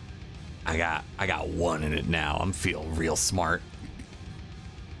 I got one in it now. I'm feeling real smart.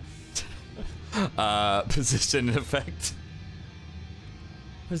 Position and effect.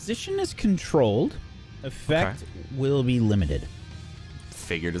 Position is controlled. Effect will be limited.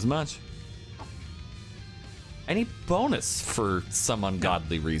 Figured as much. Any bonus for some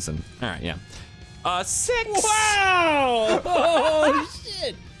ungodly reason? All right, yeah. 6. Wow! Oh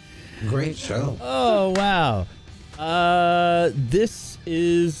shit! Great show. Oh wow. This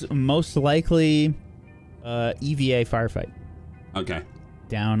is most likely EVA firefight Okay.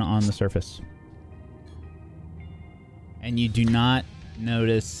 down on the surface, and you do not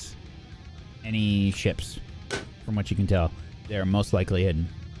notice any ships, from what you can tell. They're most likely hidden.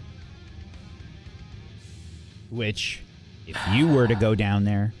 Which, if you were to go down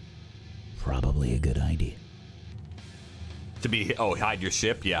there, probably a good idea. To be hide your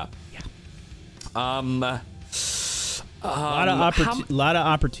ship, yeah. A lot of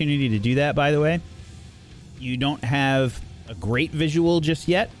opportunity to do that, by the way. You don't have a great visual just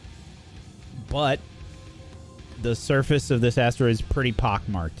yet, but the surface of this asteroid is pretty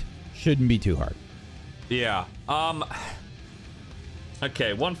pockmarked. Shouldn't be too hard. Yeah.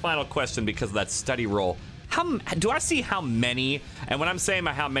 Okay, one final question because of that study roll. Do I see how many? And when I'm saying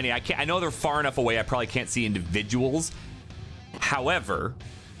how many, I know they're far enough away, I probably can't see individuals. However,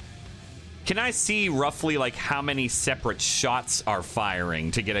 can I see roughly like how many separate shots are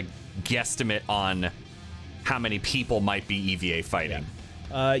firing to get a guesstimate on how many people might be EVA fighting?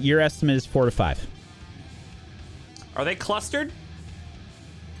 Yeah. Your estimate is 4 to 5. Are they clustered?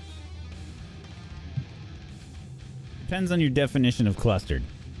 Depends on your definition of clustered.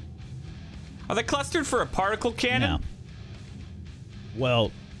 Are they clustered for a particle cannon? No.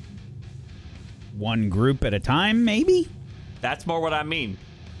 Well, one group at a time, maybe? That's more what I mean.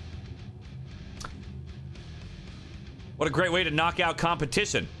 What a great way to knock out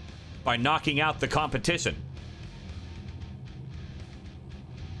competition. By knocking out the competition.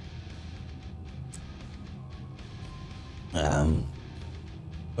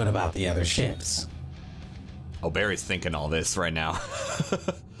 What about the other ships? Oh, Barry's thinking all this right now.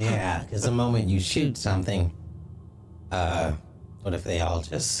 Yeah, because the moment you shoot something, what if they all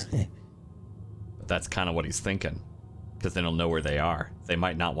just... But that's kind of what he's thinking. Because then he'll know where they are. They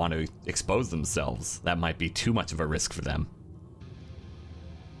might not want to expose themselves. That might be too much of a risk for them.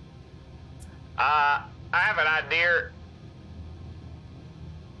 I have an idea.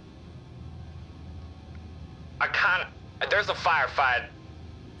 There's a firefight,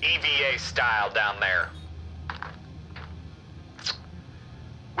 EVA style down there.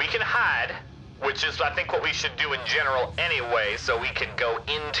 We can hide, which is, I think, what we should do in general anyway, so we can go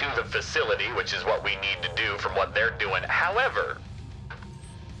into the facility, which is what we need to do from what they're doing. However,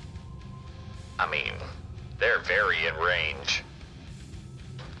 I mean, they're very in range.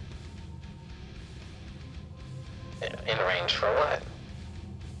 In range for what?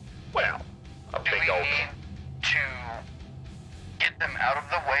 Well, a Do big we old... need to get them out of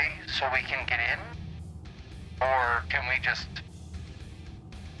the way so we can get in? Or can we just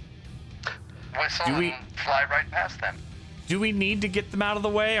whistle and fly right past them? Do we need to get them out of the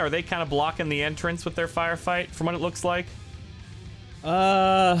way? Are they kind of blocking the entrance with their firefight from what it looks like?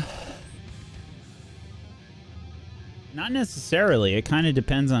 Not necessarily. It kind of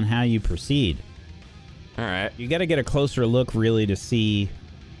depends on how you proceed. All right. You got to get a closer look, really, to see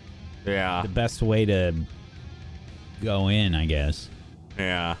the best way to go in, I guess.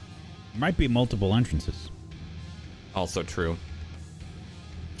 Yeah. There might be multiple entrances. Also true.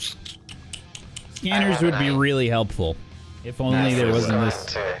 Scanners would be really helpful. If only there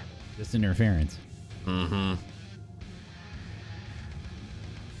wasn't this interference. Mm-hmm.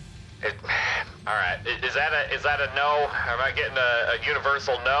 All right. Is that a no? Am I getting a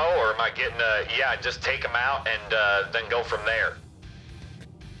universal no, or am I getting a just take them out and then go from there?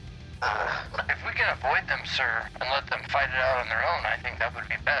 If we can avoid them, sir, and let them fight it out on their own, I think that would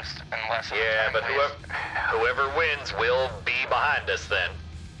be best. Unless but whoever wins will be behind us then.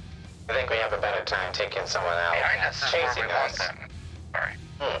 I think we have a better time taking someone out. Behind us is where we want them. Sorry.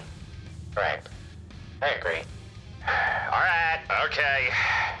 Right. I agree. All right. Okay.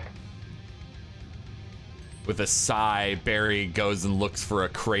 With a sigh, Barry goes and looks for a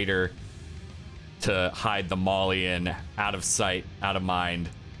crater to hide the Molly in, out of sight, out of mind.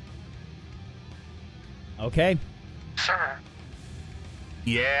 Okay. Sir.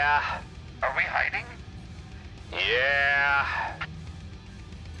 Yeah. Are we hiding? Yeah.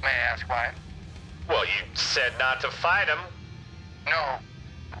 May I ask why? Well, you said not to fight him. No.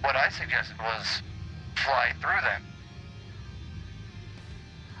 What I suggested was fly through them.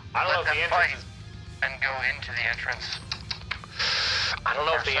 I don't know if the entrance is... and go into the entrance. I don't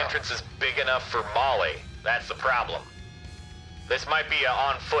know if the entrance is big enough for Molly. That's the problem. This might be an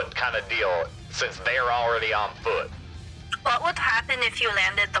on-foot kind of deal, since they're already on foot. What would happen if you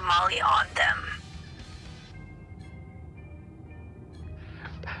landed the Molly on them?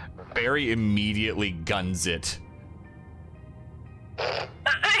 Barry immediately guns it. Sir,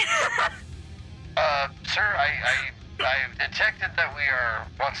 I've detected that we are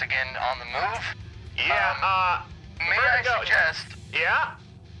once again on the move. Yeah, may I suggest... Yeah?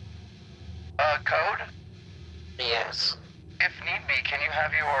 Code? Yes. If need be, can you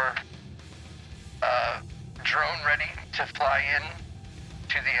have your, drone ready to fly in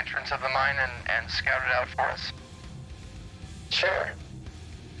to the entrance of the mine and scout it out for us? Sure.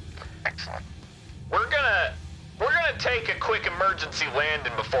 Excellent. We're gonna take a quick emergency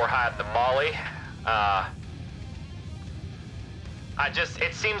landing before hiding the Molly.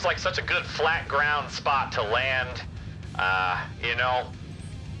 It seems like such a good flat ground spot to land, you know.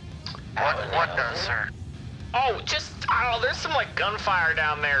 What does, sir? Oh, I don't know, there's some, gunfire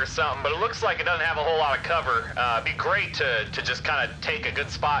down there or something, but it looks like it doesn't have a whole lot of cover. It'd be great to just kind of take a good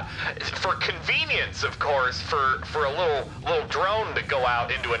spot. For convenience, of course, for a little drone to go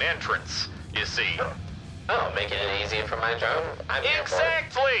out into an entrance, you see. Oh, making it easier for my drone?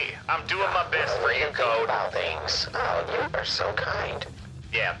 Exactly! I'm doing my best for you, Code. About things. Oh, you are so kind.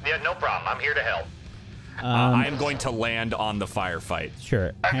 Yeah, no problem. I'm here to help. I am going to land on the firefight.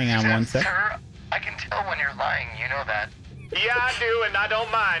 Sure. Hang on one sec. Sir, I can tell when you're lying. You know that. Yeah, I do, and I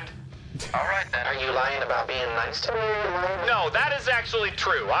don't mind. All right, then. Are you lying about being nice to me? No, that is actually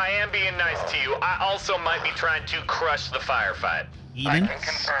true. I am being nice to you. I also might be trying to crush the firefight. I can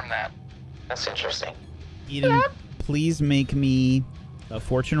confirm that. That's interesting. Eden, please make me a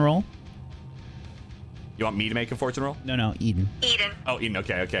fortune roll. You want me to make a fortune roll? No, Eden. Eden. Oh, Eden,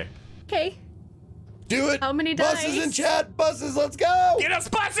 okay. Okay. Do it. How many Buses dice? in chat. Buses, let's go. Get us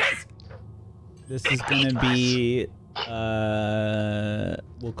buses! This is gonna be,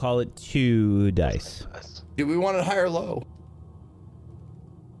 we'll call it 2 dice. Do we want it high or low?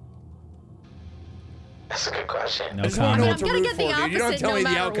 That's a good question. No I just want to know what comment. to root for, dude. You don't tell me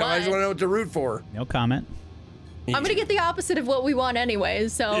the outcome. I just want to know what to root for. No comment. I'm gonna get the opposite of what we want anyway,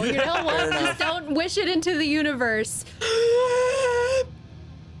 so you know what? Just don't wish it into the universe.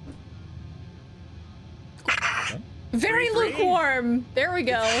 Very lukewarm. There we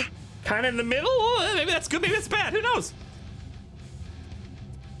go. Kind of in the middle? Maybe that's good, maybe that's bad. Who knows?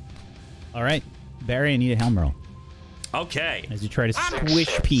 All right. Barry, I need a helm roll. Okay. As you try to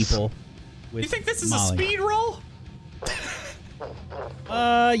squish people with You think this is Molly. a speed roll?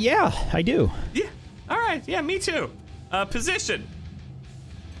 Yeah, I do. Yeah. All right. Yeah, me too. Position.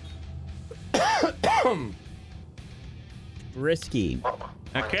 Risky.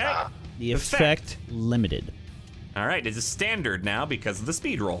 Okay. The effect limited. All right. It's a standard now because of the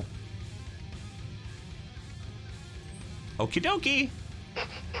speed roll. Okie dokie.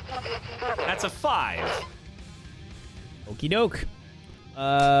 That's a 5. Okie doke.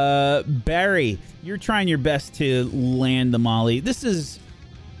 Barry, you're trying your best to land the Molly. This is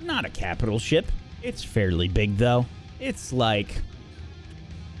not a capital ship. It's fairly big, though. It's like...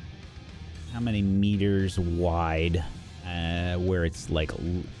 how many meters wide? Where it's like...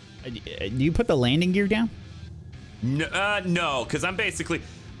 do you put the landing gear down? No, because I'm basically...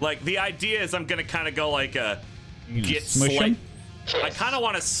 like, the idea is I'm going to kind of go like a... get smush him? I kind of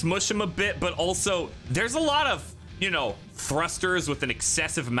want to smush him a bit, but also there's a lot of, thrusters with an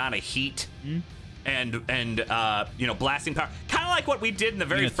excessive amount of heat and blasting power. Kind of like what we did in the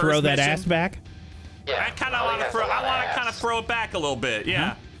very first throw that mission. ass back? Yeah, I kind of want to throw. I want to kind of throw it back a little bit.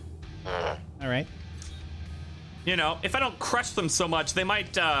 Yeah. All right. If I don't crush them so much, they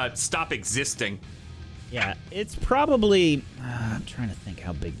might stop existing. Yeah, it's probably... I'm trying to think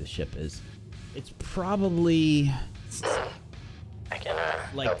how big the ship is. It's probably...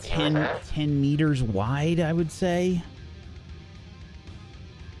 like 10 meters wide, I would say.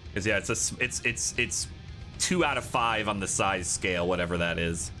 Because yeah, it's 2 out of 5 on the size scale, whatever that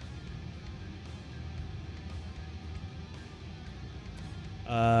is.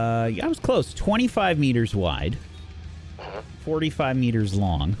 I was close. 25 meters wide, 45 meters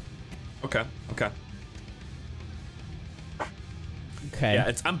long. Okay.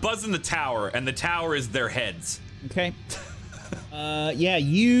 Yeah, I'm buzzing the tower, and the tower is their heads. Okay. Yeah,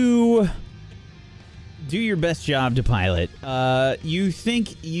 you do your best job to pilot. You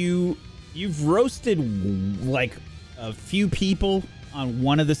think you've roasted like a few people on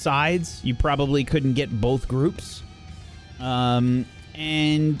one of the sides. You probably couldn't get both groups.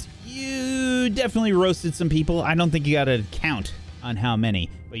 And you definitely roasted some people. I don't think you got a count on how many,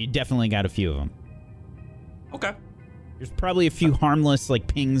 but you definitely got a few of them. Okay. There's probably a few harmless like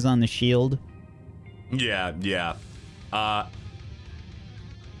pings on the shield. Yeah.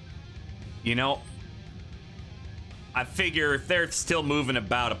 I figure if they're still moving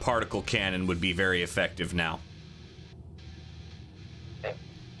about, a particle cannon would be very effective now.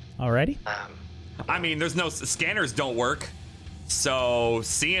 Alrighty. I mean, there's no scanners don't work, so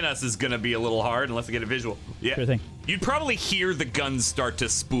seeing us is gonna be a little hard unless I get a visual. Yeah. Sure thing. You'd probably hear the guns start to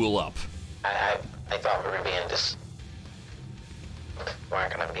spool up. I thought we were being we're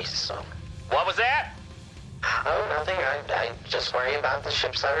gonna be so. What was that? Oh, nothing. I just worry about the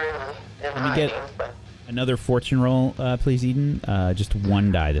ships that are in Let me hiding. get But another fortune roll, please, Eden. Just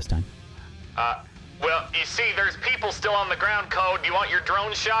one die this time. Well, you see, there's people still on the ground, Code. Do you want your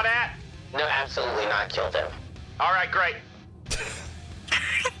drone shot at? no, absolutely not. Kill them. All right, great.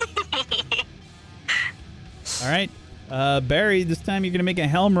 All right. Barry, this time you're going to make a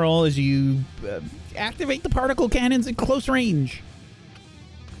helm roll as you activate the particle cannons at close range.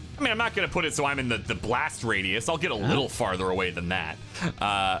 I mean, I'm not going to put it so I'm in the blast radius. I'll get a little farther away than that.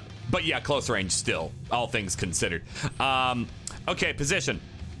 But yeah, close range still, all things considered. Okay, position.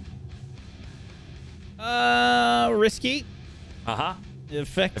 Risky. Uh-huh. The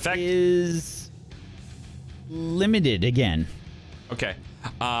effect is limited again. Okay.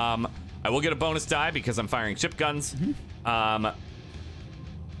 I will get a bonus die because I'm firing ship guns.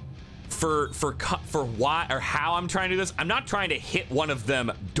 For why or how I'm trying to do this, I'm not trying to hit one of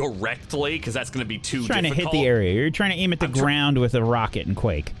them directly because that's going to be too Trying difficult. to hit the area. You're trying to aim at the ground with a rocket and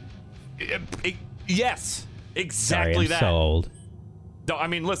Quake. Yes, exactly. Sorry, I'm that. so old. No, I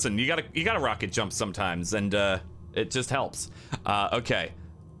mean, listen, you gotta rocket jump sometimes, and it just helps. Okay,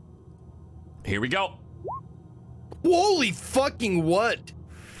 here we go. Holy fucking what?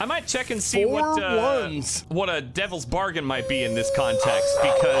 I might check and see 4 ones. what a devil's bargain might be in this context,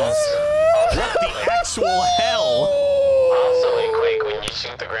 because what the actual hell? Also, in Quake, when you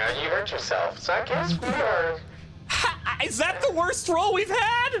shoot the ground, you hurt yourself. So I guess we are. Is that the worst roll we've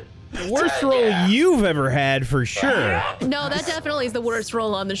had? The worst roll you've ever had, for sure. No, that definitely is the worst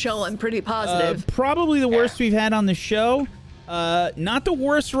roll on the show. I'm pretty positive. Probably the worst we've had on the show. Not the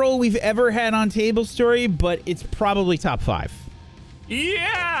worst roll we've ever had on Table Story, but it's probably top 5.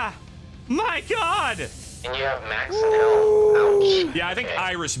 Yeah! My God! And you have Max and Hell. Ouch. Yeah, I think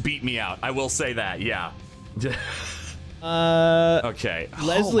Irish beat me out. I will say that, yeah. Okay.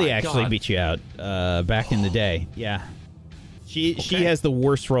 Leslie Oh my actually God. beat you out back in the day. Yeah. She has the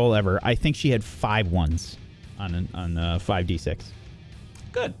worst roll ever. I think she had 5 ones on 5d6.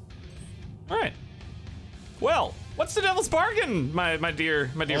 Good. All right. Well, what's the devil's bargain, my dear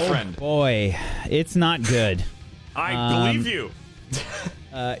friend? Boy, it's not good. I believe you.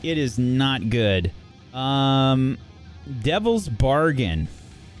 It is not good. Devil's bargain.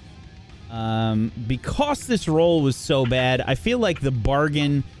 Because this roll was so bad, I feel like the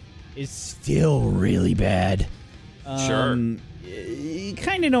bargain is still really bad. Sure.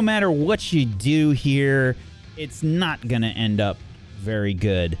 Kind of no matter what you do here, it's not going to end up very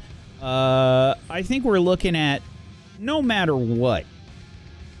good. I think we're looking at, no matter what,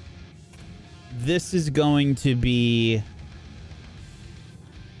 this is going to be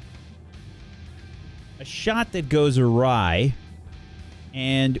a shot that goes awry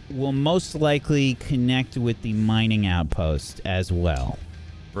and will most likely connect with the mining outpost as well.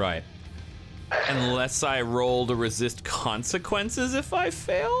 Right. Unless I roll to resist consequences if I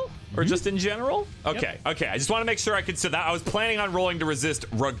fail? Or just in general? Okay, okay. I just want to make sure I could... So that I was planning on rolling to resist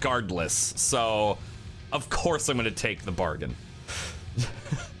regardless. So, of course I'm going to take the bargain.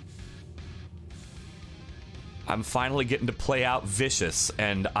 I'm finally getting to play out vicious,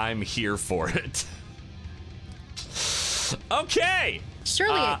 and I'm here for it. Okay!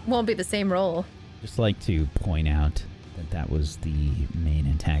 Surely it won't be the same roll. Just like to point out that was the main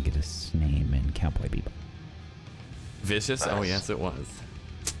antagonist's name in Cowboy Bebop. Vicious? Oh, yes, it was.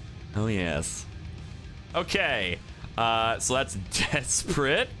 Oh, yes. Okay. So that's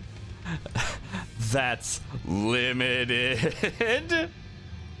desperate. That's limited.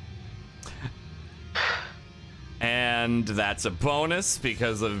 And that's a bonus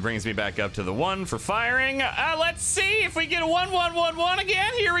because it brings me back up to the 1 for firing. Let's see if we get a 1, 1, 1, 1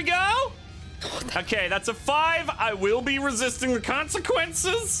 again. Here we go. Okay, that's a 5. I will be resisting the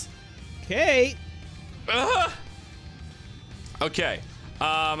consequences. Okay. Okay.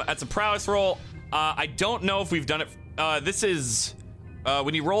 That's a prowess roll. I don't know if we've done it. This is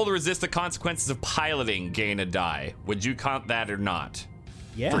when you roll to resist the consequences of piloting, gain a die. Would you count that or not?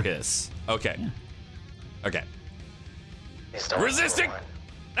 Yeah. For his. Okay. Yeah. Okay. Resisting.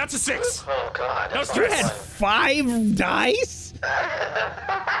 That's a 6. Oh God. No You stress. had 5 dice?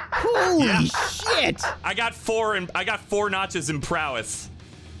 Holy shit! I got 4 notches in prowess.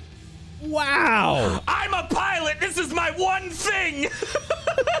 Wow! I'm a pilot. This is my one thing.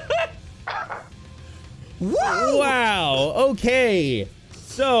 Wow. Okay.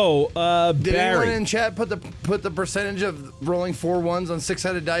 So, Did anyone Barry. in chat put the percentage of rolling 4 1s on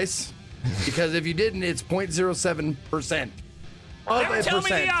 6-sided dice? Because if you didn't, it's 0.07%. Never tell me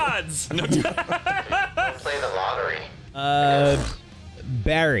the odds. No. Play the lottery.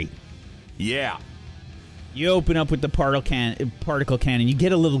 Barry. Yeah. You open up with the particle cannon. You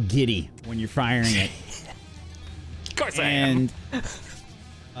get a little giddy when you're firing it. Of course I am.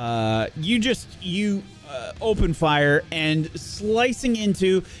 And you open fire and slicing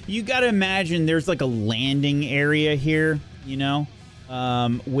into. You got to imagine there's like a landing area here, you know,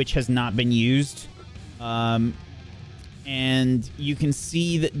 which has not been used. And you can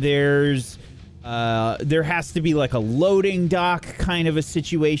see that there has to be like a loading dock kind of a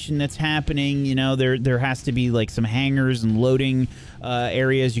situation that's happening. You know, there has to be like some hangars and loading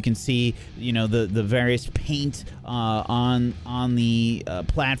areas. You can see, you know, the various paint on the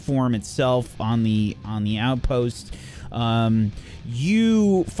platform itself, on the outpost.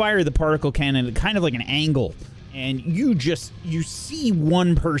 You fire the particle cannon at kind of like an angle, and you see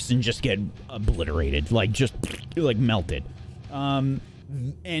one person just get obliterated, like melted. And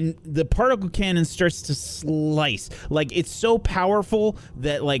the particle cannon starts to slice. Like, it's so powerful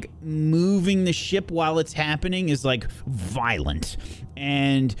that, like, moving the ship while it's happening is, like, violent.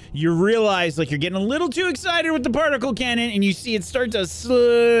 And you realize, like, you're getting a little too excited with the particle cannon, and you see it start to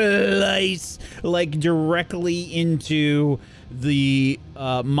slice, like, directly into the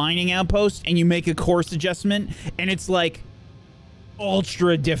mining outpost, and you make a course adjustment, and it's, like,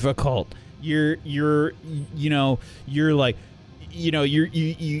 ultra difficult. You're like... You know,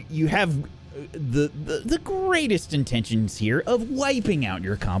 you have the greatest intentions here of wiping out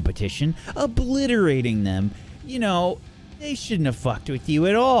your competition, obliterating them. You know, they shouldn't have fucked with you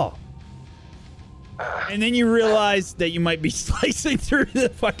at all. And then you realize that you might be slicing through the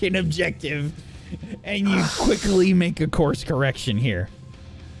fucking objective, and you quickly make a course correction here.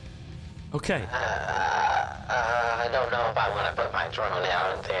 Okay. I don't know if I want to put my drone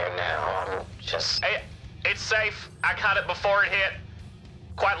out there now. I'm just... Hey, it's safe. I caught it before it hit.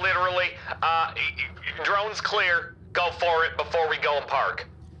 Quite literally. Drone's clear. Go for it before we go and park.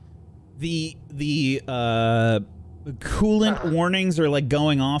 The coolant warnings are like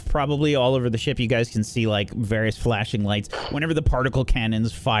going off probably all over the ship. You guys can see like various flashing lights. Whenever the particle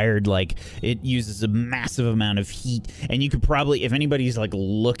cannon's fired, like it uses a massive amount of heat, and you could probably, if anybody's like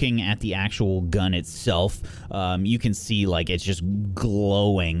looking at the actual gun itself, you can see like it's just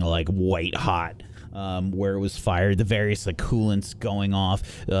glowing like white hot. Where it was fired, the various like coolants going off,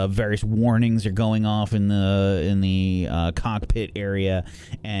 various warnings are going off in the cockpit area,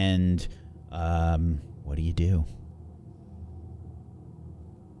 and what do you do?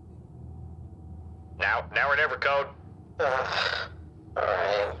 Now or never, Code.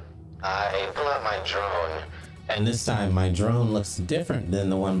 Alright. I pull out my drone. And this time my drone looks different than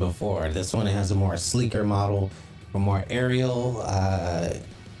the one before. This one has a more sleeker model, a more aerial,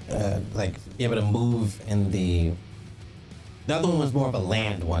 like be able to move in the other one was more of a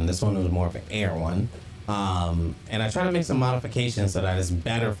land one. This one was more of an air one. And I try to make some modifications so that it's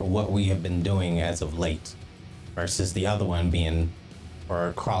better for what we have been doing as of late versus the other one being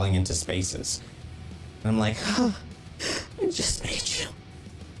or crawling into spaces. And I'm like, I just made you.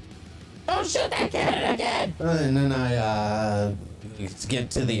 Don't shoot that cannon again! And then I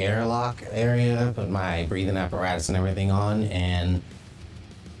get to the airlock area, put my breathing apparatus and everything on, and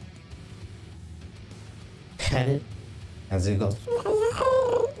pet it as it goes.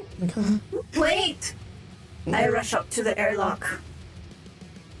 Wait! I rush up to the airlock.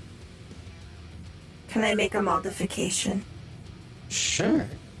 Can I make a modification? Sure.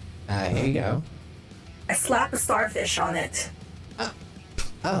 Here you go. I slap a starfish on it.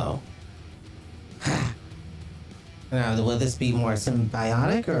 Oh. Now, will this be more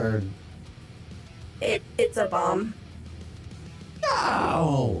symbiotic or? It's a bomb.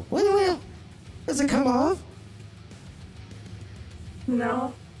 No! Well, does it come off?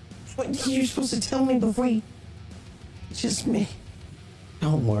 No. What you're supposed to tell me before you? It's just me.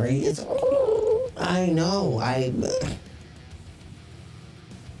 Don't worry. It's. I know.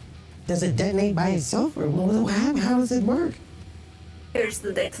 Does it detonate by itself, or how does it work? Here's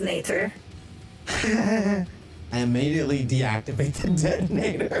the detonator. I immediately deactivate the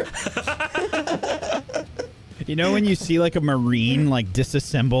detonator. You know when you see like a Marine like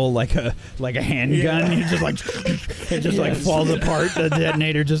disassemble like a handgun, it just like falls apart. The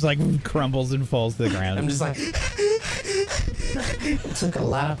detonator just like crumbles and falls to the ground. I'm just like, it took a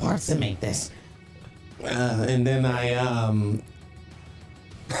lot of parts to make this. And then I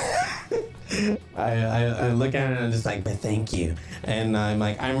look at it and I'm just like, but thank you. And I'm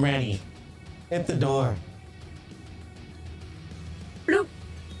like, I'm ready. Hit the door. Bloop.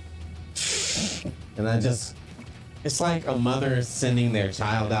 And it's like a mother sending their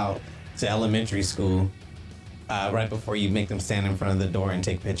child out to elementary school right before you make them stand in front of the door and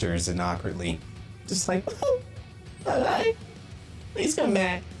take pictures and awkwardly. Just like, alright, please come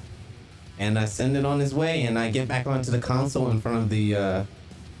back. And I send it on his way and I get back onto the console in front of the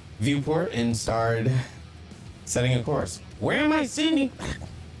viewport and start setting a course. Where am I sending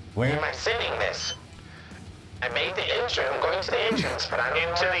this? I made the entrance. I'm going to the entrance, but I don't know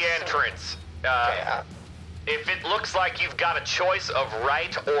Into where the entrance. If it looks like you've got a choice of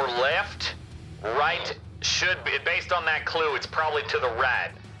right or left, right should be, based on that clue, it's probably to the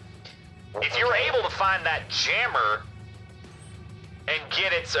right. If you're able to find that jammer and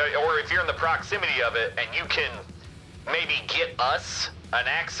get it, or if you're in the proximity of it and you can maybe get us an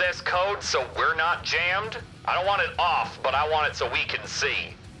access code so we're not jammed. I don't want it off, but I want it so we can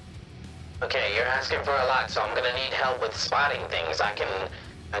see. Okay, you're asking for a lot, so I'm gonna need help with spotting things. I can.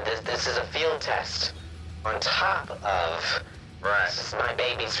 This is a field test. On top of. Right. This is my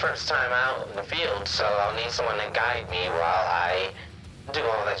baby's first time out in the field, so I'll need someone to guide me while I do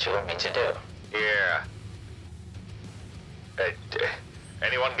all that you want me to do. Yeah.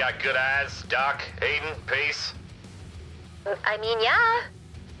 Anyone got good eyes? Doc, Aiden, Peace? I mean, yeah.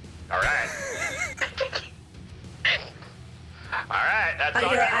 All right. All right, that's all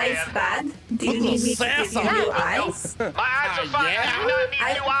Are your right, eyes man. bad? Do you need me to give you new eyes? My eyes are fine. I do not need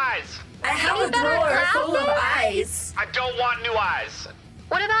new eyes. I have a drawer full of eyes. I don't want new eyes.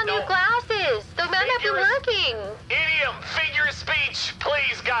 What about new glasses? They might not be working. Idiom, figure of speech,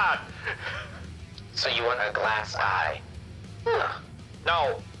 please, God. So you want a glass eye?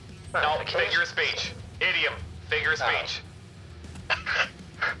 No, figure of speech. Idiom, figure of speech.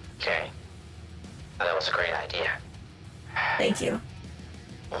 Okay. That was a great idea. Thank you.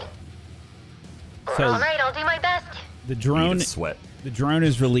 So All right, I'll do my best. the drone sweat. The drone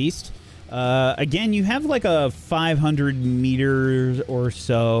is released. Again, you have like a 500 meters or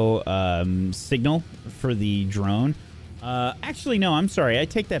so signal for the drone. Actually, no, I'm sorry. I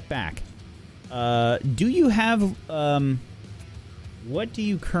take that back. Do you have... what do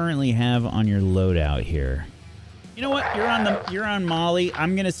you currently have on your loadout here? You know what? You're on Molly.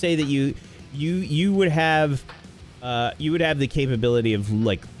 I'm gonna say that you would have the capability of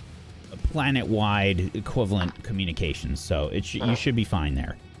like a planet-wide equivalent communications. So you should be fine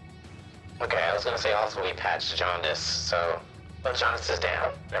there. Okay, I was gonna say also we patched Jaundice, so but Jaundice is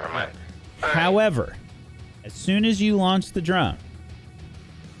down. Never mind. However, as soon as you launch the drone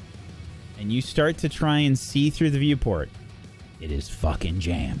and you start to try and see through the viewport, it is fucking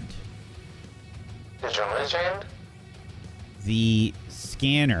jammed. The drone is jammed? The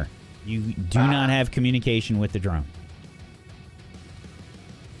scanner. You do not have communication with the drone.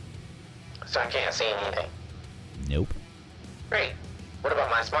 So I can't see anything. Nope. Great. What about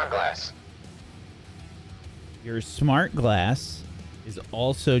my smart glass? Your smart glass is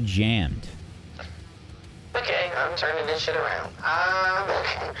also jammed. Okay, I'm turning this shit around.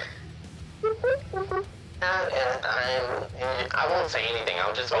 I won't say anything.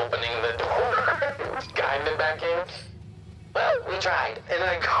 I'm just opening the door, guiding it back in. Well, we tried, and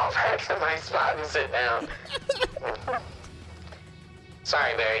I go back to my spot and sit down.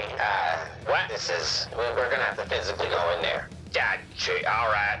 Sorry, Barry. What? We're gonna have to physically go in there. Gotcha. All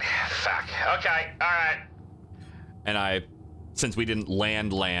right. Fuck. Okay. All right. And since we didn't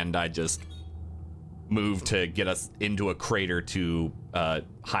land, I just moved to get us into a crater to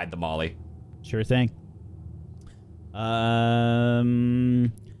hide the Molly. Sure thing.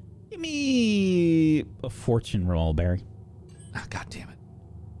 Give me a fortune roll, Barry. Oh, God damn it.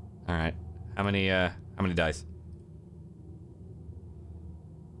 All right. How many dice?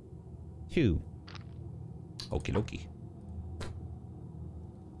 2. Okie dokie.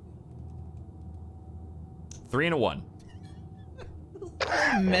 3 and a 1.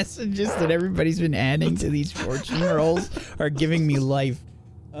 Messages that everybody's been adding to these fortune rolls are giving me life.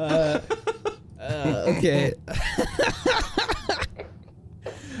 Okay.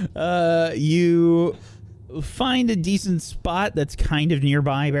 You find a decent spot that's kind of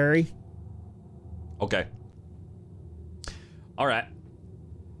nearby, Barry. Okay. All right.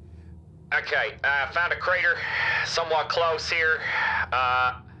 Okay, found a crater somewhat close here.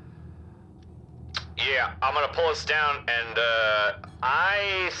 Yeah, I'm gonna pull us down, and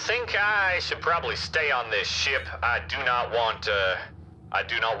I think I should probably stay on this ship. I do not want to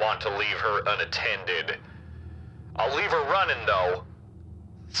leave her unattended. I'll leave her running though,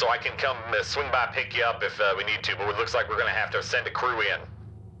 so I can come swing by, pick you up if we need to. But it looks like we're gonna have to send a crew in.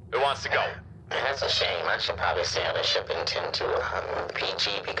 Who wants to go? That's a shame. I should probably stay on the ship and tend to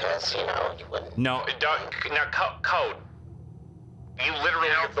PG because, you wouldn't... No. Code. You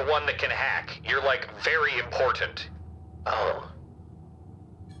literally are the one that can hack. You're, very important. Oh.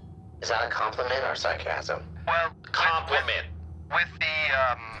 Is that a compliment or sarcasm? Well, compliment. With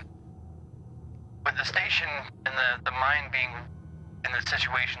the station and the mine being in the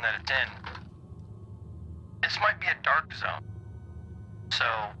situation that it's in, this might be a dark zone. So...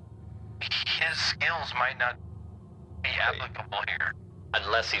 his skills might not be applicable here.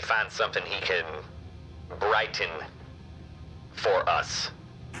 Unless he finds something he can brighten for us.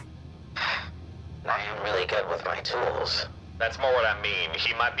 I am really good with my tools. That's more what I mean.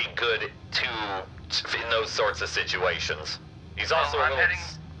 He might be good in those sorts of situations. He's also I'm heading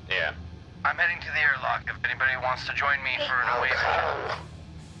to the airlock if anybody wants to join me for an away mission.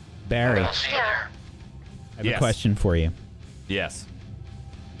 Barry, I'll see you there. I have a question for you. Yes.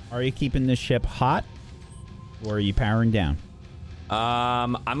 Are you keeping this ship hot, or are you powering down?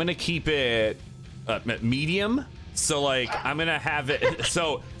 I'm gonna keep it medium. So I'm gonna have it.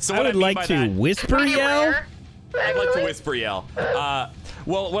 So I would like to whisper yell. I'd like to whisper yell.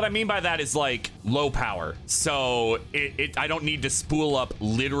 Well, what I mean by that is low power. So I don't need to spool up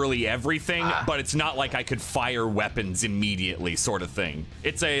literally everything, but it's not like I could fire weapons immediately, sort of thing.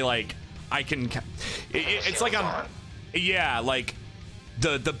 It's I can. It's like I'm. Yeah,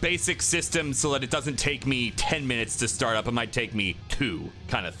 the basic system so that it doesn't take me 10 minutes to start up. It might take me 2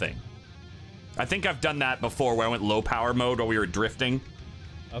 kind of thing. I think I've done that before where I went low power mode while we were drifting.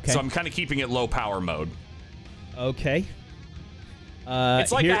 Okay. So I'm kind of keeping it low power mode. Okay.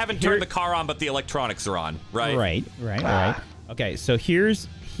 It's like I haven't turned the car on, but the electronics are on, right? Right. Okay, so here's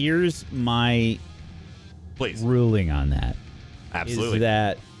my ruling on that. Absolutely. Is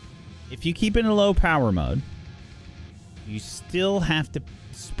that if you keep it in low power mode, you still have to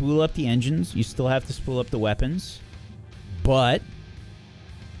spool up the engines. You still have to spool up the weapons. But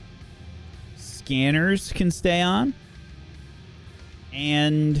scanners can stay on.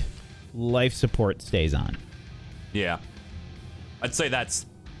 And life support stays on. Yeah. I'd say that's...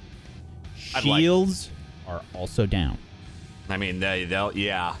 Shields are also down. I mean, they'll...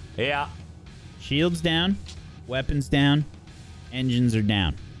 Yeah. Yeah. Shields down. Weapons down. Engines are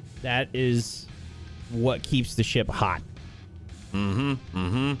down. That is what keeps the ship hot.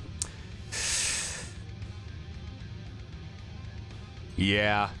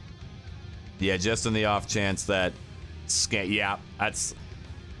 Yeah. Yeah, just in the off chance that yeah, that's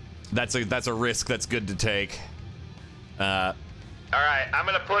a risk that's good to take. All right, I'm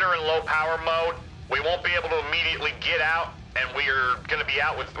gonna put her in low power mode. We won't be able to immediately get out, and we are gonna be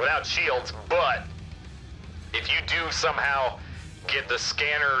out without shields. But if you do somehow get the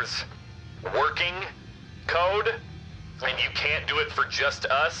scanners working code, and you can't do it for just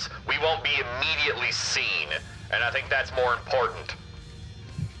us, we won't be immediately seen, and I think that's more important.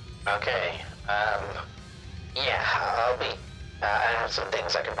 Okay. Yeah, I'll be. I have some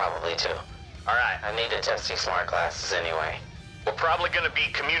things I can probably do. All right. I need to test these smart glasses anyway. We're probably going to be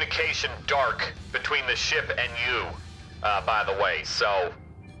communication dark between the ship and you, by the way. So,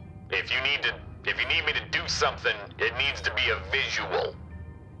 if you need me to do something, it needs to be a visual.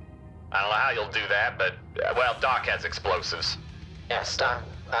 I don't know how you'll do that, but well, Doc has explosives. Yes, Doc.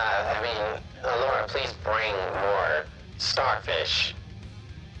 Laura, please bring more starfish.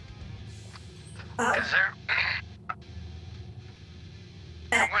 Is there?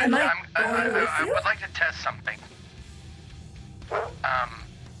 I would like to test something.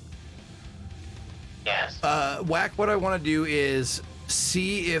 Yes. Whack, what I want to do is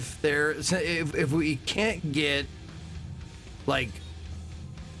see if if we can't get like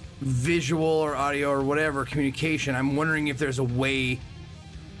visual or audio or whatever communication, I'm wondering if there's a way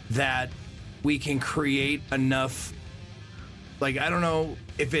that we can create enough, like, I don't know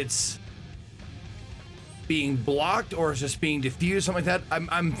if it's being blocked or it's just being diffused, something like that.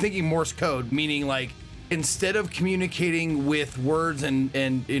 I'm thinking Morse code, meaning like instead of communicating with words and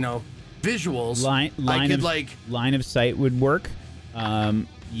visuals, line of sight would work.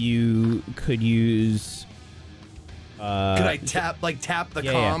 You could use. Could I tap the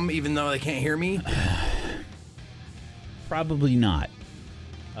comm even though they can't hear me? Probably not.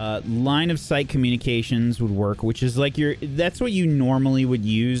 Line of sight communications would work, which is like that's what you normally would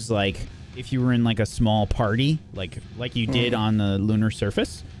use, like if you were in like a small party, like you did on the lunar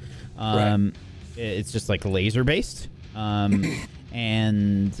surface. Right. It's just like laser based.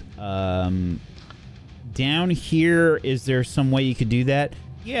 And down here, is there some way you could do that?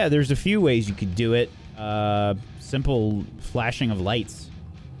 Yeah, there's a few ways you could do it. Simple flashing of lights.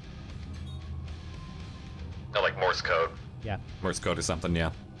 Like Morse code. Yeah. Morse code or something,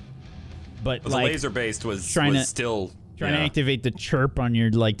 yeah. But the like, laser based was still trying to activate the chirp on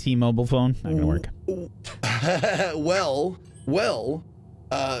your like T-Mobile phone. Not gonna work. well,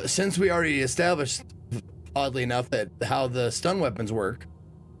 since we already established, oddly enough, that how the stun weapons work,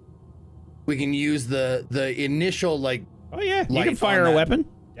 we can use the initial like. Oh yeah, you can fire a weapon.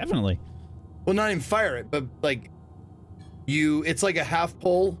 Definitely. Well, not even fire it, but like it's like a half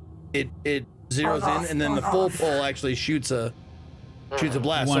pull. It zeroes in, and then the full pull actually shoots a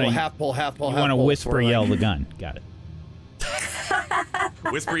blast. So half pull, half pull. You want to whisper yell the gun. Got it.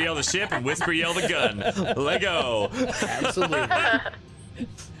 Whisper yell the ship and whisper yell the gun. Lego. Absolutely.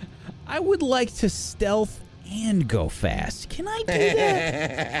 I would like to stealth and go fast. Can I do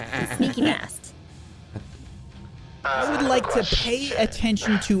that? Sneaky fast. I would like to pay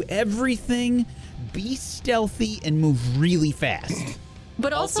attention to everything, be stealthy, and move really fast.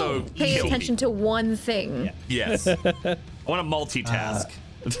 But also pay attention to one thing. Yeah. Yes. I want to multitask.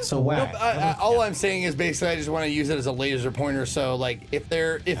 So Whack. All I'm saying is basically I just want to use it as a laser pointer. So like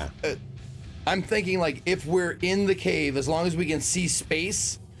I'm thinking like if we're in the cave, as long as we can see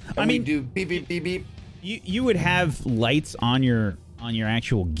space, we do beep beep beep beep. You would have lights on your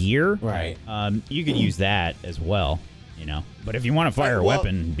actual gear, right? Mm-hmm. You could use that as well, But if you want to fire a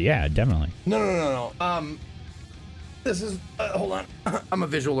weapon, yeah, definitely. No. This is hold on. I'm a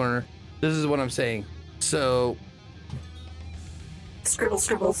visual learner. This is what I'm saying. So.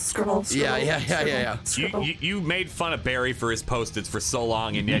 Scribble. Yeah. You made fun of Barry for his Post-its for so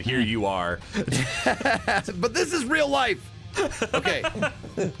long, and yet here you are. But this is real life. Okay.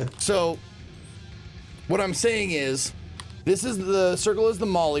 So, what I'm saying is, this is the circle is the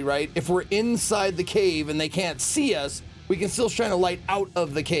molly, right? If we're inside the cave and they can't see us, we can still shine a light out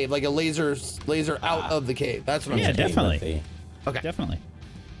of the cave, like a laser out of the cave. That's what I'm saying. Yeah, definitely. Okay. Definitely.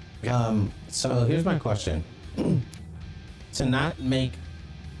 So here's my question. To not make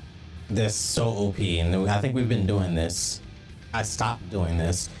this so OP, and I think we've been doing this. I stopped doing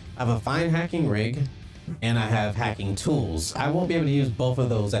this. I have a fine hacking rig, and I have hacking tools. I won't be able to use both of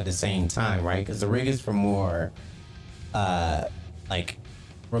those at the same time, right? Because the rig is for more, like,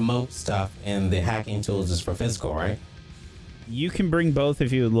 remote stuff, and the hacking tools is for physical, right? You can bring both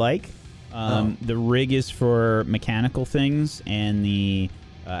if you would like. The rig is for mechanical things, and the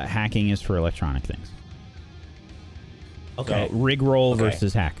hacking is for electronic things. Okay. So rig roll Okay.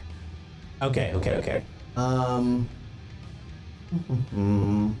 versus hack. Okay. All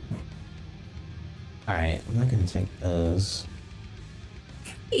right, I'm not gonna take those.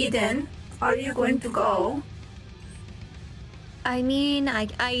 Eden, are you going to go? I mean,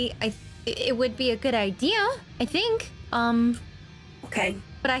 it would be a good idea, I think. Okay.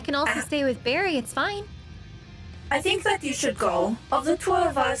 But I can also stay with Barry, it's fine. I think that you should go. Of the two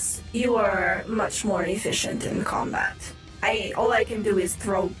of us, you are much more efficient in combat. All I can do is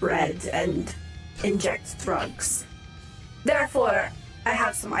throw bread and inject drugs. Therefore, I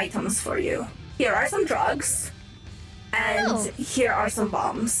have some items for you. Here are some drugs, and here are some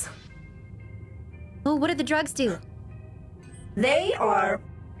bombs. Oh, what do the drugs do? They are.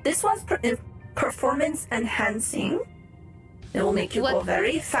 This one's performance enhancing. It will make you go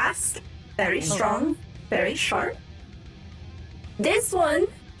very fast, very strong, very sharp. This one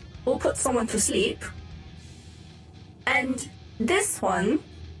will put someone to sleep. And this one.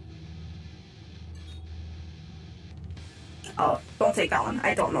 Oh, don't take that one.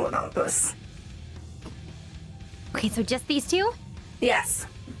 I don't know about this. Okay, so just these two? Yes.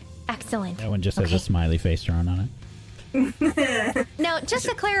 Excellent. That one just has a smiley face drawn on it. Now, just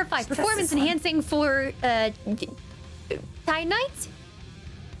to clarify, performance enhancing for Tide Knights?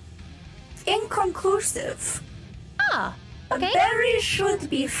 Inconclusive. Ah, okay. A berry should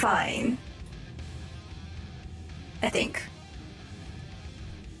be fine. I think.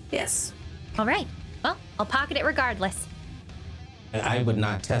 Yes. All right. Well, I'll pocket it regardless. I would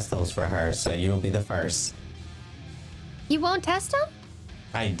not test those for her, so you'll be the first. You won't test them?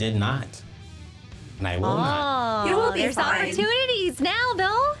 I did not. And I will not. You will be there's fine. opportunities now,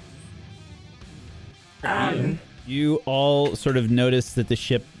 though. You all sort of notice that the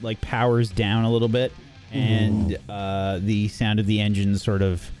ship like powers down a little bit, and the sound of the engine sort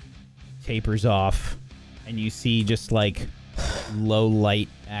of tapers off, and you see just like low light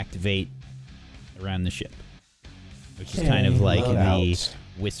activate around the ship, which is kind of like the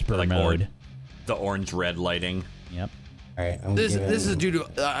whisper Like mode. The orange-red lighting. Yep. All right. This is due to.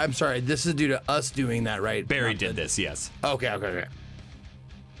 I'm sorry. This is due to us doing that, right? Barry did this, yes. Okay.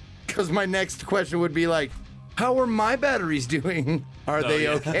 Because my next question would be like, how are my batteries doing? Are they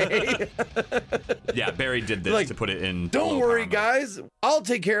okay? Yeah, Barry did this Like, to put it in. Don't low worry, power guys. I'll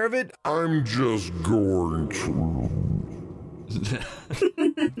take care of it. I'm just going to. mode.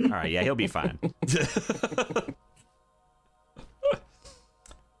 All right, yeah, he'll be fine.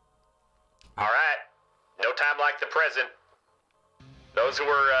 All right. No time like the present. Those who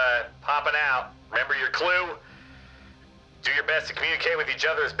are popping out, remember your clue. Do your best to communicate with each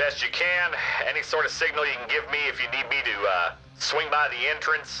other as best you can. Any sort of signal you can give me if you need me to swing by the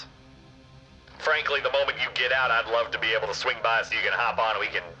entrance. Frankly, the moment you get out, I'd love to be able to swing by so you can hop on and we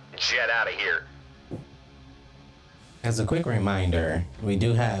can jet out of here. As a quick reminder, we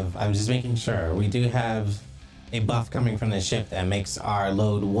do have, I'm just making sure, we do have a buff coming from the ship that makes our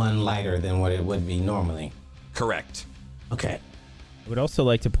load one lighter than what it would be normally. Correct. Okay. I would also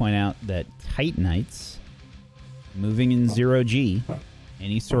like to point out that Titanites, moving in 0G,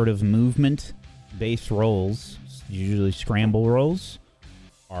 any sort of movement-based rolls, usually scramble rolls,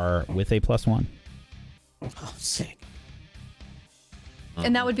 are with a +1. Oh, sick.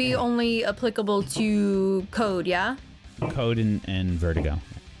 And that would be only applicable to code, yeah? Code and Vertigo.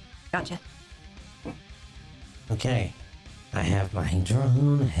 Gotcha. Okay. I have my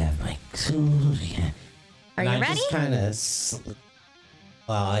drone, I have my tools. Yeah. Are And you I ready? just kind of,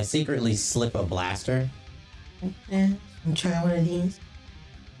 I secretly slip a blaster. Yeah, try one of these.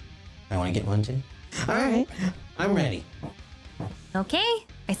 I want to get one too. All right, I'm ready. Okay.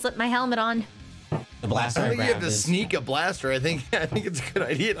 I slipped my helmet on. The blaster I I think you have grabbed to is. sneak a blaster. I think it's a good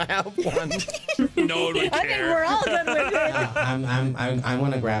idea to have one. No one would I think care. we're all good with it. I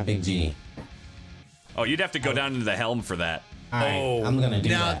want to grab Big G. Oh, you'd have to go down into the helm for that. All right, I'm gonna do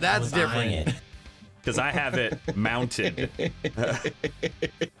now that. I that's was eyeing different. it. Because I have it mounted. It's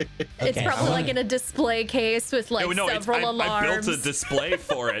Okay, probably I like wanna- in a display case with like No, several I alarms. built a display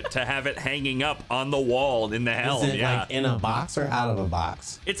for it to have it hanging up on the wall in the helm. Is it Yeah. like in a box or out of a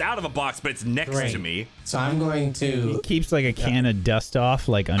box? It's out of a box, but it's next Great. to me. So I'm going He to. keeps like a can of dust off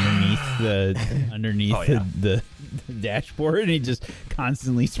like underneath the dashboard, and he just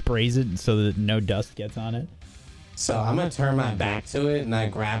constantly sprays it so that no dust gets on it. So I'm gonna turn my back to it, and I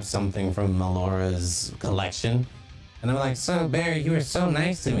grab something from Melora's collection, and I'm like, "So Barry, you were so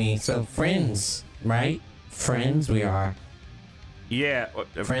nice to me. So friends, right? Friends, we are. Yeah.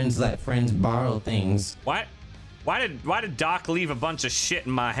 Friends let friends borrow things. Why did Doc leave a bunch of shit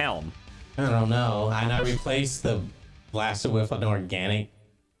in my helm? I don't know. And I replaced the blaster with an organic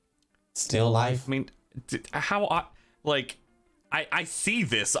still life. I mean, like, I see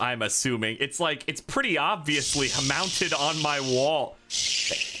this, I'm assuming. It's like, it's pretty obviously mounted on my wall.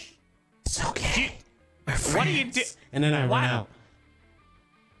 It's okay. What do you do? And then I run out.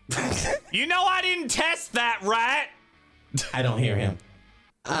 You know I didn't test that, right? I don't hear him.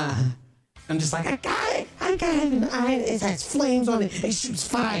 I'm just like, I got it. And it has flames on it. It shoots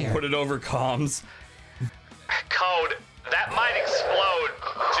fire. Put it over comms. Code, that might explode.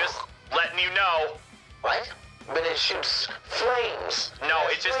 Just letting you know. What? But it shoots flames. No,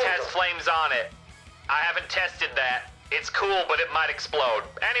 it just has flames on it. I haven't tested that. It's cool, but it might explode.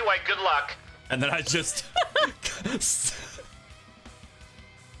 Anyway, good luck. And then I just...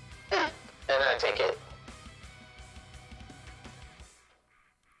 And I take it.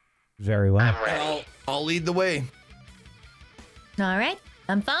 Very well. I'm ready. I'll lead the way. All right,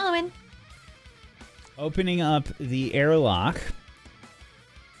 I'm following. Opening up the airlock.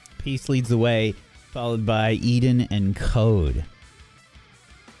 Peace leads the way, followed by Eden and Code.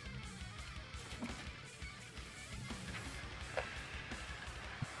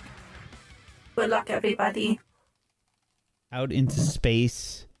 Good luck, everybody. Out into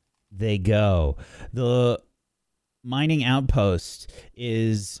space they go. The mining outpost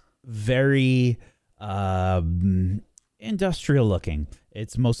is very industrial looking.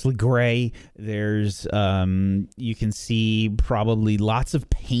 It's mostly gray. There's you can see probably lots of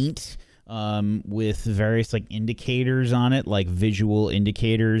paint with various like indicators on it, like visual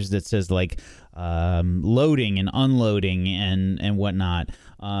indicators that says like loading and unloading and whatnot.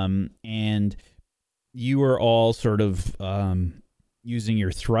 And you are all sort of using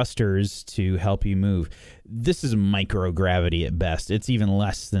your thrusters to help you move. This is microgravity at best. It's even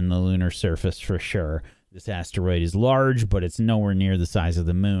less than the lunar surface for sure. This asteroid is large, but it's nowhere near the size of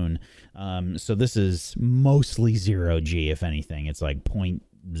the moon. So this is mostly 0G, if anything. It's like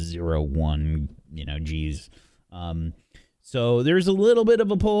 0.01, Gs. So there's a little bit of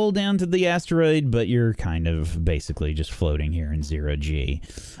a pull down to the asteroid, but you're kind of basically just floating here in 0G.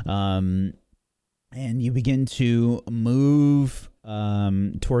 And you begin to move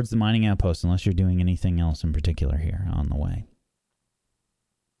towards the mining outpost, unless you're doing anything else in particular here on the way.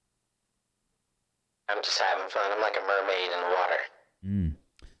 I'm just having fun. I'm like a mermaid in the water.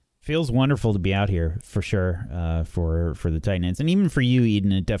 Feels wonderful to be out here for sure. For the Titanids, and even for you,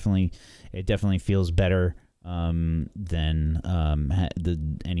 Eden, it definitely feels better than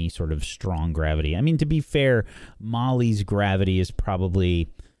any sort of strong gravity. I mean, to be fair, Molly's gravity is probably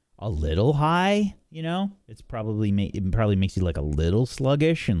a little high. It's probably it probably makes you like a little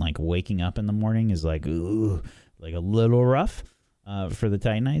sluggish, and like waking up in the morning is like ooh, like a little rough for the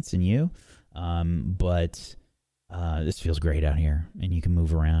Titanites and you. But this feels great out here, and you can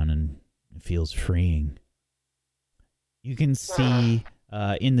move around, and it feels freeing. You can see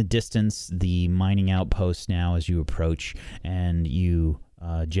in the distance the mining outpost now as you approach, and you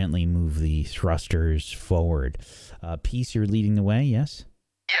gently move the thrusters forward. Peace, you're leading the way, yes?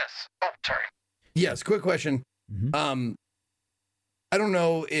 Yes. Oh, sorry. Yes, quick question. Mm-hmm. I don't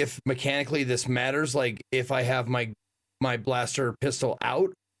know if mechanically this matters, like if I have my blaster pistol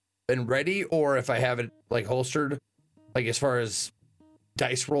out and ready, or if I have it like holstered, like as far as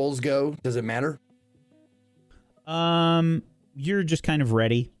dice rolls go. Does it matter? You're just kind of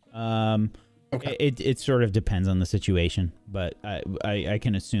ready. Okay. It sort of depends on the situation, but we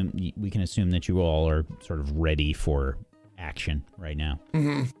can assume that you all are sort of ready for action right now.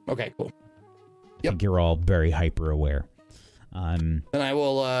 Okay, cool. I think you're all very hyper aware. Then I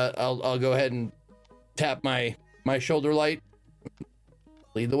will. I'll go ahead and tap my shoulder light.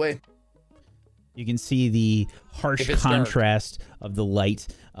 Lead the way. You can see the harsh contrast of the light.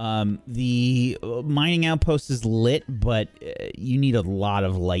 The mining outpost is lit, but you need a lot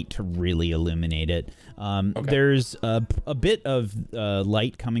of light to really illuminate it. There's a bit of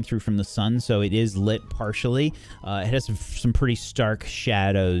light coming through from the sun, so it is lit partially. It has some pretty stark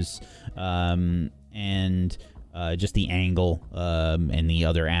shadows, and just the angle and the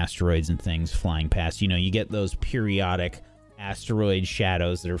other asteroids and things flying past. You get those periodic asteroid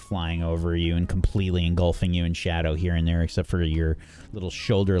shadows that are flying over you and completely engulfing you in shadow here and there, except for your little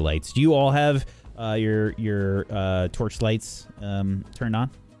shoulder lights. Do you all have your torch lights turned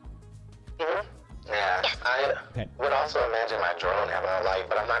on? Mm-hmm. Yeah, I would also imagine my drone having a light,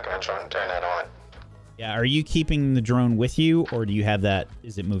 but I'm not going to try and turn that on. Yeah, are you keeping the drone with you, or do you have that?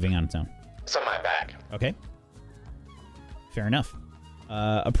 Is it moving on its own? It's on my back. Okay. Fair enough.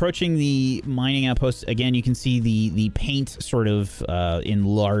 Approaching the mining outpost, again, you can see the paint sort of in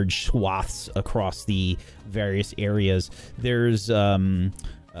large swaths across the various areas. There's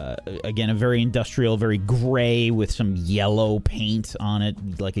again, a very industrial, very gray with some yellow paint on it,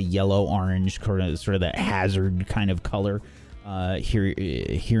 like a yellow-orange, sort of that hazard kind of color.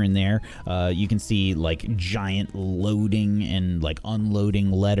 Here and there, you can see like giant loading and like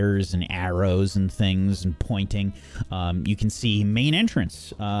unloading letters and arrows and things and pointing. You can see main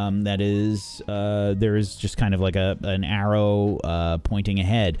entrance. That is, there is just kind of like an arrow pointing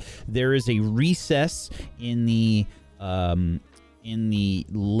ahead. There is a recess in the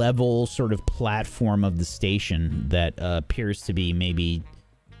level sort of platform of the station that appears to be maybe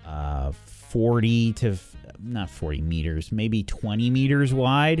 40 to not 40 meters, maybe 20 meters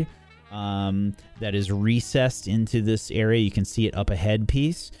wide, that is recessed into this area. You can see it up ahead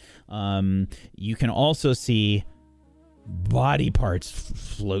piece. You can also see body parts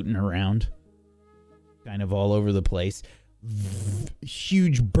floating around kind of all over the place.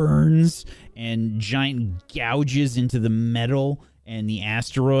 Huge burns and giant gouges into the metal and the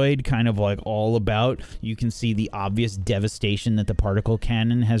asteroid kind of like all about. You can see the obvious devastation that the particle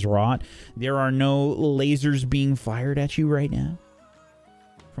cannon has wrought. There are no lasers being fired at you right now,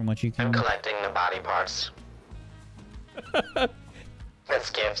 from what you can... I'm collecting the body parts. That's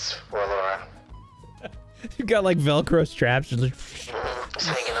gifts for Laura. You've got like Velcro straps. Just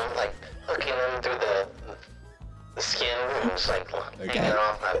hanging them, like hooking them through the skin and just like hanging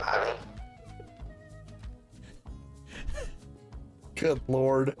off my body. Good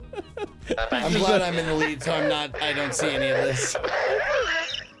Lord. I'm glad I'm in the lead, so I don't see any of this.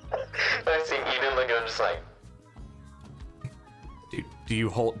 I see Eden looking, I'm just like...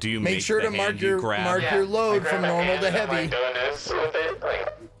 Do you make sure to mark your load from normal to heavy. I'm doing this with it,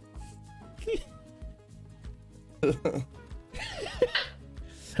 like...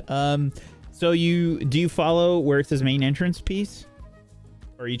 So do you follow where it says main entrance piece?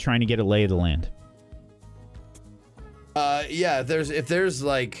 Or are you trying to get a lay of the land? Yeah, if there's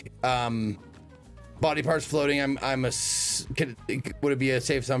like body parts floating, would it be a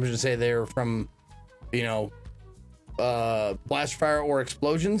safe assumption to say they're from, blast fire or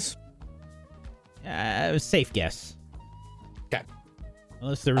explosions? A safe guess. Okay.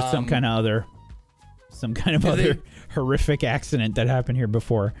 Unless there was some kind of other horrific accident that happened here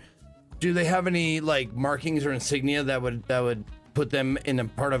before. Do they have any like markings or insignia that would put them in a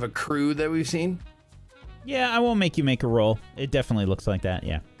part of a crew that we've seen? Yeah, I won't make you make a roll. It definitely looks like that,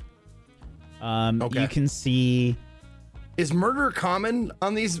 yeah. Okay. You can see... Is murder common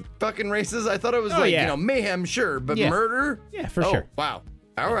on these fucking races? I thought it was mayhem, sure, but murder? Yeah, for sure. Wow.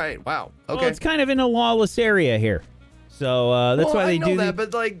 All right, wow. Okay. Well, it's kind of in a lawless area here. So that's why they do that,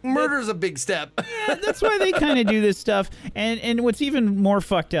 but like murder's a big step. Yeah, that's why they kind of do this stuff. And what's even more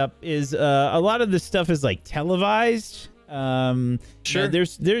fucked up is a lot of this stuff is like televised. Sure.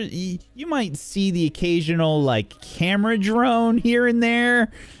 You might see the occasional like camera drone here and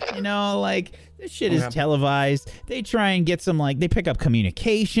there. Like this shit is televised. They try and get some they pick up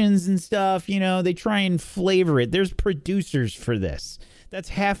communications and stuff. They try and flavor it. There's producers for this. That's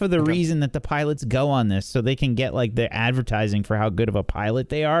half of the reason that the pilots go on this, so they can get like the advertising for how good of a pilot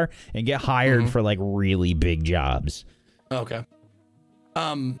they are and get hired for like really big jobs. Okay.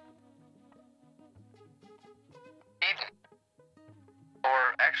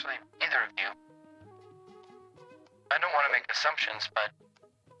 Or actually, either of you. I don't want to make assumptions, but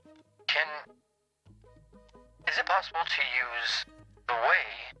is it possible to use the way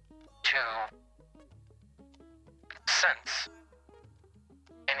to sense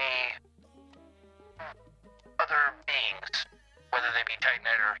any other beings, whether they be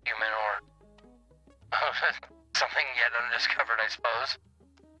Titanite or human or something yet undiscovered, I suppose?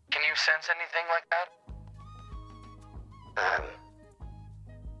 Can you sense anything like that?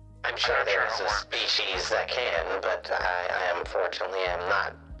 I'm sure there's a species that can, but I unfortunately am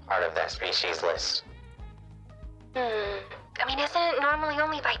not part of that species list. I mean, isn't it normally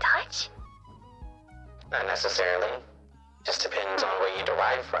only by touch? Not necessarily. Just depends on where you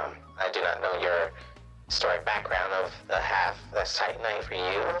derive from. I do not know your historic background of the half that's Titanite for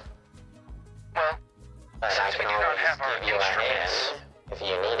you. Well, but I can always give you a hand if you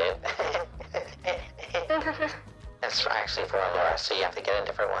need it. That's actually for Laura, so you have to get a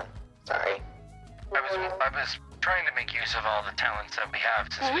different one. Sorry. I was trying to make use of all the talents that we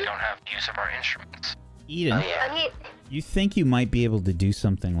have since we don't have use of our instruments. Eden, you think you might be able to do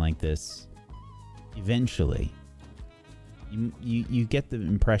something like this eventually. You get the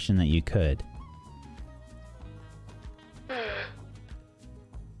impression that you could.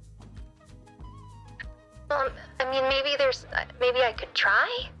 Well, I mean, maybe I could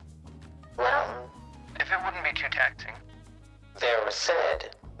try? Well, if it wouldn't be too taxing. There was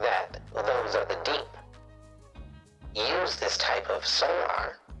said that those of the deep use this type of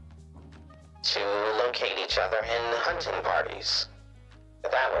sonar to locate each other in hunting parties.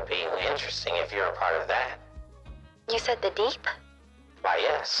 That would be interesting if you're a part of that. You said the deep? Why,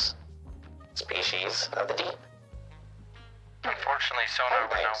 yes. Species of the deep. Unfortunately, sonar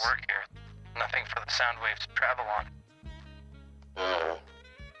would not work here. Nothing for the sound waves to travel on.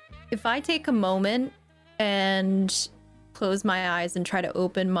 If I take a moment and close my eyes and try to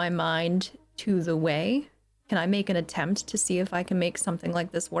open my mind to the way, can I make an attempt to see if I can make something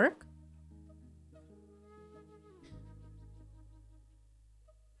like this work?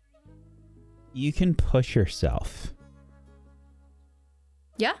 You can push yourself.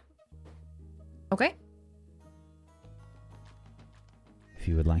 Yeah. Okay. If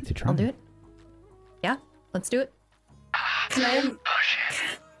you would like to try. I'll do it. Yeah, let's do it. Can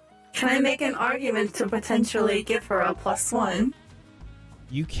I make an argument to potentially give her a +1?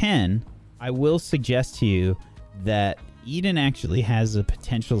 You can. I will suggest to you that Eden actually has a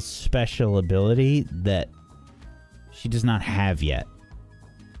potential special ability that she does not have yet.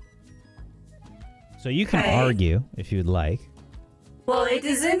 So you can argue if you'd like. Well, it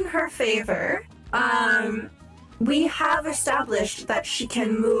is in her favor. We have established that she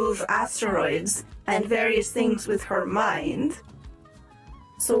can move asteroids and various things with her mind.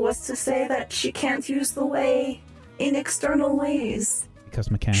 So what's to say that she can't use the way in external ways? Because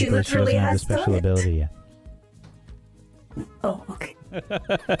mechanically she literally doesn't have the has special done it. ability yet. Oh, okay.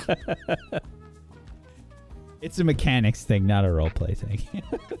 It's a mechanics thing, not a roleplay thing.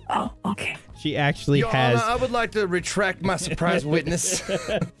 Oh, okay. She actually Your has. Honor, I would like to retract my surprise witness.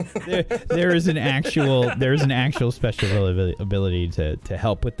 There's an actual special ability to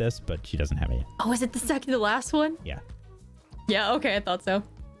help with this, but she doesn't have it yet. Oh, is it the last one? Yeah. Yeah, okay, I thought so.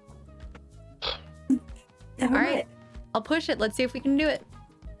 All right, I'll push it. Let's see if we can do it.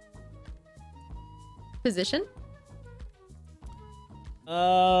 Position.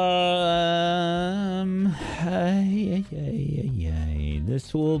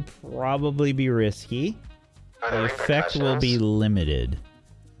 This will probably be risky. The effect will be limited.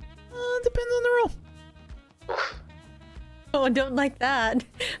 Depends on the roll. Oh, I don't like that.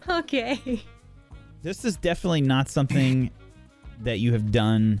 Okay. This is definitely not something that you have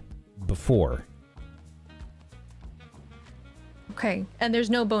done before. Okay, and there's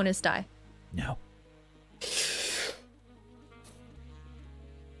no bonus die. No.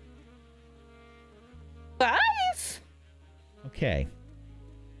 Five. Okay.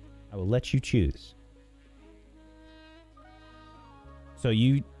 I will let you choose. So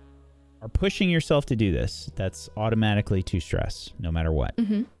you are pushing yourself to do this. That's automatically 2 stress, no matter what.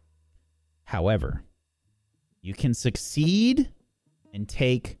 Mm-hmm. However, you can succeed and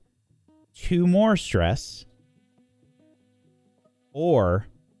take 2 more stress, or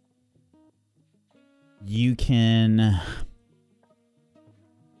you can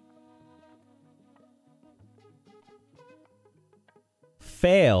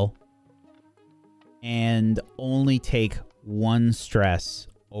fail and only take 1 stress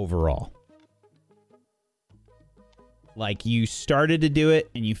overall. Like you started to do it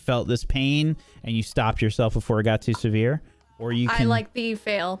and you felt this pain and you stopped yourself before it got too severe, or you can. I like the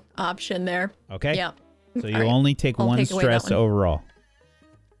fail option there. Okay. Yeah. So you only take I'll 1 take away that stress one. overall.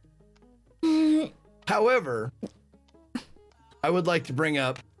 However, I would like to bring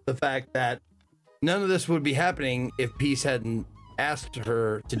up the fact that none of this would be happening if Peace hadn't asked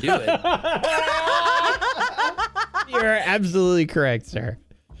her to do it. You're absolutely correct, sir.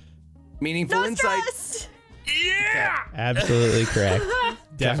 Meaningful insight. Yeah! Absolutely correct.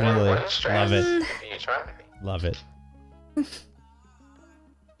 Definitely. Love it. You try. Love it. It's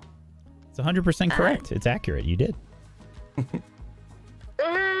 100% correct. It's accurate. You did. I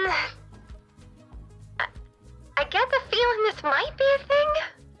get the feeling this might be a thing,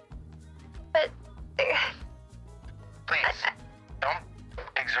 but Please, don't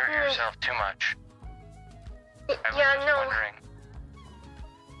exert yourself too much. Wondering.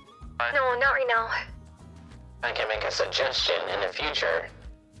 No, not right now. I can make a suggestion in the future.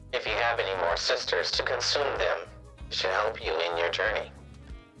 If you have any more sisters to consume them, it should help you in your journey.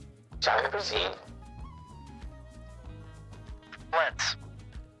 Shall we proceed? Let's.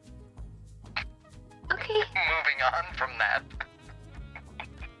 Okay. Moving on from that.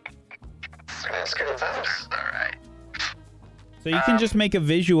 That's good advice. Alright. So you can just make a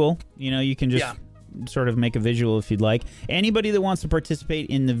visual. You know, you can just sort of make a visual if you'd like. Anybody that wants to participate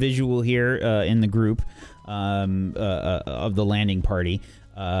in the visual here in the group of the landing party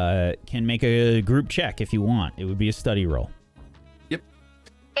can make a group check if you want. It would be a study roll. Yep.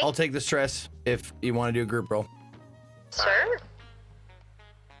 I'll take the stress if you want to do a group roll. Sure.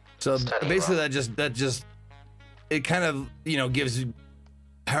 So basically that just it kind of, gives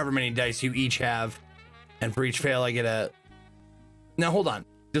however many dice you each have, and for each fail, I get a. Now hold on.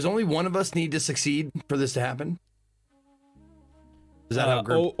 Does only one of us need to succeed for this to happen? Is that how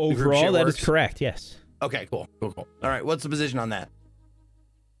group overall shit that works? is correct? Yes. Okay, cool. All right, what's the position on that?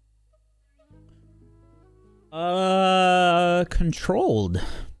 Controlled.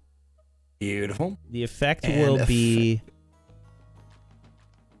 Beautiful. The effect And will be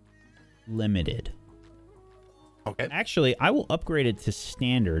limited. Okay. Actually, I will upgrade it to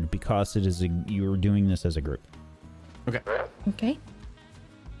standard because it is you're doing this as a group. Okay. Okay.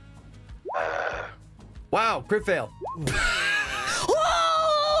 Wow, crit fail.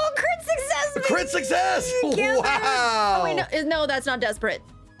 Oh, crit success! baby! Crit success! Get Wow! that. Oh, wait, no, that's not desperate.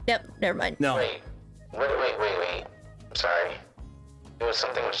 Yep, never mind. No. Wait. I'm sorry. It was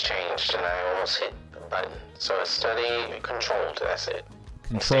something was changed and I almost hit the button. So a study controlled, that's it.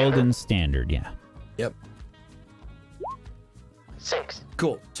 Controlled and standard, yeah. Yep. 6.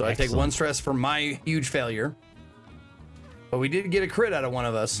 Cool. So I take Excellent. 1 stress for my huge failure. But we did get a crit out of one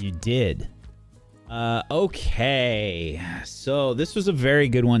of us. You did. Okay. So this was a very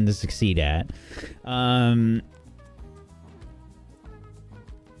good one to succeed at.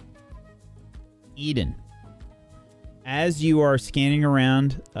 Eden. As you are scanning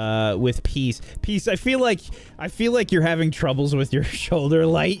around with Peace, I feel like you're having troubles with your shoulder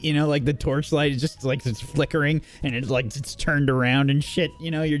light. You know, like the torchlight is just like it's flickering and it's turned around and shit. You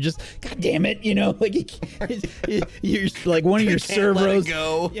know, you're just, God damn it. You know, like you're like one of your servos.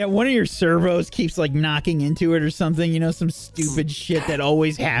 Yeah, one of your servos keeps like knocking into it or something. You know, some stupid shit that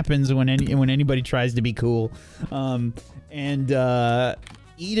always happens when anybody tries to be cool.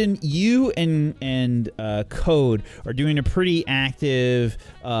 Eden, you and Code are doing a pretty active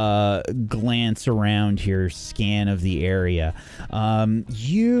glance around here, scan of the area. Code,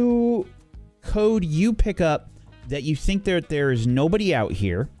 you pick up that you think there is nobody out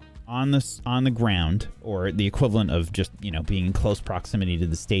here on the ground, or the equivalent of just, you know, being in close proximity to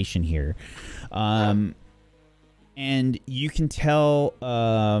the station here. And you can tell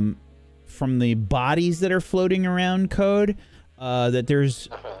from the bodies that are floating around, Code,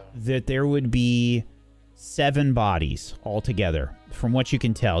 that there would be 7 bodies altogether, from what you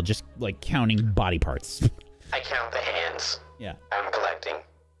can tell, just like counting body parts. I count the hands. Yeah. I'm collecting.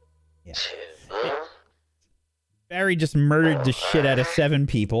 Yeah. 2. Barry just murdered the shit out of 7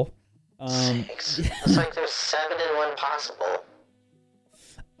 people. 6. Looks like there's 7 in one possible.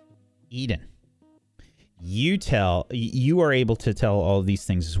 Eden, you are able to tell all of these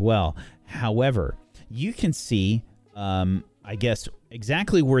things as well. However, you can see, I guess,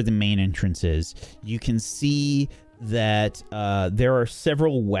 exactly where the main entrance is. You can see that there are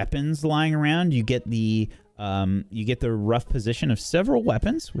several weapons lying around. You get the rough position of several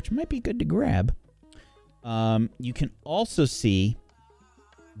weapons, which might be good to grab. You can also see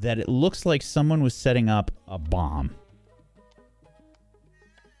that it looks like someone was setting up a bomb.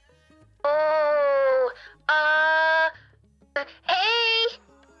 Oh, hey!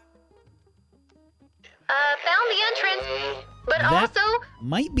 Found the entrance, but That also,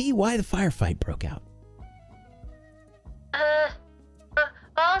 might be why the firefight broke out.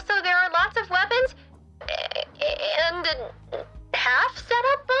 also there are lots of weapons, and a half set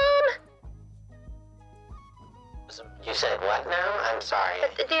up bomb? You said what now? I'm sorry.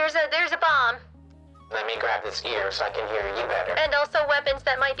 There's a bomb. Let me grab this ear so I can hear you better. And also weapons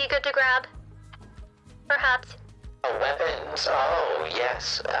that might be good to grab. Perhaps. Oh, weapons. Oh,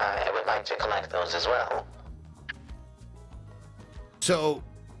 yes. I would like to collect those as well. So,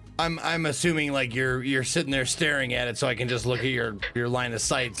 I'm assuming like you're sitting there staring at it, so I can just look at your line of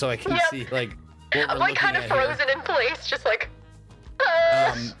sight, so I can see like what we're I'm like looking kind of at here. frozen in place, just like.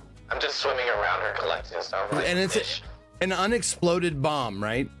 I'm just swimming around her collecting stuff. Like And it's fish. an unexploded bomb,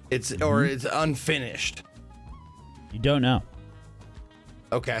 right? It's or it's unfinished. You don't know.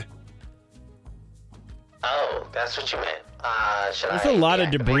 Okay. Oh, that's what you meant. Should There's I a lot of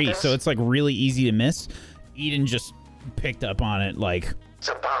deactivate debris, this? so it's like really easy to miss. Eden just picked up on it like, It's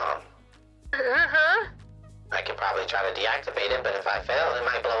a bomb. Uh-huh. I could probably try to deactivate it, but if I fail, it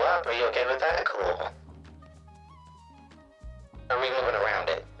might blow up. Are you okay with that? Cool. Are we moving around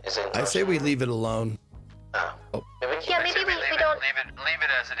it? Is it? I say we leave it alone. Oh. Maybe we keep Yeah, it. maybe we don't. Leave it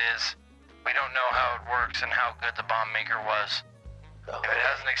as it is. We don't know how it works and how good the bomb maker was. If it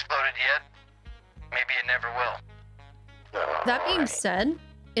hasn't exploded yet, maybe it never will. That being said,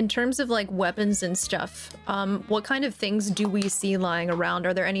 in terms of like weapons and stuff, what kind of things do we see lying around?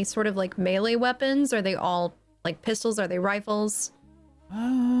 Are there any sort of like melee weapons? Are they all like pistols? Are they rifles?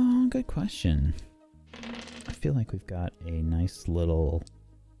 good question. I feel like we've got a nice little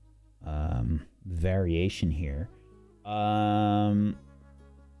variation here.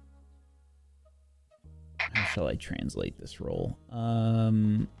 shall I translate this roll?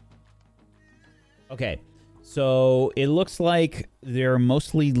 Okay. So it looks like they're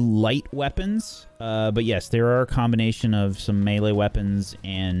mostly light weapons, but yes, there are a combination of some melee weapons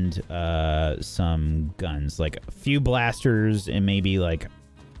and some guns, like a few blasters and maybe like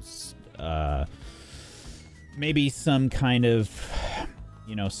maybe some kind of,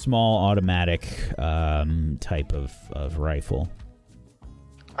 you know, small automatic type of rifle.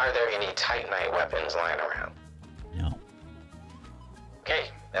 Are there any Titanite weapons lying around? No. Okay,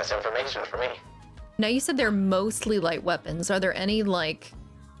 that's information for me. Now, you said they're mostly light weapons. Are there any, like,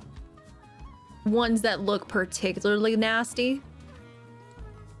 ones that look particularly nasty?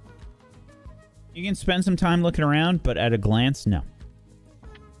 You can spend some time looking around, but at a glance, no.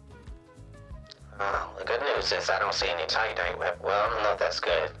 The good news is I don't see any Titanite weapons. Well, I don't know if that's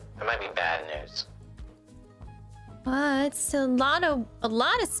good. That might be bad news. It's a lot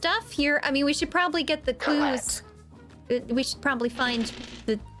of stuff here. I mean, we should probably get the clues. We should probably find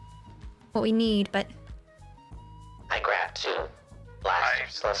what we need, but I grabbed 2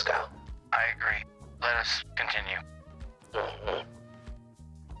 blasters. Let's go. I agree. Let us continue. Mm-hmm.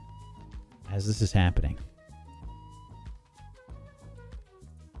 As this is happening,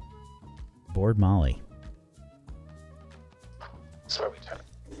 board Molly. That's where we turn.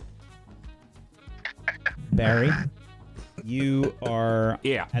 Barry, you are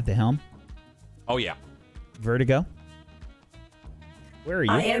at the helm. Oh, yeah. Vertigo, where are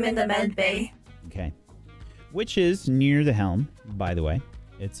you? I am in the med bay. Okay. Which is near the helm, by the way.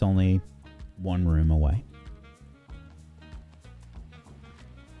 It's only one room away.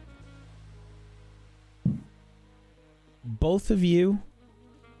 Both of you,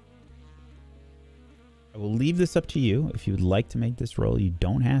 I will leave this up to you. If you would like to make this roll, you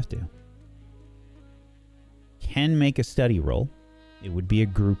don't have to. Can make a study roll. It would be a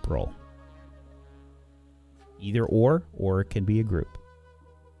group roll. Either or it can be a group.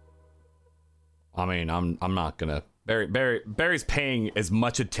 I mean, I'm not gonna. Barry's paying as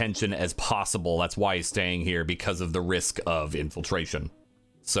much attention as possible. That's why he's staying here, because of the risk of infiltration.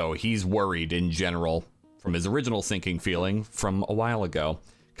 So he's worried in general from his original sinking feeling from a while ago,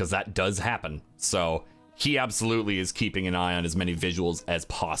 because that does happen. So he absolutely is keeping an eye on as many visuals as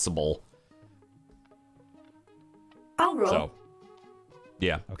possible. I'll roll. So,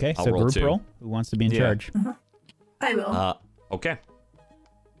 yeah. Okay, I'll so roll group too. roll. Who wants to be in charge? I will. Okay.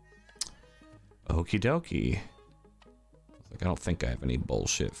 Okie dokie. Like, I don't think I have any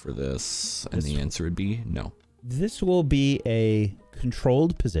bullshit for this. And the answer would be no. This will be a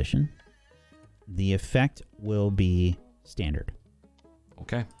controlled position. The effect will be standard.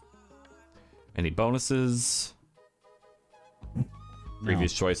 Okay. Any bonuses?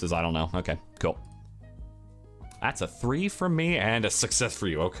 Previous choices? I don't know. Okay, cool. That's a 3 from me and a success for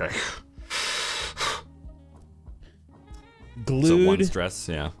you. Okay. Glued so 1 stress,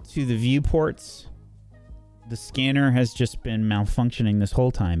 yeah. to the viewports. The scanner has just been malfunctioning this whole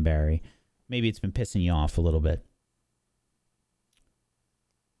time, Barry. Maybe it's been pissing you off a little bit.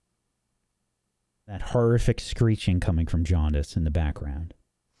 That horrific screeching coming from Jaundice in the background.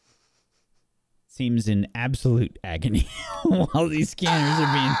 Seems in absolute agony while these scanners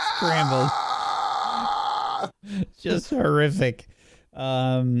are being scrambled. Just horrific.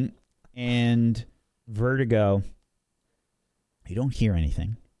 And Vertigo, you don't hear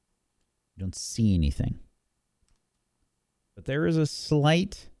anything. You don't see anything. But there is a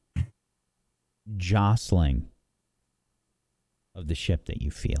slight jostling of the ship that you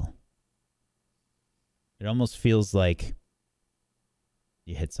feel. It almost feels like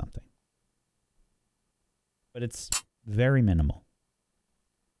you hit something. But it's very minimal.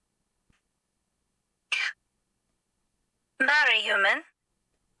 Very human.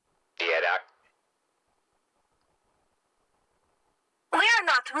 Yeah, Doc. We are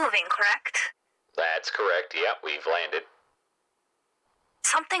not moving, correct? That's correct. Yep, we've landed.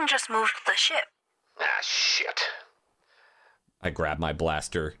 Something just moved the ship. Ah, shit. I grab my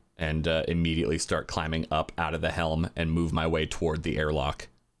blaster and immediately start climbing up out of the helm and move my way toward the airlock.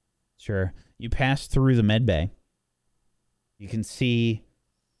 Sure. You pass through the med bay. You can see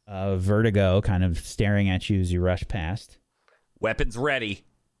Vertigo kind of staring at you as you rush past. Weapons ready,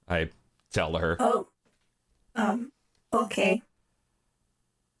 I tell her. Oh. Okay.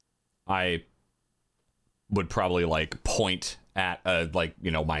 I would probably like point at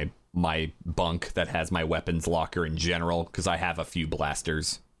my bunk that has my weapons locker in general, because I have a few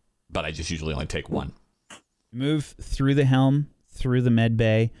blasters, but I just usually only take one. Move through the helm, through the med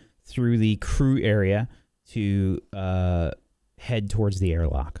bay, through the crew area to head towards the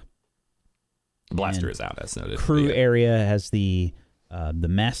airlock. Blaster is out, as noted. Crew area has the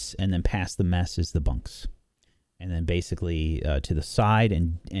mess, and then past the mess is the bunks. And then basically to the side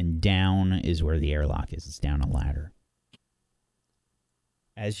and down is where the airlock is. It's down a ladder.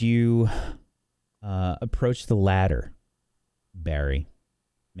 As you approach the ladder, Barry,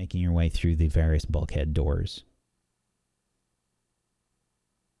 making your way through the various bulkhead doors,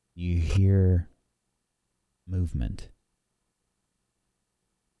 you hear movement.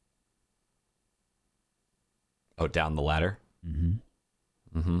 Oh, down the ladder?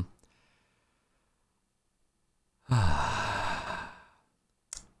 Mm-hmm. Mm-hmm.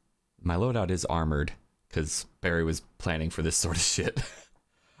 My loadout is armored, because Barry was planning for this sort of shit.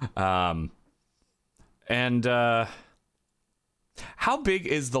 How big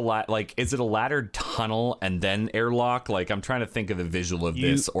is the like? Is it a laddered tunnel and then airlock? Like, I'm trying to think of the visual of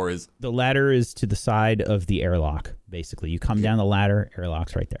this, or is the ladder is to the side of the airlock? Basically, you come down the ladder,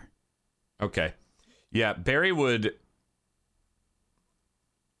 airlock's right there. Okay, yeah. Barry would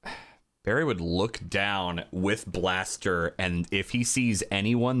look down with blaster, and if he sees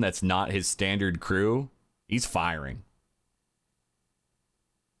anyone that's not his standard crew, he's firing.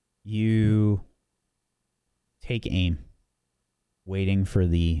 You take aim, waiting for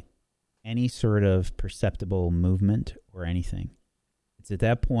any sort of perceptible movement or anything. It's at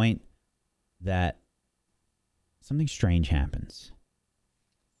that point that something strange happens.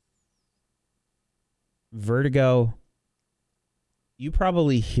 Vertigo, you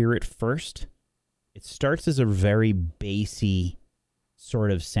probably hear it first. It starts as a very bassy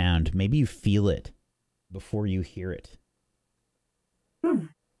sort of sound. Maybe you feel it before you hear it. And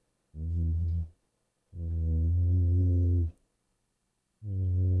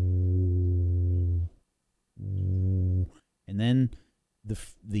then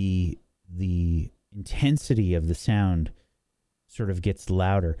the intensity of the sound sort of gets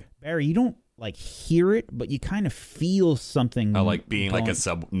louder. Barry, you don't like hear it, but you kind of feel something. Oh, like being going.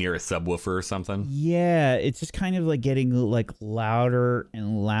 like near a subwoofer or something. Yeah, it's just kind of like getting like louder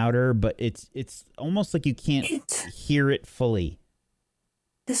and louder, but it's almost like you can't hear it fully.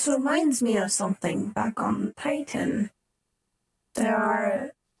 This reminds me of something back on Titan. There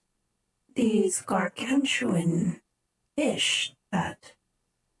are these gargantuan fish that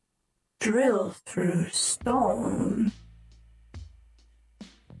drill through stone.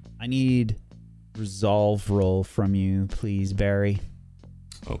 I need resolve roll from you, please, Barry.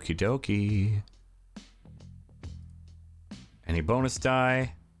 Okie dokie. Any bonus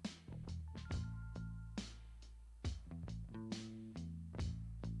die?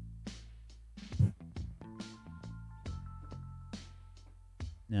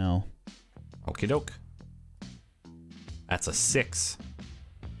 No. Okie doke. That's a 6.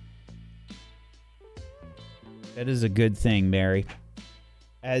 That is a good thing, Barry.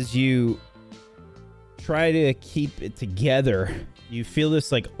 As you try to keep it together, you feel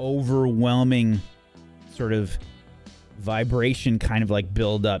this like overwhelming sort of vibration kind of like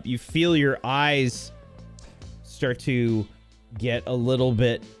build up. You feel your eyes start to get a little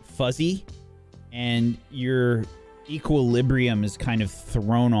bit fuzzy, and your equilibrium is kind of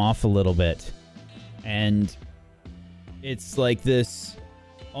thrown off a little bit. And it's like this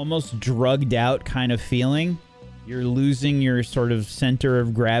almost drugged out kind of feeling. You're losing your sort of center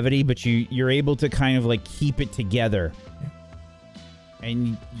of gravity, but you're able to kind of like keep it together.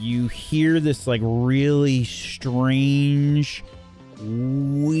 And you hear this like really strange,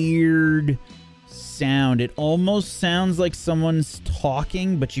 weird sound. It almost sounds like someone's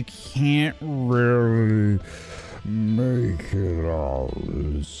talking, but you can't really make it out.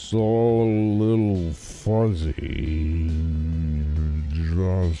 It's all a little fuzzy.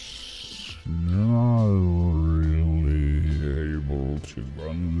 Just not really able to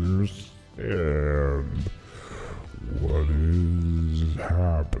understand what is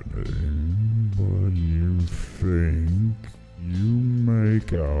happening, but you think you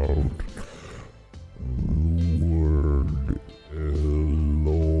make out the word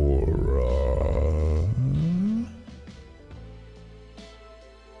Elora.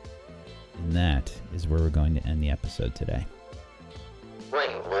 And that is where we're going to end the episode today. Wait,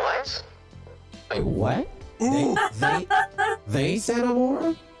 what? Wait, what? They said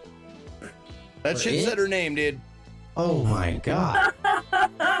Elora? That shit said her name, dude. Oh my god.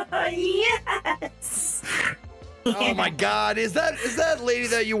 Yes. Oh my god, is that lady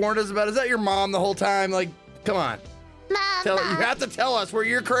that you warned us about? Is that your mom the whole time? Like, come on. You have to tell us we're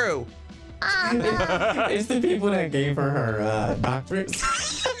your crew. It's the people that gave her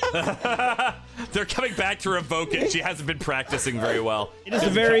doctorates. They're coming back to revoke it. She hasn't been practicing very well. It is a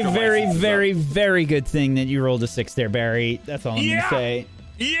very, very, very, very good thing that you rolled a 6 there, Barry. That's all I'm going to say.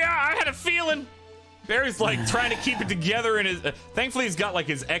 Yeah, I had a feeling. Barry's like trying to keep it together in his. Thankfully, he's got like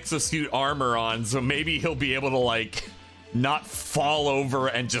his exosuit armor on, so maybe he'll be able to like not fall over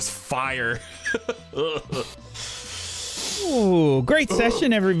and just fire. Ooh, great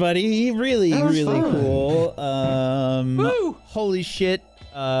session, everybody. Really cool. Holy shit.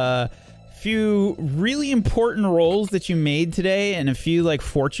 Few really important rolls that you made today, and a few like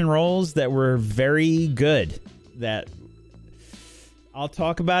fortune rolls that were very good. That I'll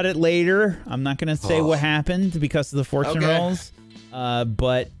talk about it later. I'm not gonna say what happened because of the fortune rolls.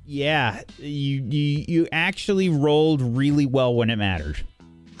 But yeah, you actually rolled really well when it mattered.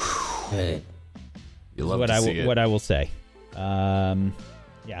 Hey. You love what to see it. What I will say.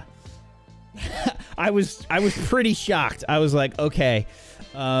 Yeah. I was pretty shocked. I was like, okay.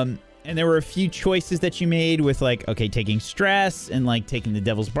 And there were a few choices that you made with like, okay, taking stress and like taking the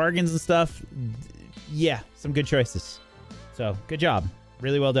devil's bargains and stuff. Yeah, some good choices. So good job.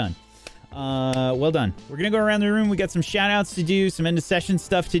 Really well done. Well done. We're going to go around the room. We got some shout outs to do, some end of session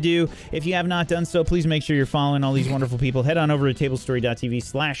stuff to do. If you have not done so, please make sure you're following all these wonderful people. Head on over to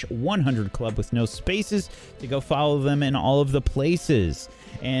tablestory.tv/100club with no spaces to go follow them in all of the places.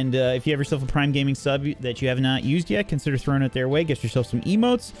 And if you have yourself a Prime Gaming sub that you have not used yet, consider throwing it their way. Get yourself some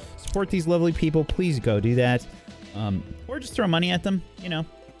emotes. Support these lovely people. Please go do that. Or just throw money at them. You know,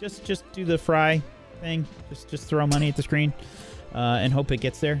 just do the fry thing. Just throw money at the screen. And hope it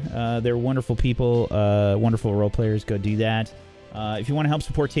gets there. They're wonderful people, wonderful role players. Go do that. If you want to help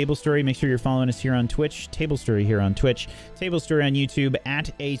support Table Story, make sure you're following us here on Twitch. Table Story here on Twitch. Table Story on YouTube.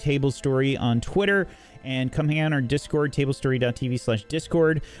 @ATableStory on Twitter. And come hang out on our Discord,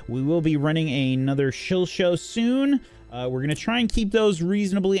 tablestory.tv/Discord. We will be running another shill show soon. We're going to try and keep those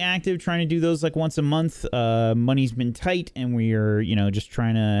reasonably active, trying to do those like once a month. Money's been tight, and we are, just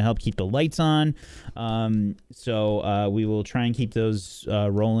trying to help keep the lights on. So we will try and keep those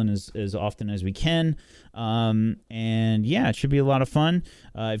rolling as often as we can. And yeah, it should be a lot of fun.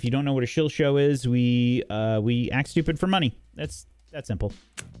 If you don't know what a shill show is, we act stupid for money. That's simple.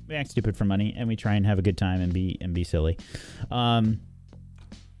 We act stupid for money, and we try and have a good time and be silly.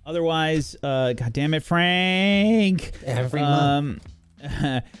 Otherwise, God damn it, Frank. Every month.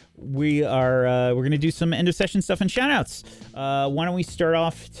 We're gonna do some end of session stuff and shout outs. Why don't we start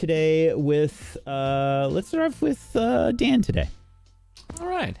off today with let's start off with Dan today. All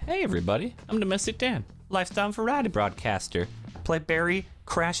right. Hey, everybody. I'm Domestic Dan, lifestyle variety broadcaster. Play Barry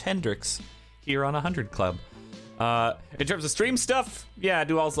Crash Hendricks here on 100 Club. In terms of stream stuff, yeah, I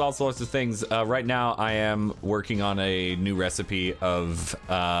do all sorts of things. Right now, I am working on a new recipe of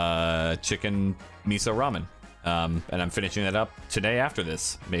chicken miso ramen. And I'm finishing that up today after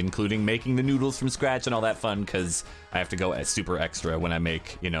this, including making the noodles from scratch and all that fun, because I have to go super extra when I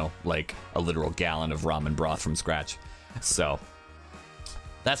make, like a literal gallon of ramen broth from scratch. So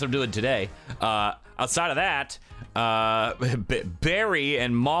that's what I'm doing today. Outside of that, Barry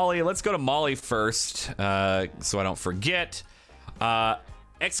and Molly. Let's go to Molly first, so I don't forget.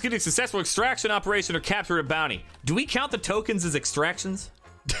 Executing successful extraction operation or capture a bounty. Do we count the tokens as extractions?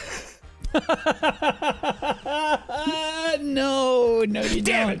 No, you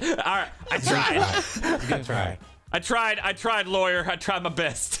Damn don't. it! All right, I tried. Good try. I tried, lawyer. I tried my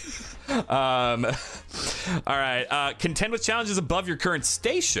best. All right. Contend with challenges above your current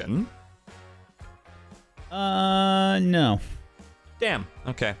station. No. Damn.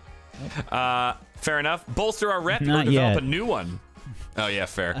 Okay. Fair enough. Bolster our rep Not or develop yet. a new one. Oh yeah,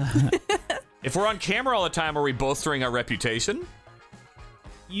 fair. If we're on camera all the time, are we bolstering our reputation?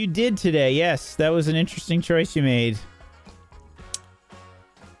 You did today, yes. That was an interesting choice you made.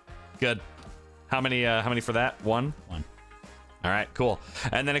 Good. How many for that? One? One. All right, cool.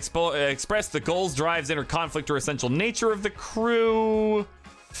 And then express the goals, drives, inner conflict, or essential nature of the crew.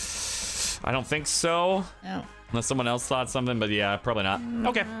 I don't think so. No. Unless someone else thought something, but yeah, probably not.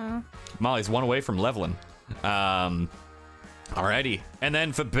 Okay. Molly's one away from leveling. Alrighty. And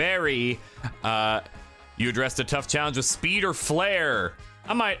then for Barry, you addressed a tough challenge with speed or flair.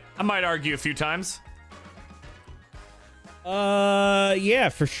 I might argue a few times. Yeah,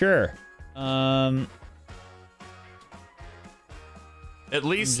 for sure. At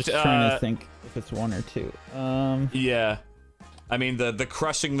least I'm just trying to think if it's one or two. Yeah. I mean, the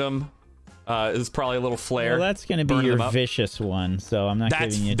crushing them is probably a little flair. Well, that's going to be Burning your them up. vicious one, so I'm not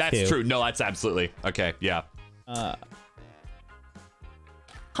giving you two. That's true. No, that's absolutely okay. Yeah.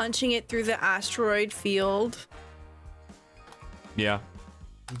 Punching it through the asteroid field. Yeah.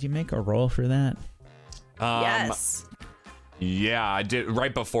 Did you make a roll for that? Yes. Yeah, I did.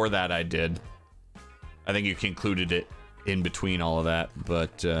 Right before that, I did. I think you concluded it in between all of that,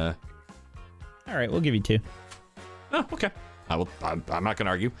 but. All right, we'll give you two. Oh, okay. I'm not gonna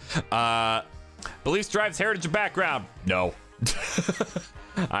argue. Beliefs drives heritage and background. No.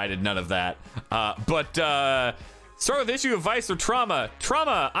 I did none of that. But start with issue of vice or trauma.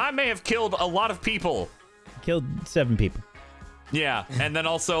 Trauma, I may have killed a lot of people. Killed 7 people. Yeah, and then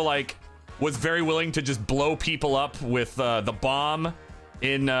also, like, was very willing to just blow people up with the bomb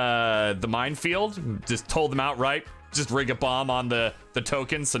in the minefield. Just told them outright, just rig a bomb on the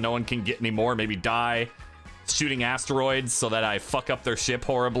token so no one can get any more, maybe die. Shooting asteroids so that I fuck up their ship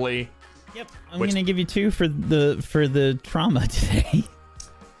horribly. Yep, I'm gonna give you 2 for the trauma today.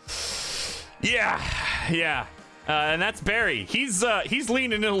 Yeah. And that's Barry. He's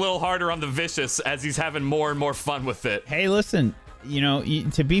leaning in a little harder on the vicious as he's having more and more fun with it. Hey, listen,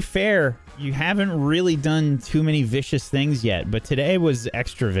 to be fair, you haven't really done too many vicious things yet, but today was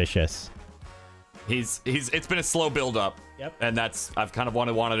extra vicious. It's been a slow build up. Yep. And that's I've kind of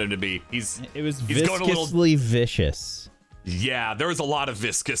wanted him to be. He's viscously going a little vicious. Yeah, there was a lot of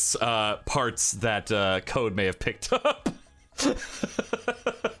viscous parts that Code may have picked up.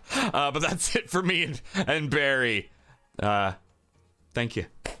 But that's it for me and Barry. Thank you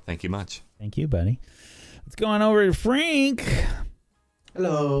much. Thank you, buddy. Let's go on over to Frank.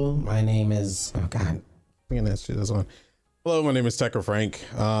 Hello, my name is. Oh God, I'm gonna ask you this one. Hello, my name is Tecker Frank,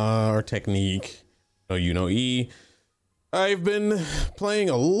 or Technique. E. I've been playing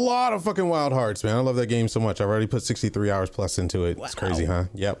a lot of fucking Wild Hearts, man. I love that game so much. I've already put 63 hours plus into it. Wow. It's crazy, huh?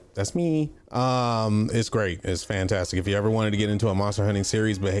 Yep, that's me. It's great. It's fantastic. If you ever wanted to get into a monster hunting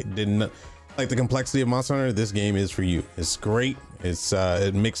series but didn't like the complexity of Monster Hunter, this game is for you. It's great. It's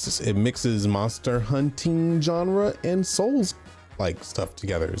it mixes monster hunting genre and Souls like stuff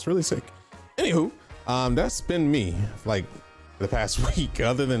together. It's really sick. Anywho, that's been me like the past week.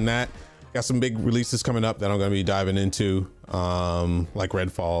 Other than that, got some big releases coming up that I'm going to be diving into, like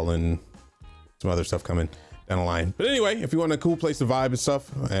Redfall and some other stuff coming down the line. But anyway, if you want a cool place to vibe and stuff,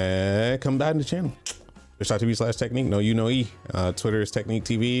 come dive in the channel. Twitch.tv/Technique, E. Twitter is Technique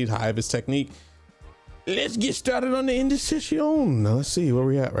TV, Hive is Technique. Let's get started on the Indecision. Now let's see where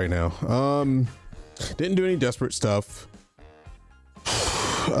we at right now. Didn't do any desperate stuff.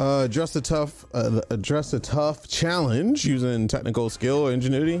 Address a tough challenge using technical skill or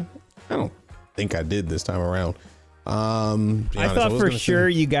ingenuity. I don't think I did this time around. I thought for sure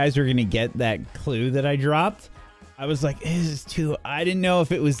you guys were gonna get that clue that I dropped. I was like, this is too. I didn't know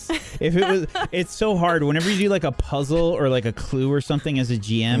if it was. It's so hard whenever you do like a puzzle or like a clue or something as a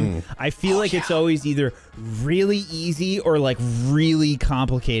GM. I feel like it's always either really easy or like really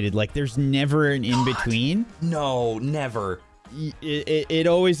complicated. Like there's never an in between. No, never. It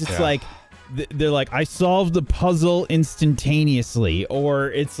always it's like they're like, I solved the puzzle instantaneously,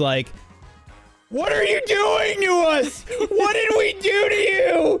 or it's like, what are you doing to us? What did we do to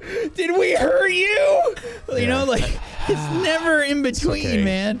you? Did we hurt you? You know, like it's never in between,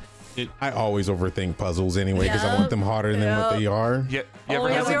 man. I always overthink puzzles anyway because I want them harder than what they are. Yeah,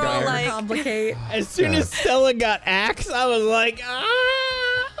 we're all like complicate. As soon as Stella got axe, I was like,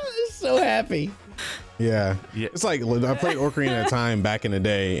 so happy. Yeah, it's like I played Ocarina of Time back in the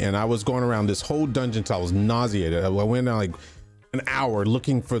day, and I was going around this whole dungeon till I was nauseated. I went down like an hour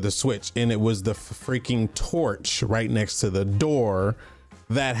looking for the switch, and it was the freaking torch right next to the door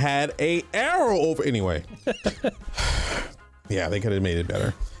that had a arrow over. Anyway, yeah, they could have made it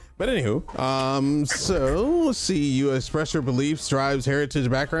better. But anywho, so let's see. You express your beliefs, tribes, heritage,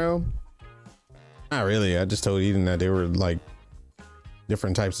 background. Not really. I just told Eden that they were like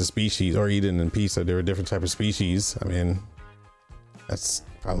different types of species, or Eden and Pisa, they were different type of species. I mean, that's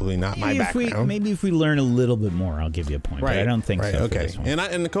probably not my background. Maybe if we learn a little bit more, I'll give you a point. Right. But I don't think so. Okay.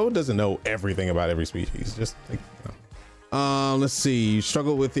 And the code doesn't know everything about every species. Just like, let's see. You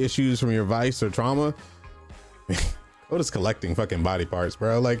struggle with issues from your vice or trauma. Code is collecting fucking body parts,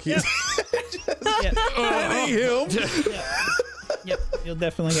 bro. Like he's him. Yep. You'll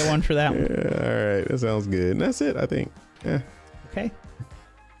definitely get one for that one. Yeah, all right. That sounds good. And that's it, I think. Yeah. Okay.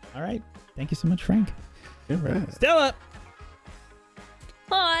 All right. Thank you so much, Frank. Yeah, right. Stella.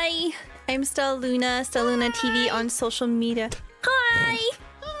 Hi. I'm Stella Luna TV on social media. Hi.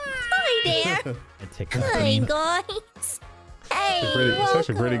 Hi there. Hi, guys. Hey. It's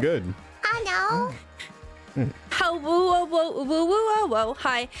actually pretty good. I know. Whoa.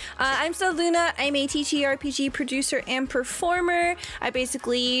 Hi, I'm Stella Luna. I'm a TTRPG producer and performer. I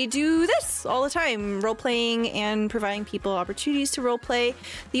basically do this all the time, role-playing and providing people opportunities to role-play.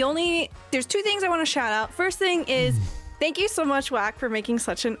 There's 2 things I want to shout out. First thing is, thank you so much, Whack, for making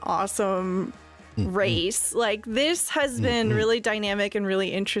such an awesome race. Like, this has been really dynamic and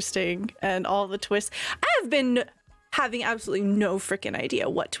really interesting, and all the twists. I have been having absolutely no freaking idea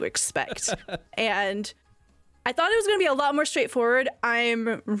what to expect. And I thought it was going to be a lot more straightforward.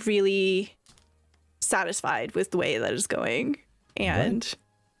 I'm really satisfied with the way that is going, and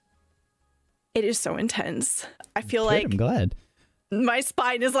it is so intense. I feel like I'm glad my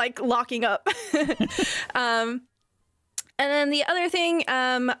spine is like locking up. And then the other thing,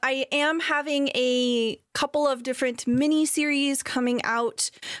 I am having a couple of different mini series coming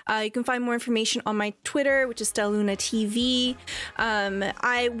out. You can find more information on my Twitter, which is Stelluna TV.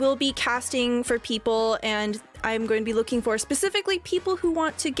 I will be casting for people, and I'm going to be looking for specifically people who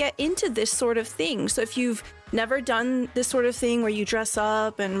want to get into this sort of thing. So if you've never done this sort of thing where you dress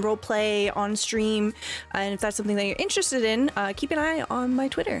up and role play on stream, and if that's something that you're interested in, keep an eye on my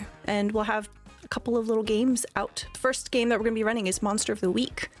Twitter, and we'll have couple of little games out. The first game that we're going to be running is Monster of the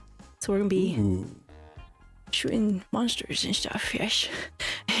Week. So we're going to be shooting monsters and stuff. Yes.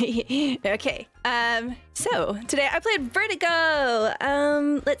 Okay. So today I played Vertigo.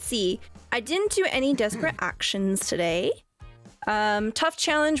 Let's see. I didn't do any desperate actions today. Tough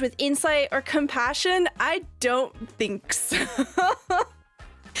challenge with insight or compassion? I don't think so.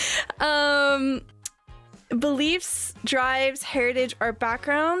 Beliefs, drives, heritage, or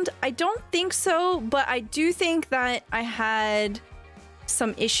background? I don't think so, but I do think that I had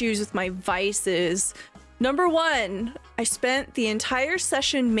some issues with my vices. Number one, I spent the entire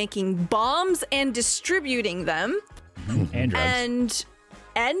session making bombs and distributing them. And drugs.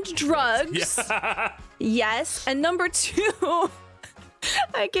 And drugs. Yeah. Yes. And number two,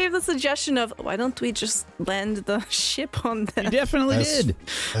 I gave the suggestion of, why don't we just land the ship on them? You definitely did.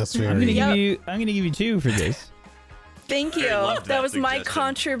 That's I'm very. gonna give you 2 for this. Thank you. loved That that was my suggestion.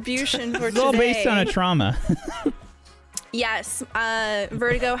 contribution for It's all today. based on a trauma. Yes.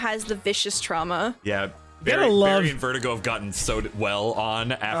 Vertigo has the vicious trauma. Yeah. Gotta love- Barry and Vertigo have gotten so well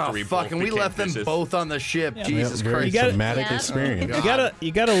on after we both fucking we became left them vicious. both on the ship. Jesus very Christ. gotta- traumatic Yeah. experience.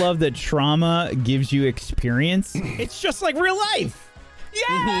 You gotta love that trauma gives you experience. It's just like real life.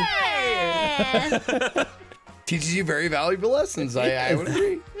 Yeah. Teaches you very valuable lessons. I would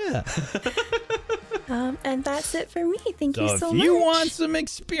agree. Yeah. And that's it for me. Thank So you if so much. you want some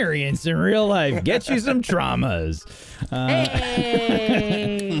experience in real life, get you some traumas.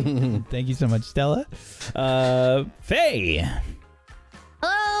 Hey. Thank you so much, Stella. Faye.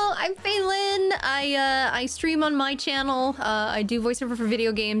 Hello, I'm Phelan. I stream on my channel. I do voiceover for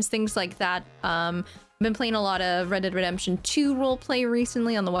video games, things like that. I've been playing a lot of Red Dead Redemption 2 roleplay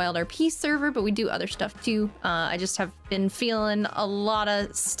recently on the Wild RP server, but we do other stuff too. I just have been feeling a lot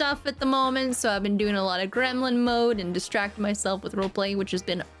of stuff at the moment, so I've been doing a lot of gremlin mode and distracting myself with roleplay, which has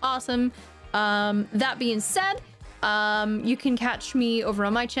been awesome. That being said, you can catch me over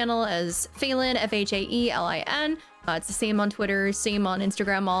on my channel as Phelan, Phaelin. It's the same on Twitter, same on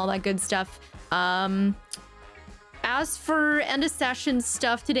Instagram, all that good stuff. As for end of session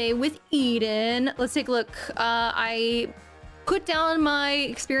stuff today with Eden, let's take a look. I put down my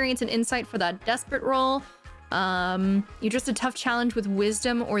experience and insight for that desperate roll. You just a tough challenge with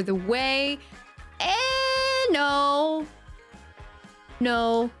wisdom or the way. No.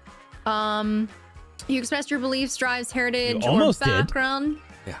 You expressed your beliefs, drives, heritage, You or almost did. background.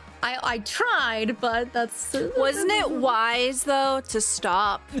 Yeah. I tried, but that's Wasn't it wise though to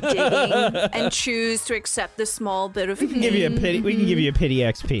stop digging and choose to accept the small bit of? We can give you a pity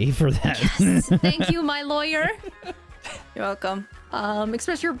XP for that. Thank you, my lawyer. You're welcome.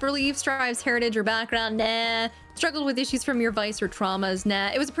 Express your beliefs, drives, heritage, or background. Nah. Struggled with issues from your vice or traumas.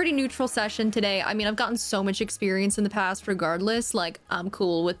 Nah. It was a pretty neutral session today. I mean, I've gotten so much experience in the past regardless. Like, I'm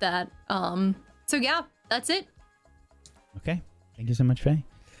cool with that. So yeah, that's it. Okay. Thank you so much, Faye.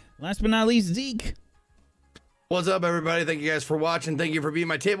 Last but not least, Zeke. What's up, everybody? Thank you guys for watching. Thank you for being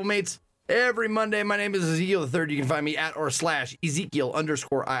my table mates every Monday. My name is Ezekiel the Third. You can find me at or slash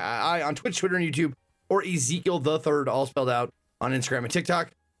Ezekiel_III on Twitch, Twitter, and YouTube, or Ezekiel the Third, all spelled out on Instagram and TikTok.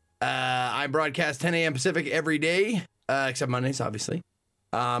 I broadcast 10 a.m. Pacific every day, except Mondays, obviously.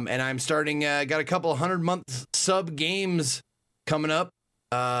 And I'm starting, got a couple 100-month sub games coming up.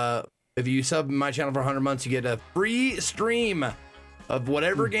 If you sub my channel for 100 months, you get a free stream of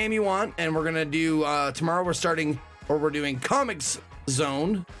whatever game you want. And we're going to do, tomorrow we're doing Comics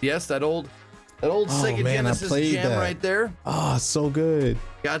Zone. Yes, that old Sega Genesis jam that right there. Oh, so good.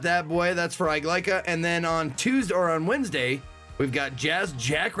 Got that, boy. That's for Igleika. And then on Tuesday or on Wednesday, we've got Jazz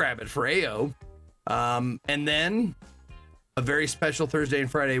Jackrabbit for AO. And then a very special Thursday and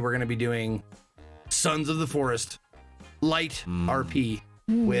Friday, we're going to be doing Sons of the Forest Light RP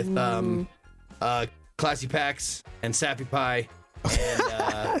with Classy Pax and Sappy Pie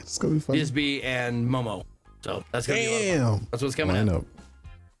and It's gonna be fun. Disby and Momo. So that's gonna be a lot of fun. Damn. That's what's coming Line up. up.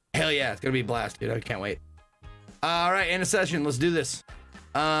 Hell yeah, it's gonna be a blast, dude. I can't wait. All right, end of session. Let's do this.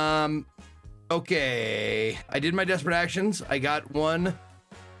 Okay, I did my desperate actions. I got one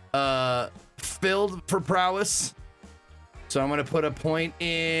filled for prowess. So I'm going to put a point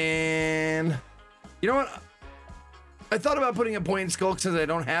in... You know what? I thought about putting a point in Skulk since I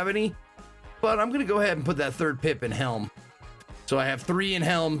don't have any, but I'm going to go ahead and put that third pip in Helm. So I have 3 in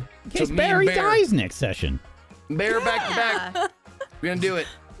Helm. In case Barry dies next session. Bear back to back. We're going to do it.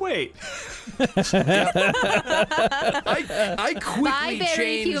 Wait. I quickly Bye, Barry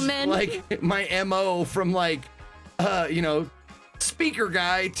changed Human. like my MO from like speaker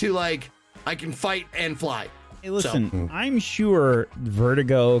guy to like I can fight and fly. Hey, listen, I'm sure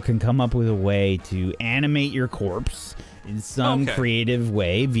Vertigo can come up with a way to animate your corpse in some creative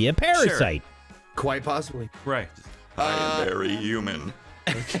way via Parasite. Sure. Quite possibly. Right. I am very human.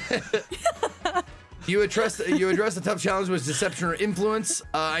 You address the tough challenge was deception or influence.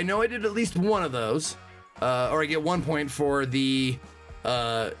 I know I did at least one of those, or I get 1 point for the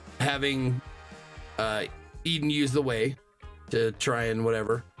having Eden use the way to try and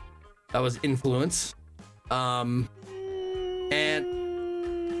whatever. That was influence. And I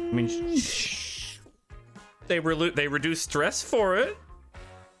mean, they reduce stress for it.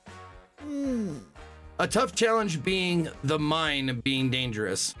 A tough challenge being the mine being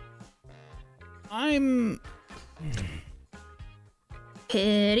dangerous. I'm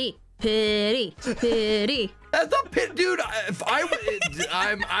Pity. That's not pit, dude. If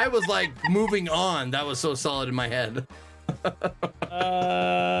I was like moving on. That was so solid in my head.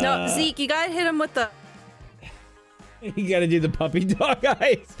 No, Zeke, you gotta hit him with the. You gotta do the puppy dog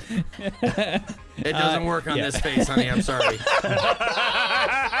eyes. It doesn't work on this face, honey. I'm sorry.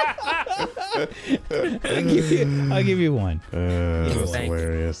 I'll give you one. That's Thank you.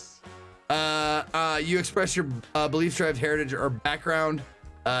 hilarious. You express your beliefs, drive, heritage, or background.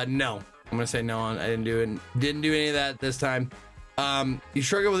 No, I'm gonna say no. I didn't do it. Didn't do any of that this time. You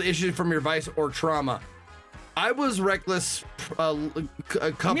struggle with issues from your vice or trauma. I was reckless. A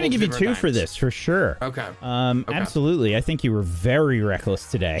couple. I'm gonna give you 2 for this for sure. Okay. Absolutely. I think you were very reckless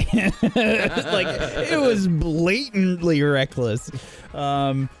today. Like it was blatantly reckless.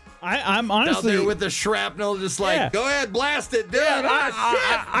 I'm honestly out there with the shrapnel, just like go ahead, blast it, dude.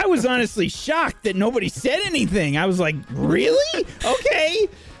 I was honestly shocked that nobody said anything. I was like, really? Okay.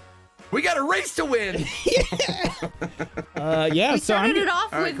 We got a race to win. Yeah. We So started it All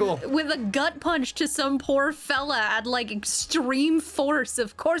right, off with a gut punch to some poor fella at like extreme force.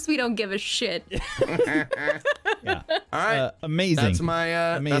 Of course, we don't give a shit. All right. Amazing. That's my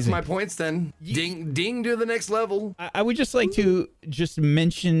Amazing. points then. Ding to the next level. I would just like to just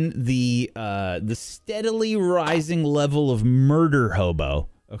mention the steadily rising level of murder hobo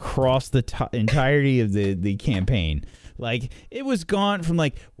across the entirety of the campaign. Like, it was gone from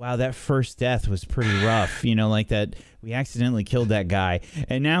like, wow, that first death was pretty rough, like that we accidentally killed that guy.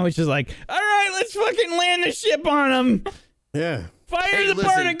 And now it's just like, all right, let's fucking land the ship on him. Yeah. Fire the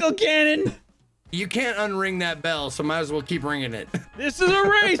particle cannon. You can't unring that bell, so might as well keep ringing it. This is a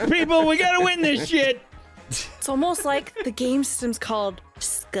race, people. We gotta win this shit. It's almost like the game system's called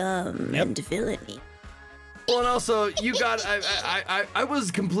Scum and Villainy. Well, and also, you got, I was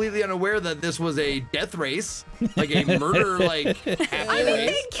completely unaware that this was a death race, like a murder, like, I mean,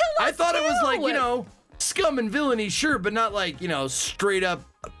 they kill us I thought it was like, too. scum and villainy, sure, but not like, straight up,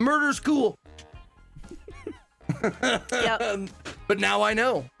 murder's cool. Yep. But now I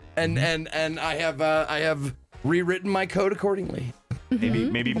know, and I have rewritten my code accordingly.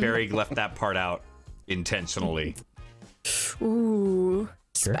 Maybe Barry left that part out intentionally. Ooh.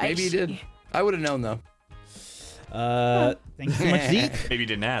 Sure. Maybe he did. I would have known, though. Thank you so much, Zeke. Maybe you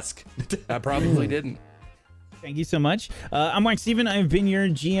didn't ask. I probably didn't. Thank you so much. I'm Mike Steven. I've been your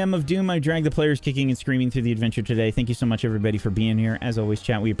GM of Doom. I dragged the players kicking and screaming through the adventure today. Thank you so much, everybody, for being here. As always,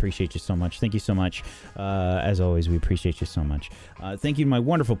 chat, we appreciate you so much. Thank you so much. As always, we appreciate you so much. Thank you to my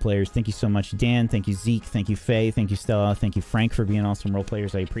wonderful players. Thank you so much, Dan. Thank you, Zeke. Thank you, Faye. Thank you, Stella. Thank you, Frank, for being awesome role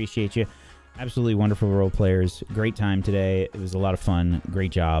players. I appreciate you. Absolutely wonderful role players. Great time today. It was a lot of fun.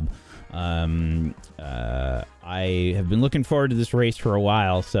 Great job. I have been looking forward to this race for a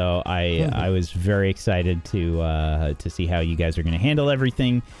while, so I was very excited to see how you guys are going to handle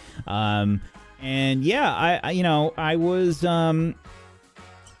everything. And yeah, I was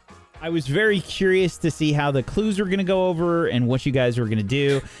very curious to see how the clues were going to go over and what you guys were going to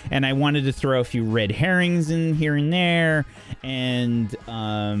do, and I wanted to throw a few red herrings in here and there, and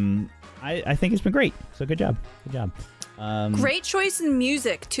I think it's been great. So good job. Great choice in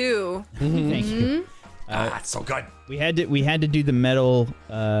music too. Thank you. It's so good. We had to do the metal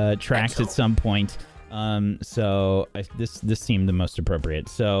tracks at some point. So this seemed the most appropriate.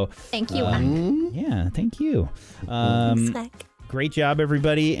 So Thank you. Yeah, thank you. Great job,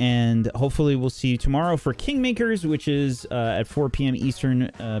 everybody, and hopefully we'll see you tomorrow for Kingmakers, which is at 4 p.m. Eastern.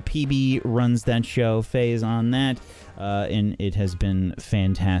 PB runs that show. Faye is on that, and it has been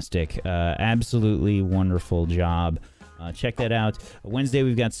fantastic. Absolutely wonderful job. Check that out. Wednesday,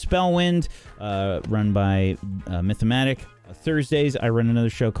 we've got Spellwind, run by Mythomatic. Thursdays, I run another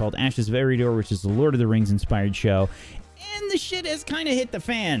show called Ashes of Eriador, which is the Lord of the Rings inspired show. And the shit has kind of hit the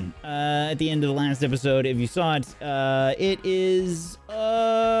fan at the end of the last episode. If you saw it, it is...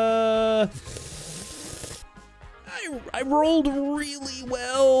 I rolled really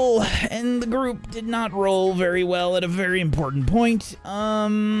well, and the group did not roll very well at a very important point.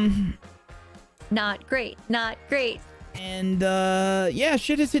 Not great. And yeah,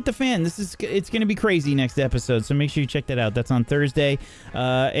 shit has hit the fan. It's gonna be crazy next episode, so make sure you check that out. That's on Thursday.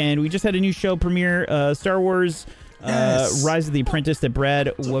 And we just had a new show premiere, Star Wars Rise of the Apprentice, that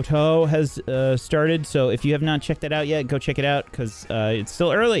Brad Woto has started. So if you have not checked that out yet, go check it out, because it's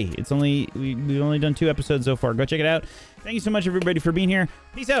still early. We've only done 2 episodes so far. Go check it out. Thank you so much, everybody, for being here.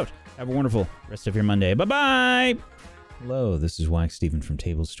 Peace out. Have a wonderful rest of your Monday. Bye-bye. Hello, this is Wax Steven from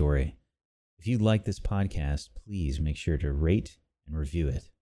Table Story. If you like this podcast, please make sure to rate and review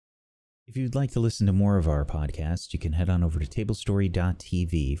it. If you'd like to listen to more of our podcasts, you can head on over to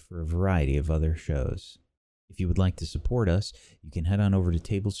tablestory.tv for a variety of other shows. If you would like to support us, you can head on over to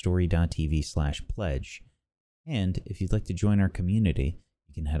tablestory.tv/pledge. And if you'd like to join our community,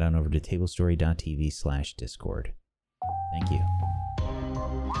 you can head on over to tablestory.tv/discord. Thank you.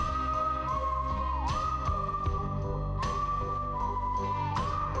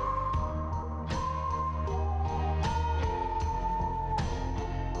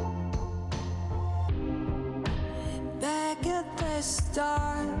 Back at the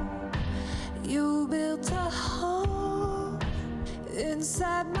start, you built a home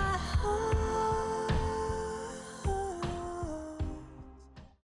inside my heart.